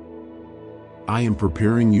more. I am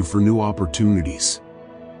preparing you for new opportunities.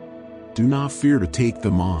 Do not fear to take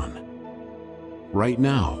them on. Right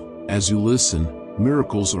now, as you listen,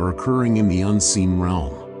 miracles are occurring in the unseen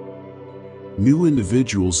realm. New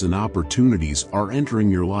individuals and opportunities are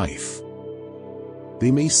entering your life.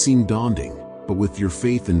 They may seem daunting, but with your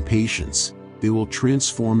faith and patience, they will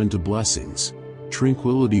transform into blessings,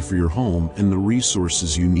 tranquility for your home and the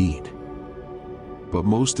resources you need. But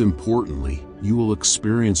most importantly, you will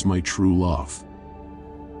experience my true love.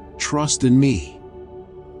 Trust in me.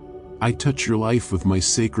 I touch your life with my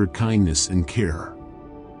sacred kindness and care.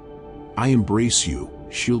 I embrace you,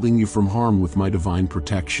 shielding you from harm with my divine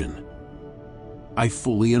protection. I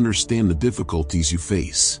fully understand the difficulties you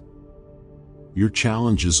face. Your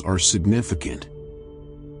challenges are significant.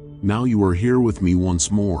 Now you are here with me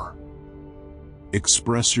once more.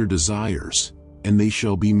 Express your desires, and they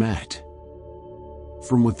shall be met.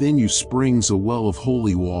 From within you springs a well of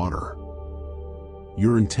holy water.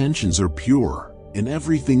 Your intentions are pure, and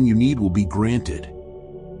everything you need will be granted.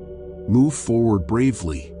 Move forward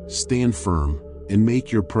bravely, stand firm, and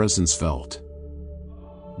make your presence felt.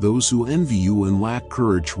 Those who envy you and lack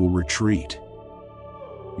courage will retreat.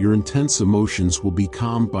 Your intense emotions will be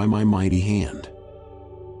calmed by my mighty hand.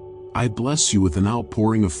 I bless you with an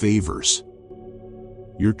outpouring of favors.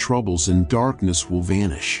 Your troubles and darkness will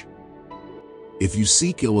vanish. If you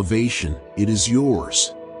seek elevation, it is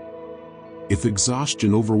yours. If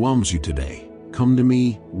exhaustion overwhelms you today, come to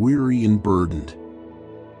me, weary and burdened.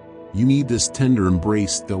 You need this tender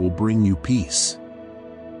embrace that will bring you peace.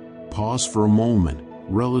 Pause for a moment,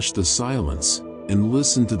 relish the silence, and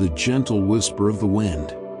listen to the gentle whisper of the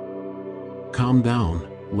wind. Calm down,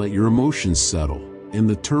 let your emotions settle, and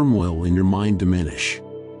the turmoil in your mind diminish.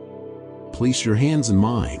 Place your hands in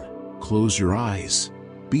mine, close your eyes,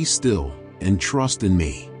 be still, and trust in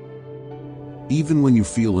me. Even when you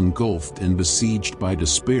feel engulfed and besieged by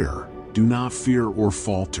despair, do not fear or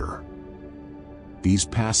falter. These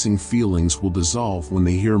passing feelings will dissolve when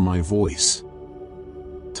they hear my voice.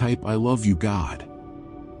 Type "I love you, God."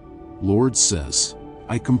 Lord says,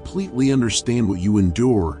 I completely understand what you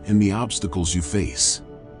endure and the obstacles you face.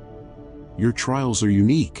 Your trials are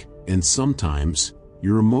unique, and sometimes,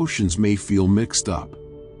 your emotions may feel mixed up.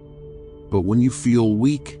 But when you feel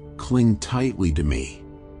weak, cling tightly to me.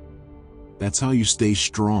 That's how you stay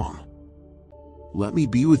strong. Let me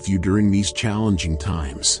be with you during these challenging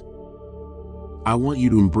times. I want you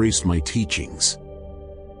to embrace my teachings.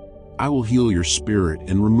 I will heal your spirit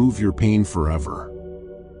and remove your pain forever.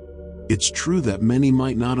 It's true that many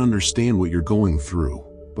might not understand what you're going through,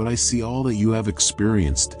 but I see all that you have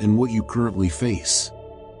experienced and what you currently face.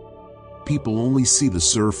 People only see the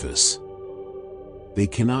surface. They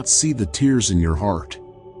cannot see the tears in your heart.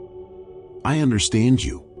 I understand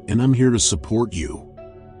you, and I'm here to support you.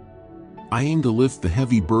 I aim to lift the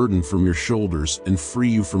heavy burden from your shoulders and free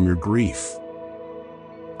you from your grief.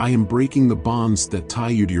 I am breaking the bonds that tie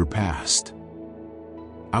you to your past.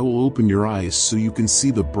 I will open your eyes so you can see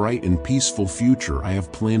the bright and peaceful future I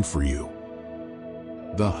have planned for you.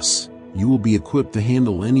 Thus, you will be equipped to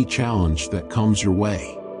handle any challenge that comes your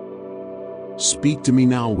way. Speak to me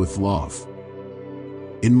now with love.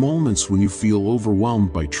 In moments when you feel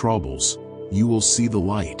overwhelmed by troubles, you will see the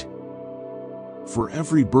light. For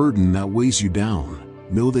every burden that weighs you down,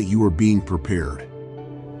 know that you are being prepared.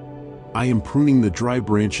 I am pruning the dry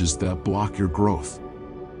branches that block your growth.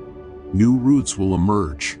 New roots will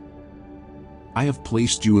emerge. I have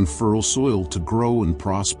placed you in fertile soil to grow and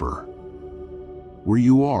prosper. Where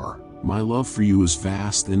you are, my love for you is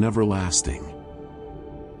vast and everlasting.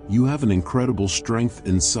 You have an incredible strength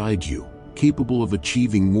inside you, capable of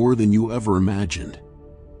achieving more than you ever imagined.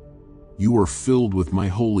 You are filled with my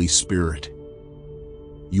Holy Spirit.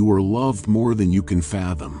 You are loved more than you can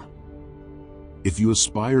fathom. If you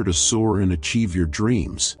aspire to soar and achieve your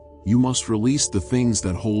dreams, you must release the things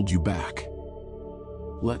that hold you back.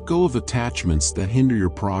 Let go of attachments that hinder your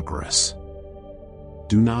progress.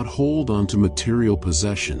 Do not hold on to material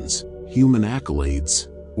possessions, human accolades,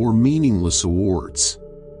 or meaningless awards.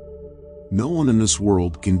 No one in this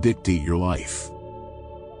world can dictate your life.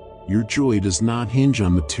 Your joy does not hinge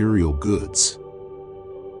on material goods.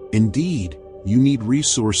 Indeed, you need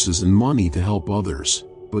resources and money to help others,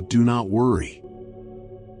 but do not worry.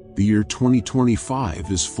 The year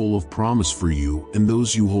 2025 is full of promise for you and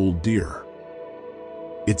those you hold dear.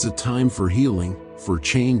 It's a time for healing, for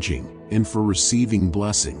changing, and for receiving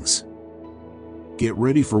blessings. Get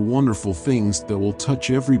ready for wonderful things that will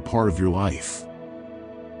touch every part of your life.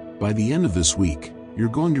 By the end of this week, you're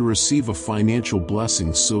going to receive a financial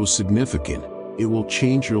blessing so significant, it will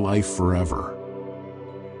change your life forever.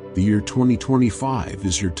 The year 2025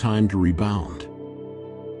 is your time to rebound.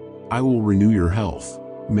 I will renew your health,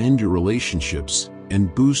 mend your relationships,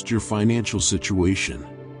 and boost your financial situation.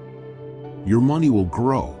 Your money will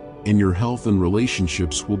grow, and your health and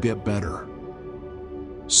relationships will get better.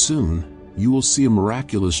 Soon, you will see a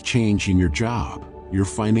miraculous change in your job, your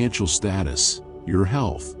financial status, your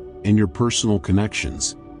health, and your personal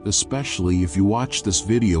connections, especially if you watch this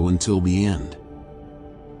video until the end.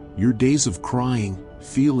 Your days of crying,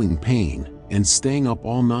 feeling pain, and staying up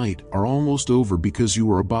all night are almost over because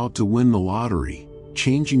you are about to win the lottery,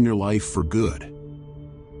 changing your life for good.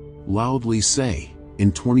 Loudly say,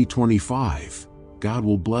 in 2025, God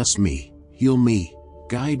will bless me, heal me,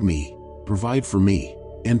 guide me, provide for me,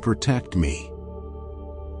 and protect me.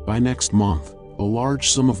 By next month, a large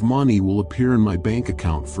sum of money will appear in my bank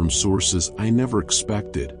account from sources I never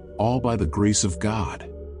expected, all by the grace of God.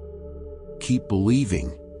 Keep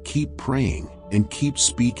believing, keep praying, and keep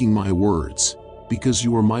speaking my words, because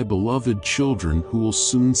you are my beloved children who will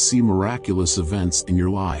soon see miraculous events in your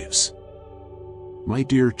lives. My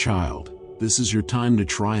dear child, this is your time to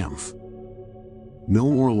triumph. No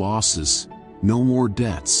more losses, no more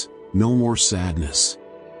debts, no more sadness.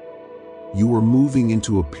 You are moving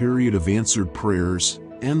into a period of answered prayers,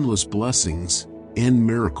 endless blessings, and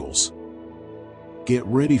miracles. Get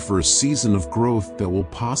ready for a season of growth that will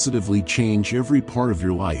positively change every part of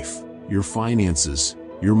your life, your finances,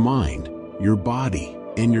 your mind, your body,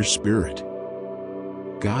 and your spirit.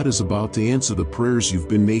 God is about to answer the prayers you've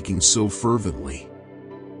been making so fervently.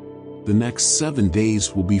 The next 7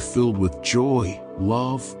 days will be filled with joy,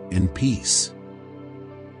 love, and peace.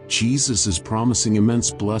 Jesus is promising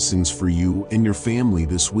immense blessings for you and your family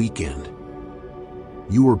this weekend.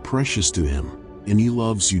 You are precious to Him, and He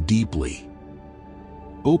loves you deeply.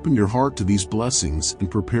 Open your heart to these blessings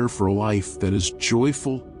and prepare for a life that is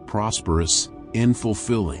joyful, prosperous, and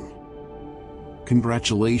fulfilling.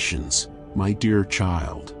 Congratulations, my dear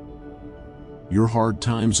child. Your hard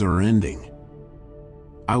times are ending.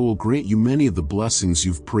 I will grant you many of the blessings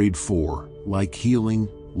you've prayed for, like healing,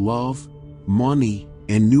 love, money,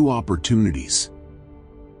 and new opportunities.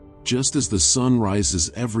 Just as the sun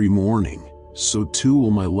rises every morning, so too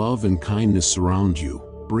will my love and kindness surround you,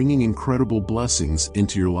 bringing incredible blessings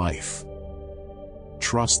into your life.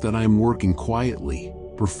 Trust that I am working quietly,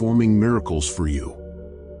 performing miracles for you.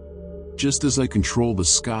 Just as I control the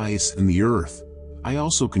skies and the earth, I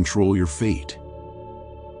also control your fate.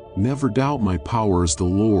 Never doubt my power as the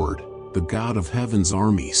Lord, the God of heaven's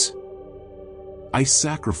armies. I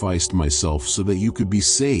sacrificed myself so that you could be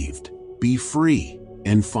saved, be free,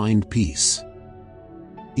 and find peace.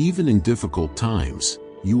 Even in difficult times,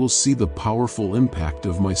 you will see the powerful impact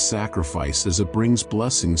of my sacrifice as it brings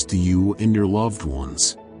blessings to you and your loved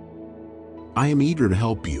ones. I am eager to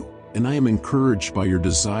help you, and I am encouraged by your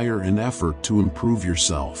desire and effort to improve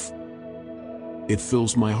yourself. It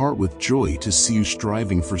fills my heart with joy to see you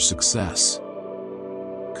striving for success.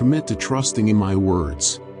 Commit to trusting in my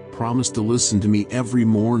words, promise to listen to me every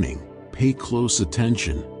morning, pay close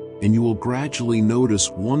attention, and you will gradually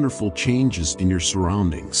notice wonderful changes in your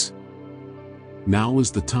surroundings. Now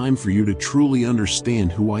is the time for you to truly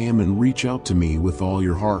understand who I am and reach out to me with all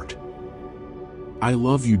your heart. I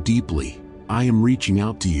love you deeply. I am reaching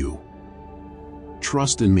out to you.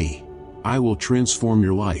 Trust in me. I will transform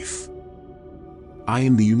your life. I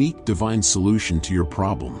am the unique divine solution to your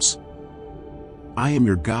problems. I am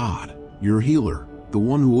your God, your healer, the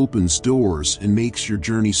one who opens doors and makes your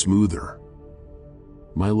journey smoother.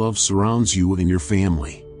 My love surrounds you and your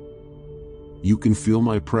family. You can feel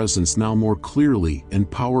my presence now more clearly and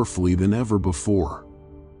powerfully than ever before.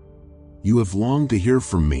 You have longed to hear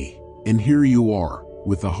from me, and here you are,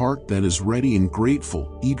 with a heart that is ready and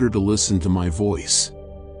grateful, eager to listen to my voice.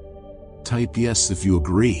 Type yes if you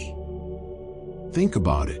agree. Think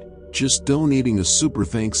about it. Just donating a super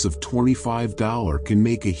thanks of $25 can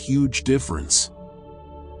make a huge difference.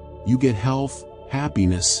 You get health,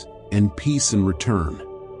 happiness, and peace in return.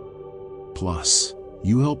 Plus,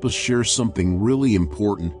 you help us share something really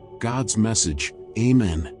important, God's message.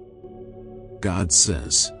 Amen. God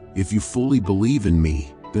says, if you fully believe in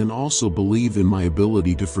me, then also believe in my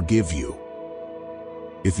ability to forgive you.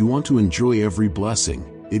 If you want to enjoy every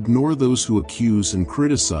blessing, ignore those who accuse and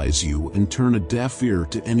criticize you and turn a deaf ear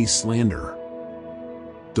to any slander.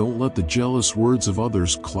 Don't let the jealous words of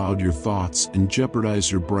others cloud your thoughts and jeopardize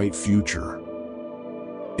your bright future.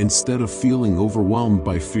 Instead of feeling overwhelmed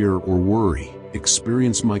by fear or worry,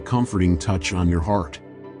 experience my comforting touch on your heart.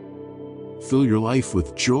 Fill your life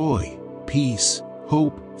with joy, peace,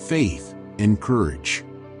 hope, faith, and courage.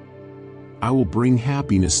 I will bring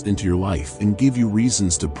happiness into your life and give you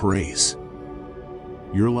reasons to praise.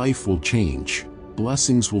 Your life will change,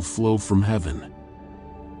 blessings will flow from heaven.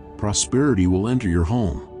 Prosperity will enter your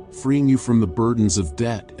home, freeing you from the burdens of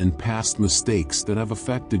debt and past mistakes that have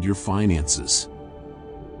affected your finances.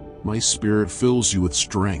 My spirit fills you with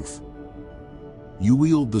strength. You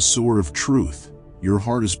wield the sword of truth, your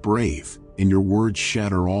heart is brave, and your words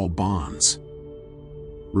shatter all bonds.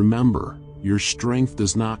 Remember, your strength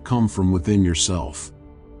does not come from within yourself.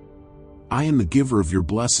 I am the giver of your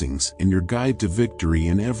blessings and your guide to victory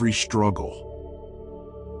in every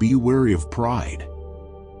struggle. Be wary of pride.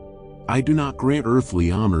 I do not grant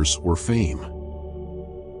earthly honors or fame.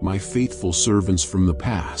 My faithful servants from the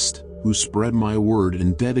past, who spread my word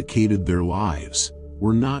and dedicated their lives,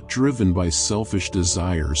 were not driven by selfish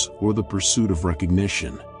desires or the pursuit of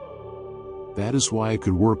recognition. That is why I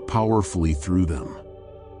could work powerfully through them.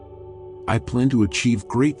 I plan to achieve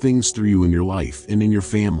great things through you in your life and in your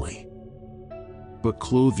family. But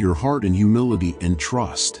clothe your heart in humility and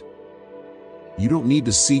trust. You don't need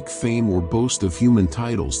to seek fame or boast of human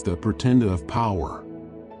titles that pretend to have power.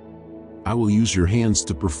 I will use your hands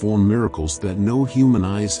to perform miracles that no human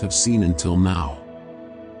eyes have seen until now.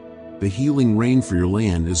 The healing rain for your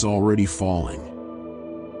land is already falling.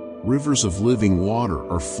 Rivers of living water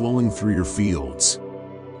are flowing through your fields.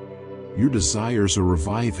 Your desires are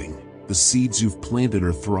reviving. The seeds you've planted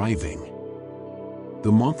are thriving.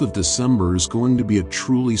 The month of December is going to be a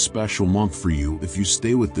truly special month for you if you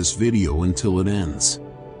stay with this video until it ends.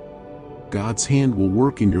 God's hand will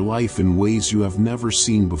work in your life in ways you have never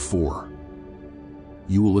seen before.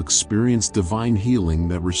 You will experience divine healing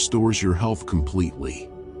that restores your health completely.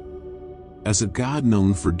 As a God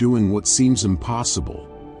known for doing what seems impossible,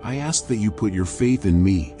 I ask that you put your faith in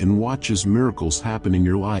me and watch as miracles happen in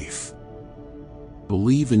your life.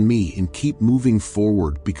 Believe in me and keep moving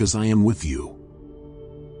forward because I am with you.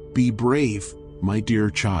 Be brave, my dear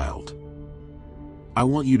child. I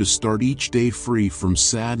want you to start each day free from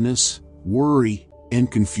sadness, worry, and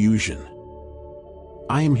confusion.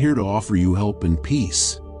 I am here to offer you help and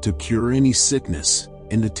peace, to cure any sickness,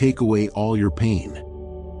 and to take away all your pain.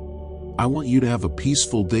 I want you to have a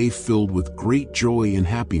peaceful day filled with great joy and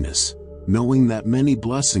happiness, knowing that many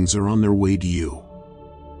blessings are on their way to you.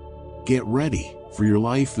 Get ready, for your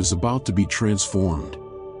life is about to be transformed.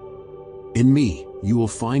 In me, you will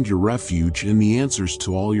find your refuge and the answers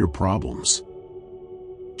to all your problems.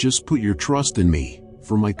 Just put your trust in me,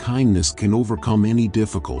 for my kindness can overcome any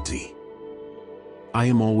difficulty. I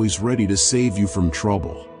am always ready to save you from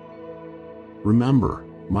trouble. Remember,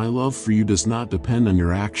 my love for you does not depend on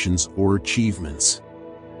your actions or achievements.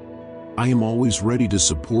 I am always ready to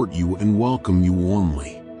support you and welcome you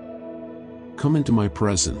warmly. Come into my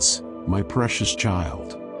presence, my precious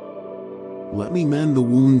child. Let me mend the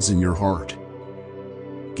wounds in your heart.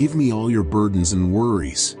 Give me all your burdens and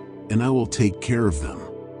worries, and I will take care of them.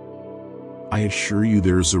 I assure you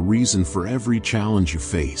there is a reason for every challenge you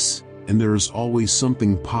face, and there is always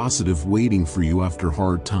something positive waiting for you after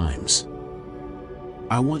hard times.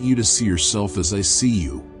 I want you to see yourself as I see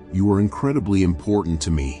you. You are incredibly important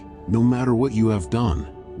to me, no matter what you have done,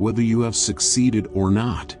 whether you have succeeded or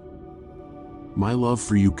not. My love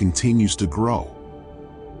for you continues to grow.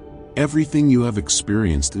 Everything you have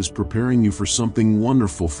experienced is preparing you for something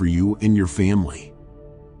wonderful for you and your family.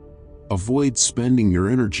 Avoid spending your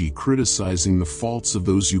energy criticizing the faults of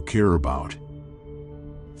those you care about.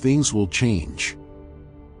 Things will change.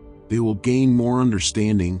 They will gain more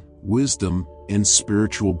understanding, wisdom, and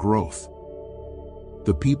spiritual growth.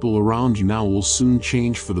 The people around you now will soon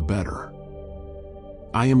change for the better.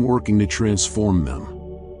 I am working to transform them.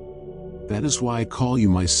 That is why I call you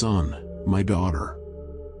my son, my daughter.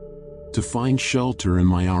 To find shelter in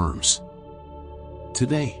my arms.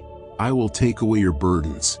 Today, I will take away your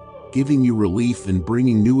burdens, giving you relief and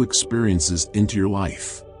bringing new experiences into your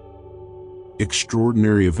life.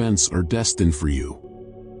 Extraordinary events are destined for you.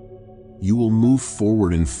 You will move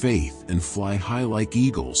forward in faith and fly high like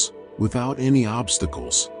eagles, without any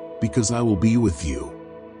obstacles, because I will be with you.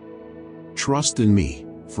 Trust in me,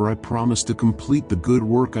 for I promise to complete the good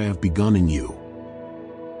work I have begun in you.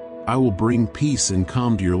 I will bring peace and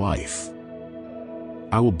calm to your life.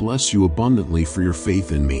 I will bless you abundantly for your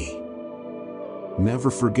faith in me.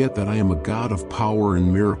 Never forget that I am a God of power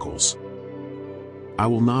and miracles. I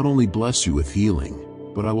will not only bless you with healing,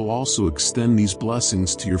 but I will also extend these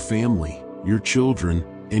blessings to your family, your children,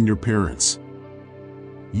 and your parents.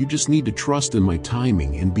 You just need to trust in my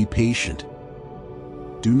timing and be patient.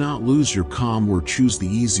 Do not lose your calm or choose the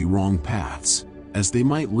easy wrong paths, as they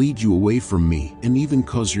might lead you away from me and even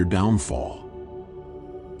cause your downfall.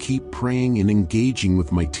 Keep praying and engaging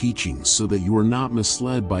with my teachings so that you are not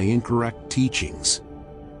misled by incorrect teachings.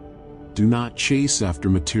 Do not chase after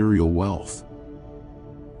material wealth.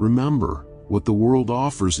 Remember, what the world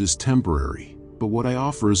offers is temporary, but what I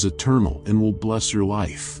offer is eternal and will bless your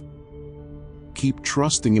life. Keep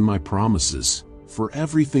trusting in my promises, for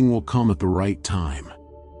everything will come at the right time.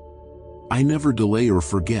 I never delay or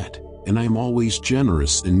forget, and I am always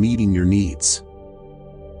generous in meeting your needs.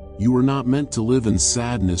 You are not meant to live in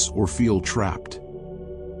sadness or feel trapped.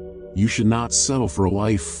 You should not settle for a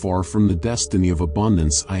life far from the destiny of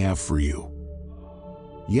abundance I have for you.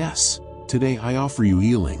 Yes, today I offer you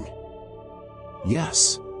healing.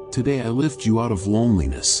 Yes, today I lift you out of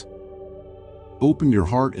loneliness. Open your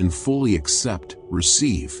heart and fully accept,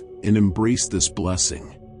 receive, and embrace this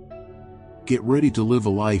blessing. Get ready to live a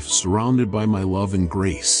life surrounded by my love and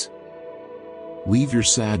grace. Leave your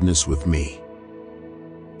sadness with me.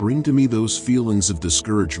 Bring to me those feelings of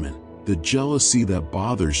discouragement, the jealousy that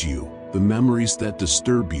bothers you, the memories that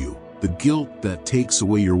disturb you, the guilt that takes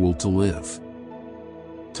away your will to live.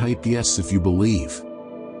 Type yes if you believe.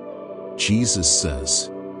 Jesus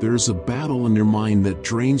says, there is a battle in your mind that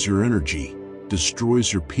drains your energy,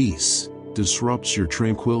 destroys your peace, disrupts your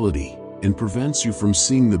tranquility, and prevents you from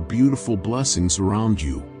seeing the beautiful blessings around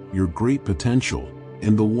you, your great potential,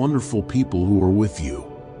 and the wonderful people who are with you.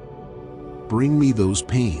 Bring me those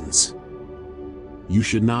pains. You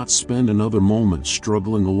should not spend another moment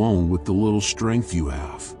struggling alone with the little strength you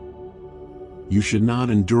have. You should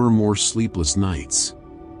not endure more sleepless nights.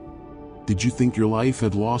 Did you think your life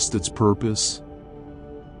had lost its purpose?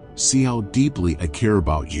 See how deeply I care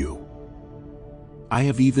about you. I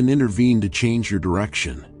have even intervened to change your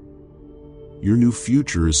direction. Your new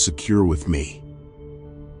future is secure with me.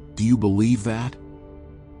 Do you believe that?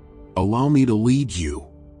 Allow me to lead you.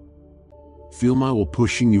 Feel my will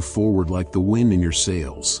pushing you forward like the wind in your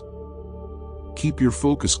sails. Keep your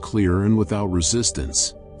focus clear and without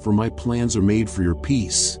resistance, for my plans are made for your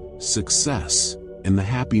peace, success, and the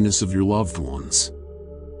happiness of your loved ones.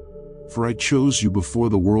 For I chose you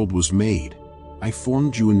before the world was made. I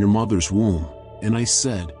formed you in your mother's womb, and I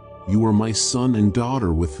said, you are my son and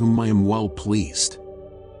daughter with whom I am well pleased.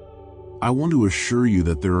 I want to assure you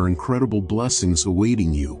that there are incredible blessings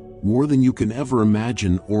awaiting you, more than you can ever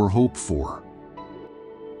imagine or hope for.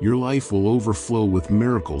 Your life will overflow with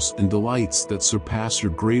miracles and delights that surpass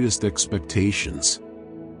your greatest expectations.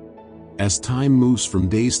 As time moves from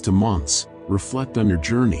days to months, reflect on your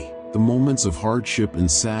journey, the moments of hardship and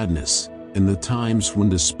sadness, and the times when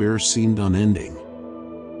despair seemed unending.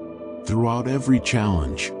 Throughout every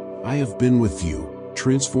challenge, I have been with you,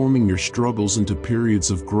 transforming your struggles into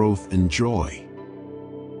periods of growth and joy.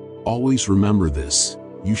 Always remember this: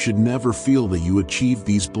 you should never feel that you achieved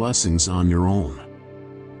these blessings on your own.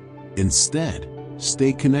 Instead,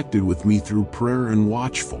 stay connected with me through prayer and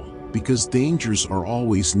watchful, because dangers are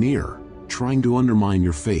always near, trying to undermine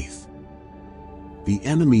your faith. The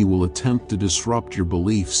enemy will attempt to disrupt your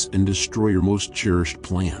beliefs and destroy your most cherished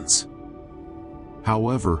plans.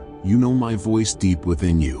 However, you know my voice deep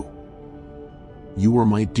within you. You are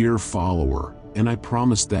my dear follower, and I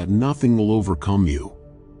promise that nothing will overcome you.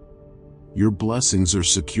 Your blessings are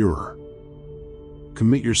secure.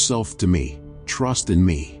 Commit yourself to me, trust in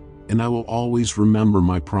me, and I will always remember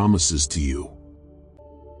my promises to you.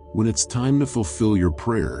 When it's time to fulfill your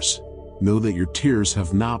prayers, know that your tears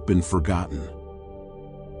have not been forgotten.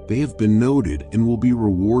 They have been noted and will be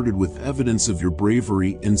rewarded with evidence of your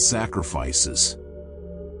bravery and sacrifices.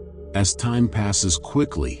 As time passes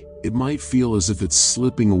quickly, it might feel as if it's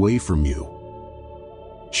slipping away from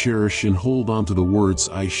you. Cherish and hold on to the words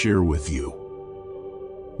I share with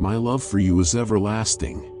you. My love for you is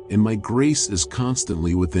everlasting, and my grace is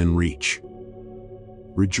constantly within reach.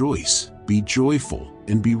 Rejoice, be joyful,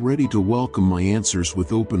 and be ready to welcome my answers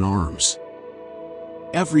with open arms.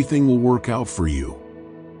 Everything will work out for you.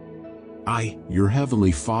 I, your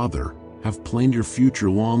Heavenly Father, have planned your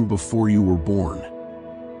future long before you were born.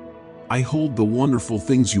 I hold the wonderful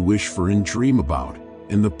things you wish for and dream about,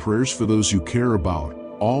 and the prayers for those you care about,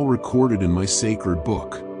 all recorded in my sacred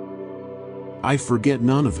book. I forget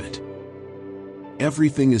none of it.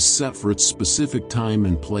 Everything is set for its specific time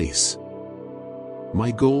and place.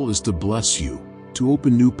 My goal is to bless you, to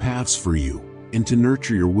open new paths for you, and to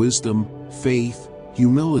nurture your wisdom, faith,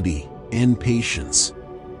 humility, and patience.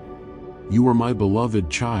 You are my beloved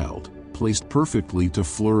child, placed perfectly to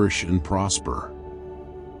flourish and prosper.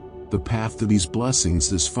 The path to these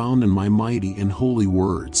blessings is found in my mighty and holy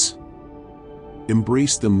words.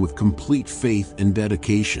 Embrace them with complete faith and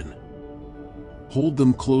dedication. Hold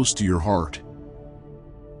them close to your heart.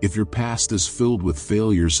 If your past is filled with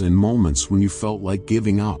failures and moments when you felt like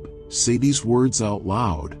giving up, say these words out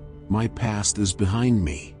loud: my past is behind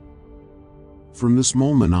me. From this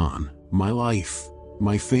moment on, my life,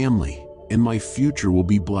 my family, and my future will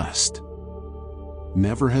be blessed.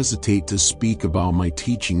 Never hesitate to speak about my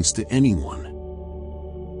teachings to anyone.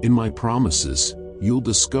 In my promises, you'll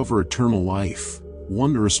discover eternal life,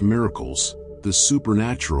 wondrous miracles, the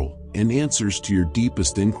supernatural, and answers to your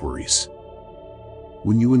deepest inquiries.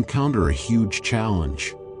 When you encounter a huge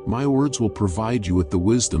challenge, my words will provide you with the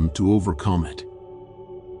wisdom to overcome it.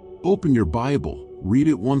 Open your Bible, read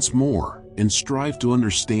it once more, and strive to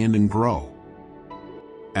understand and grow.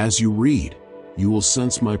 As you read, you will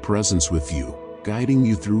sense my presence with you, guiding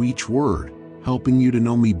you through each word, helping you to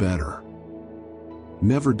know me better.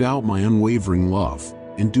 Never doubt my unwavering love,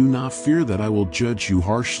 and do not fear that I will judge you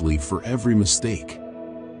harshly for every mistake.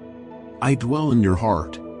 I dwell in your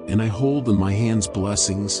heart, and I hold in my hands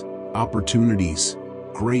blessings, opportunities,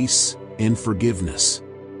 grace, and forgiveness.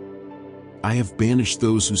 I have banished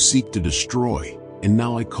those who seek to destroy, and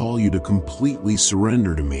now I call you to completely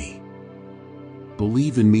surrender to me.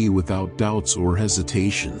 Believe in me without doubts or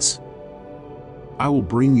hesitations. I will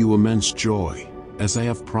bring you immense joy, as I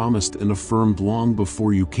have promised and affirmed long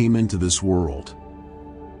before you came into this world.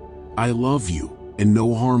 I love you, and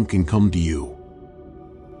no harm can come to you.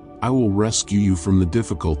 I will rescue you from the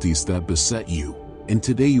difficulties that beset you, and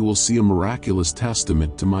today you will see a miraculous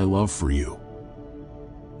testament to my love for you.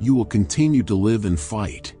 You will continue to live and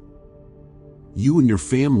fight. You and your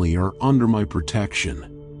family are under my protection.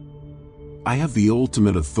 I have the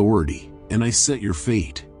ultimate authority, and I set your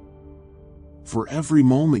fate. For every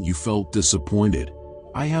moment you felt disappointed,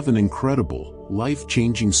 I have an incredible,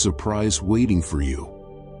 life-changing surprise waiting for you.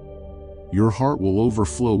 Your heart will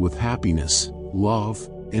overflow with happiness, love,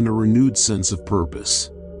 and a renewed sense of purpose.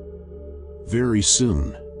 Very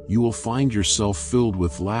soon, you will find yourself filled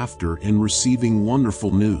with laughter and receiving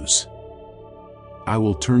wonderful news. I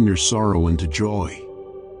will turn your sorrow into joy.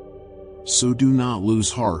 So do not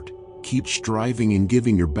lose heart, keep striving and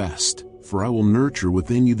giving your best, for I will nurture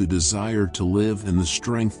within you the desire to live and the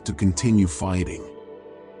strength to continue fighting.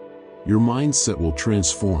 Your mindset will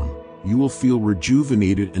transform, you will feel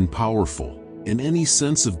rejuvenated and powerful, and any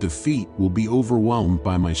sense of defeat will be overwhelmed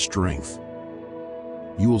by my strength.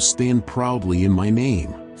 You will stand proudly in my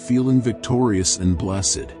name, feeling victorious and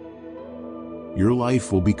blessed. Your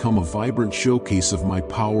life will become a vibrant showcase of my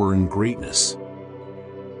power and greatness.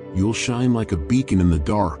 You'll shine like a beacon in the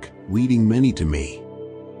dark, leading many to me.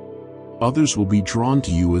 Others will be drawn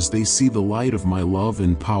to you as they see the light of my love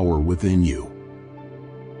and power within you.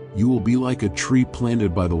 You will be like a tree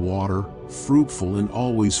planted by the water, fruitful and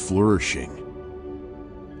always flourishing.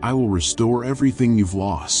 I will restore everything you've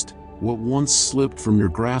lost. What once slipped from your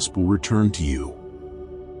grasp will return to you.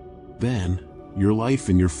 Then, your life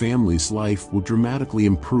and your family's life will dramatically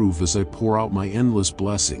improve as I pour out my endless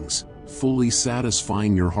blessings, fully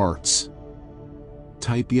satisfying your hearts.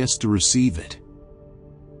 Type yes to receive it.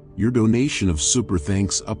 Your donation of super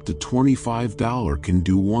thanks up to $25 can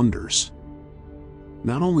do wonders.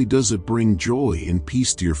 Not only does it bring joy and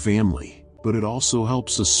peace to your family, but it also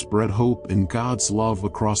helps us spread hope and God's love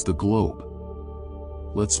across the globe.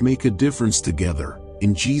 Let's make a difference together.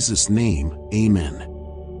 In Jesus' name, amen.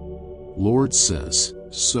 Lord says,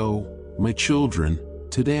 so, my children,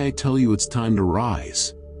 today I tell you it's time to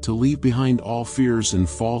rise, to leave behind all fears and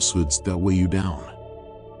falsehoods that weigh you down.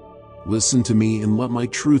 Listen to me and let my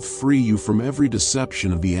truth free you from every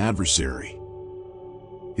deception of the adversary.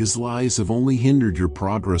 His lies have only hindered your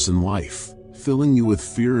progress in life, filling you with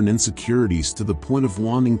fear and insecurities to the point of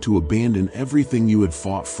wanting to abandon everything you had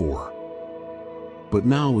fought for. But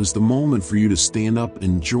now is the moment for you to stand up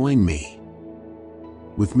and join me.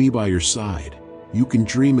 With me by your side, you can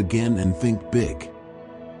dream again and think big.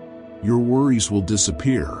 Your worries will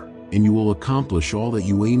disappear, and you will accomplish all that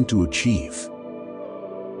you aim to achieve.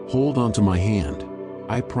 Hold on to my hand.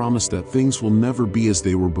 I promise that things will never be as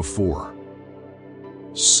they were before.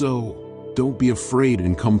 So, don't be afraid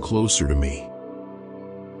and come closer to me.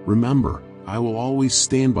 Remember, I will always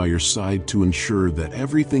stand by your side to ensure that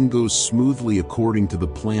everything goes smoothly according to the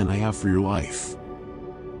plan I have for your life.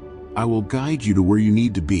 I will guide you to where you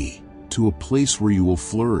need to be, to a place where you will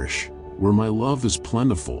flourish, where my love is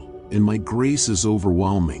plentiful, and my grace is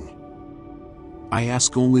overwhelming. I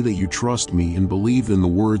ask only that you trust me and believe in the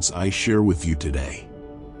words I share with you today.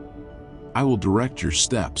 I will direct your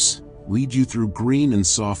steps, lead you through green and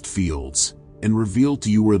soft fields, and reveal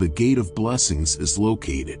to you where the gate of blessings is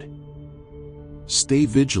located. Stay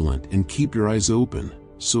vigilant and keep your eyes open,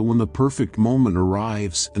 so when the perfect moment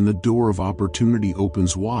arrives and the door of opportunity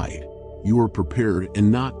opens wide, you are prepared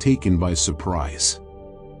and not taken by surprise.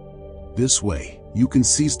 This way, you can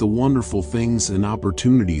seize the wonderful things and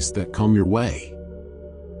opportunities that come your way.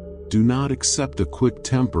 Do not accept a quick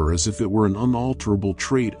temper as if it were an unalterable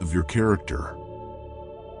trait of your character.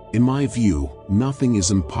 In my view, nothing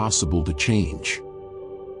is impossible to change.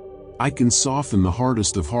 I can soften the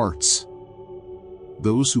hardest of hearts.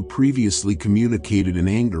 Those who previously communicated in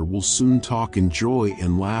anger will soon talk in joy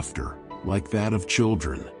and laughter, like that of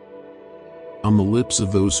children. On the lips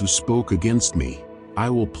of those who spoke against me, I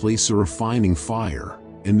will place a refining fire,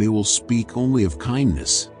 and they will speak only of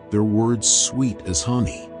kindness, their words sweet as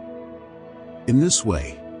honey. In this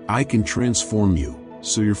way, I can transform you,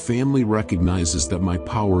 so your family recognizes that my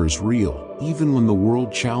power is real, even when the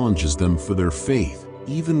world challenges them for their faith,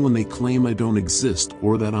 even when they claim I don't exist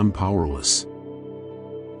or that I'm powerless.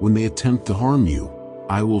 When they attempt to harm you,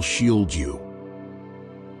 I will shield you.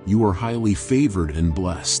 You are highly favored and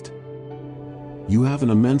blessed. You have an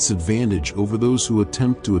immense advantage over those who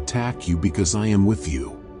attempt to attack you because I am with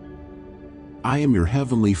you. I am your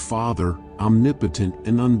heavenly Father, omnipotent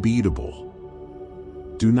and unbeatable.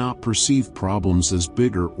 Do not perceive problems as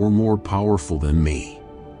bigger or more powerful than me.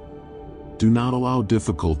 Do not allow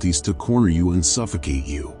difficulties to corner you and suffocate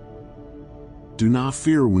you. Do not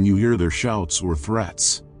fear when you hear their shouts or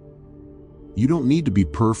threats. You don't need to be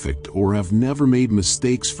perfect or have never made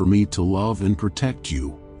mistakes for me to love and protect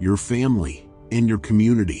you, your family, and your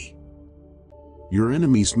community. Your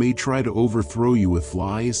enemies may try to overthrow you with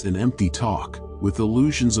lies and empty talk, with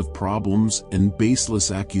illusions of problems and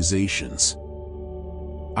baseless accusations.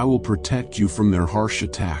 I will protect you from their harsh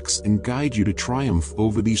attacks and guide you to triumph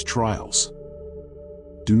over these trials.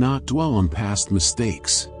 Do not dwell on past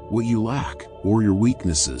mistakes, what you lack, or your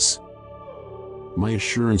weaknesses. My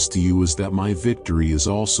assurance to you is that my victory is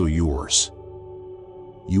also yours.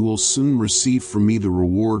 You will soon receive from me the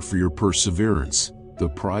reward for your perseverance, the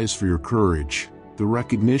prize for your courage, the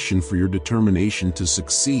recognition for your determination to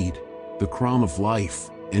succeed, the crown of life,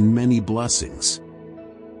 and many blessings.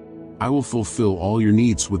 I will fulfill all your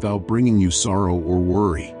needs without bringing you sorrow or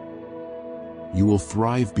worry. You will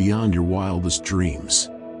thrive beyond your wildest dreams.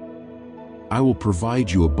 I will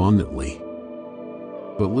provide you abundantly.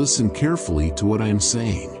 But listen carefully to what I am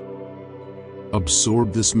saying.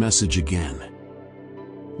 Absorb this message again.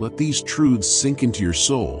 Let these truths sink into your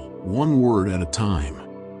soul, one word at a time.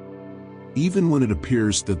 Even when it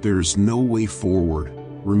appears that there is no way forward,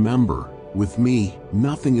 remember, with me,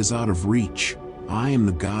 nothing is out of reach. I am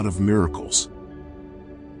the God of miracles.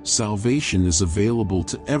 Salvation is available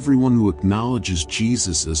to everyone who acknowledges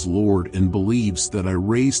Jesus as Lord and believes that I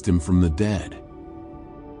raised him from the dead.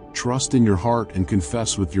 Trust in your heart and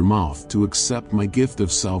confess with your mouth to accept my gift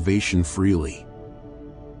of salvation freely.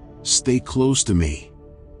 Stay close to me.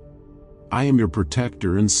 I am your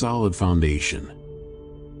protector and solid foundation.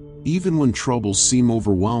 Even when troubles seem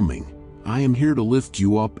overwhelming, I am here to lift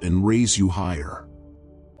you up and raise you higher.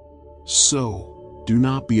 So, do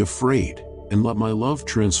not be afraid, and let my love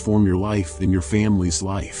transform your life and your family's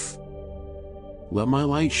life. Let my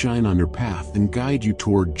light shine on your path and guide you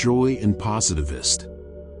toward joy and positivist.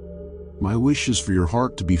 My wish is for your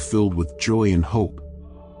heart to be filled with joy and hope.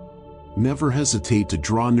 Never hesitate to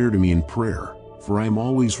draw near to me in prayer, for I am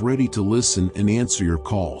always ready to listen and answer your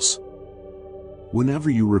calls.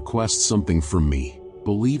 Whenever you request something from me,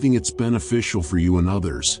 believing it's beneficial for you and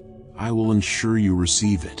others, I will ensure you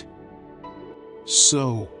receive it.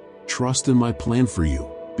 So, trust in my plan for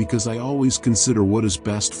you, because I always consider what is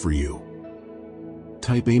best for you.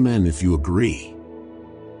 Type Amen if you agree.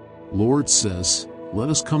 Lord says, let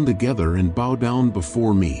us come together and bow down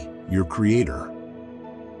before me, your Creator.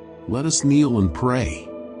 Let us kneel and pray.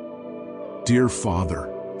 Dear Father,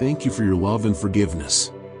 thank you for your love and forgiveness.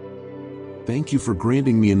 Thank you for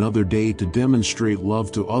granting me another day to demonstrate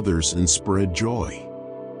love to others and spread joy.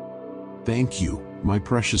 Thank you, my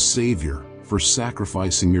precious Savior, for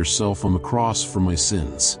sacrificing yourself on the cross for my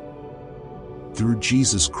sins. Through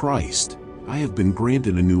Jesus Christ, I have been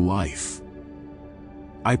granted a new life.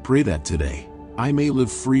 I pray that today, I may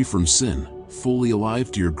live free from sin, fully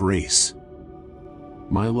alive to your grace.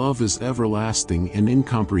 My love is everlasting and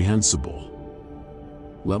incomprehensible.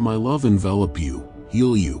 Let my love envelop you,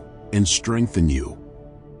 heal you, and strengthen you.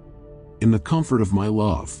 In the comfort of my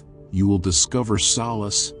love, you will discover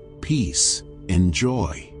solace, peace, and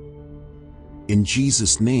joy. In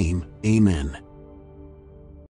Jesus' name, Amen.